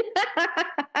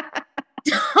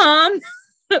 Tom.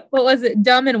 What was it?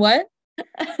 Dumb and what?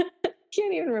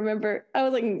 Can't even remember. I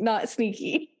was like, not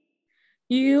sneaky.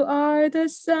 You are the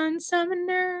sun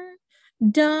summoner,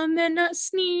 dumb and not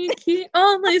sneaky,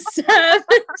 only 17.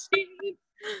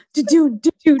 Da-doom,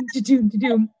 da-doom, da-doom,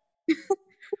 da-doom.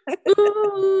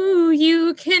 Ooh,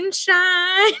 you can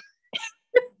shine.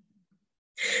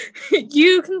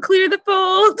 You can clear the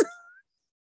fold.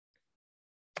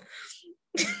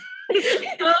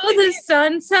 Oh, the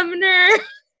sun summoner.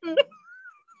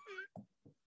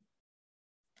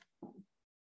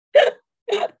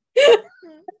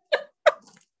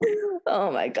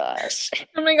 Oh my gosh.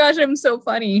 Oh my gosh, I'm so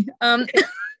funny. You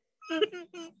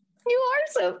are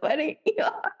so funny. You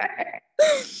are.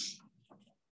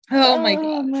 Oh my gosh.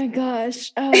 Oh my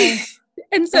gosh. Oh.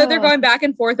 And so they're going back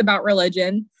and forth about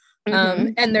religion,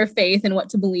 and their faith and what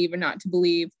to believe and not to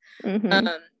believe.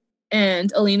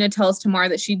 And Alina tells Tamar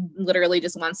that she literally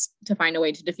just wants to find a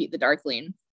way to defeat the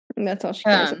Darkling. And that's all she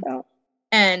cares about.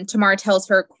 And Tamar tells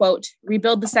her, quote,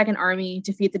 rebuild the second army,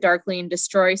 defeat the Darkling,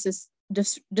 destroy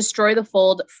the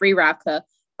Fold, free Ravka.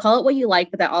 Call it what you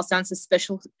like, but that all sounds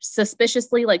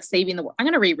suspiciously like saving the world. I'm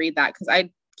going to reread that because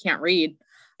I can't read.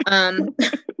 I'm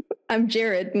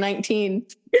Jared, 19.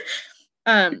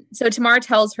 So Tamar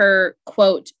tells her,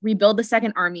 quote, rebuild the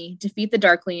second army, defeat the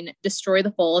Darkling, destroy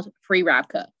the Fold, free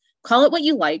Ravka. Call it what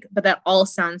you like, but that all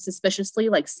sounds suspiciously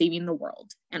like saving the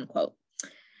world, end quote.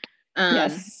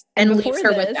 Yes. And leaves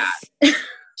her with that.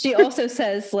 She also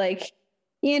says, like,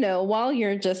 while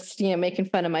you're just, making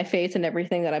fun of my faith and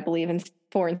everything that I believe in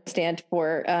for and stand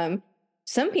for,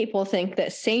 some people think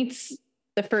that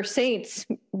the first saints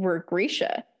were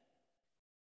Grisha.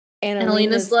 And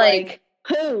Alina's like,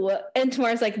 who? And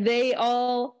Tamar's like, they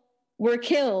all were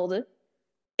killed.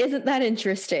 Isn't that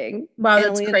interesting? Wow, and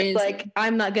that's Alina's crazy. Like,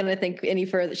 I'm not going to think any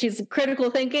further. She's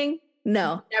critical thinking.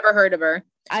 No. Never heard of her.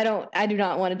 I do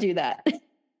not want to do that.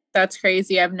 That's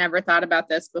crazy. I've never thought about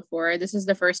this before. This is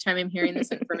the first time I'm hearing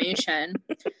this information.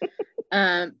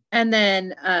 And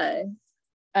then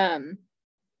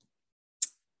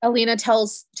Alina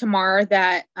tells Tamar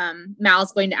that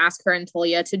Mal's going to ask her and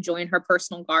Tolia to join her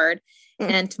personal guard.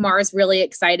 And Tamar is really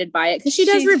excited by it because she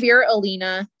does revere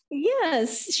Alina.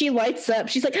 Yes, she lights up.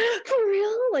 She's like, for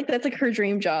real? Like, that's like her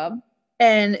dream job.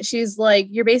 And she's like,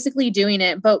 you're basically doing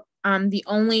it, but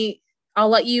I'll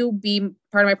let you be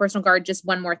part of my personal guard. Just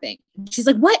one more thing. She's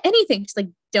like, what? Anything? She's like,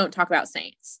 don't talk about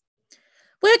saints.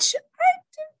 Which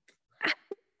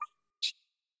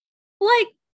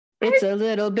it's a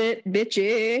little bit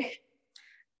bitchy.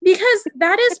 Because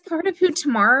that is part of who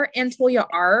Tamar and Tolia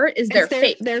are, is their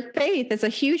faith. Their faith is a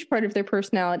huge part of their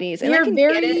personalities. And they're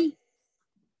very,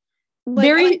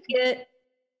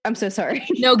 I'm so sorry.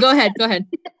 No, go ahead.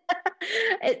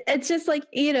 It's just like,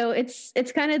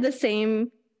 it's kind of the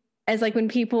same as like when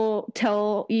people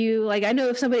tell you, like, I know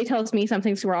if somebody tells me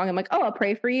something's wrong, I'm like, oh, I'll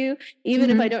pray for you. Even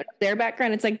if I don't know their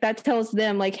background, it's like, that tells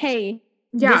them like, hey,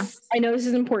 I know this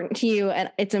is important to you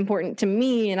and it's important to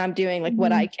me. And I'm doing like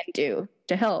what I can do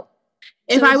to help.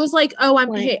 If I was like, oh,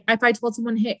 if I told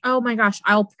someone, hey, oh my gosh,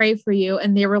 I'll pray for you.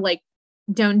 And they were like,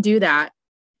 don't do that.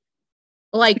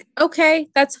 Like, okay,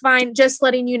 that's fine. Just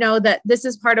letting you know that this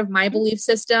is part of my belief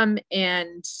system.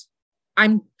 And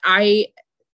I'm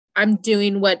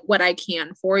doing what I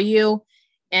can for you,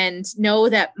 and know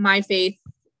that my faith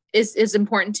is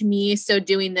important to me. So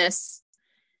doing this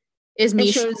is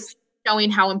me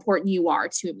showing how important you are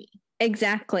to me.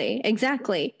 Exactly.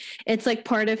 It's like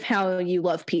part of how you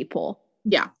love people.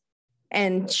 Yeah.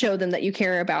 And show them that you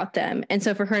care about them. And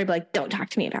so for her to be like, don't talk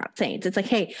to me about saints. It's like,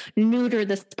 hey, neuter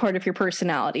this part of your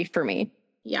personality for me.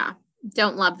 Yeah.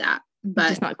 Don't love that. But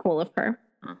it's just not cool of her.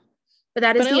 But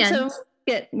that is the end. I also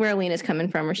get where Alina's coming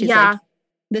from, where she's like,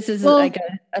 this is like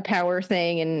a power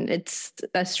thing and it's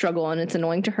a struggle and it's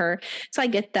annoying to her. So I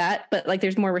get that, but like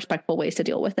there's more respectful ways to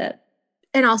deal with it.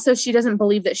 And also she doesn't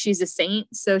believe that she's a saint.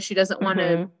 So she doesn't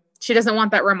want she doesn't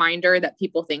want that reminder that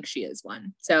people think she is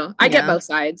one. So I get both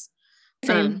sides.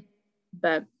 Same.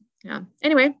 But yeah.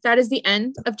 Anyway, that is the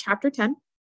end of chapter 10.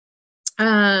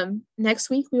 Next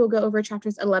week we will go over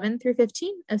chapters 11 through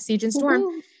 15 of Siege and Storm.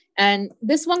 Woo-hoo. And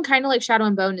this one, kind of like Shadow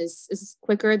and Bone, is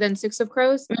quicker than Six of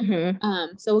Crows.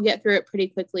 So we'll get through it pretty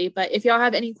quickly. But if y'all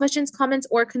have any questions, comments,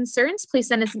 or concerns, please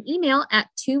send us an email at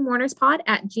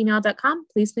twomournerspod@gmail.com.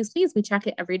 Please. We check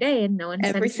it every day, and no one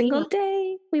every single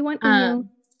day. We want email.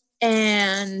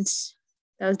 And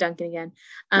that was Duncan again.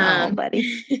 Oh,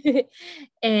 buddy.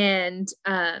 And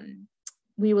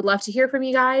we would love to hear from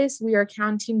you guys. We are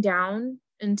counting down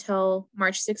until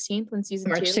March 16th when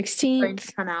season 2 is going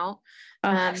to come out.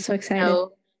 So excited.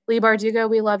 So, Lee Bardugo,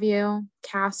 we love you.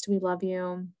 Cast, we love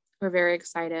you. We're very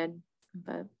excited.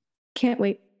 But can't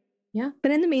wait. Yeah.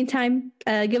 But in the meantime,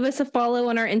 give us a follow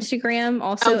on our Instagram,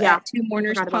 also at Two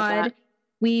Mourners Pod.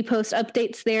 We post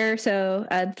updates there. So,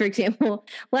 for example,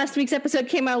 last week's episode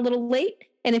came out a little late.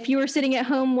 And if you were sitting at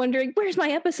home wondering, where's my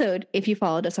episode? If you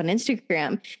followed us on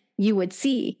Instagram, you would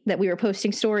see that we were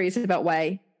posting stories about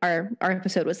why our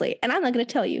episode was late. And I'm not going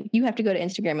to tell you. You have to go to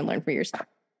Instagram and learn for yourself.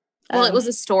 Well, it was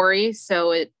a story,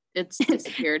 so it's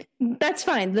disappeared. That's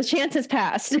fine. The chance has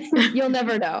passed. You'll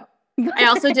never know. I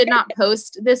also did not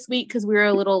post this week because we were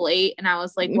a little late, and I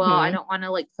was like, well, I don't want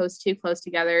to like post too close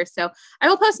together. So I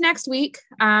will post next week.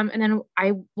 And then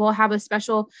I will have a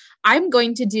special, I'm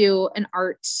going to do an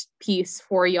art piece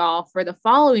for y'all for the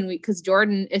following week because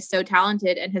Jordan is so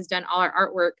talented and has done all our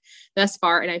artwork thus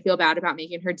far. And I feel bad about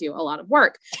making her do a lot of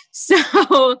work. So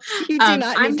you do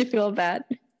not need to feel bad.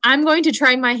 I'm going to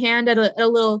try my hand at a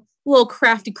little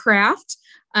crafty craft.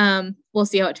 We'll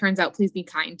see how it turns out. Please be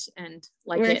kind and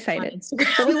like We're it excited. on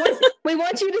Instagram. we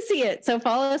want you to see it. So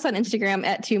follow us on Instagram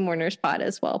at Two Mourners Pod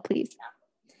as well, please.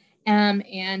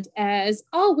 And as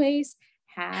always,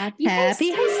 happy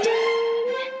hosting.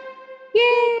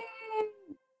 Yay!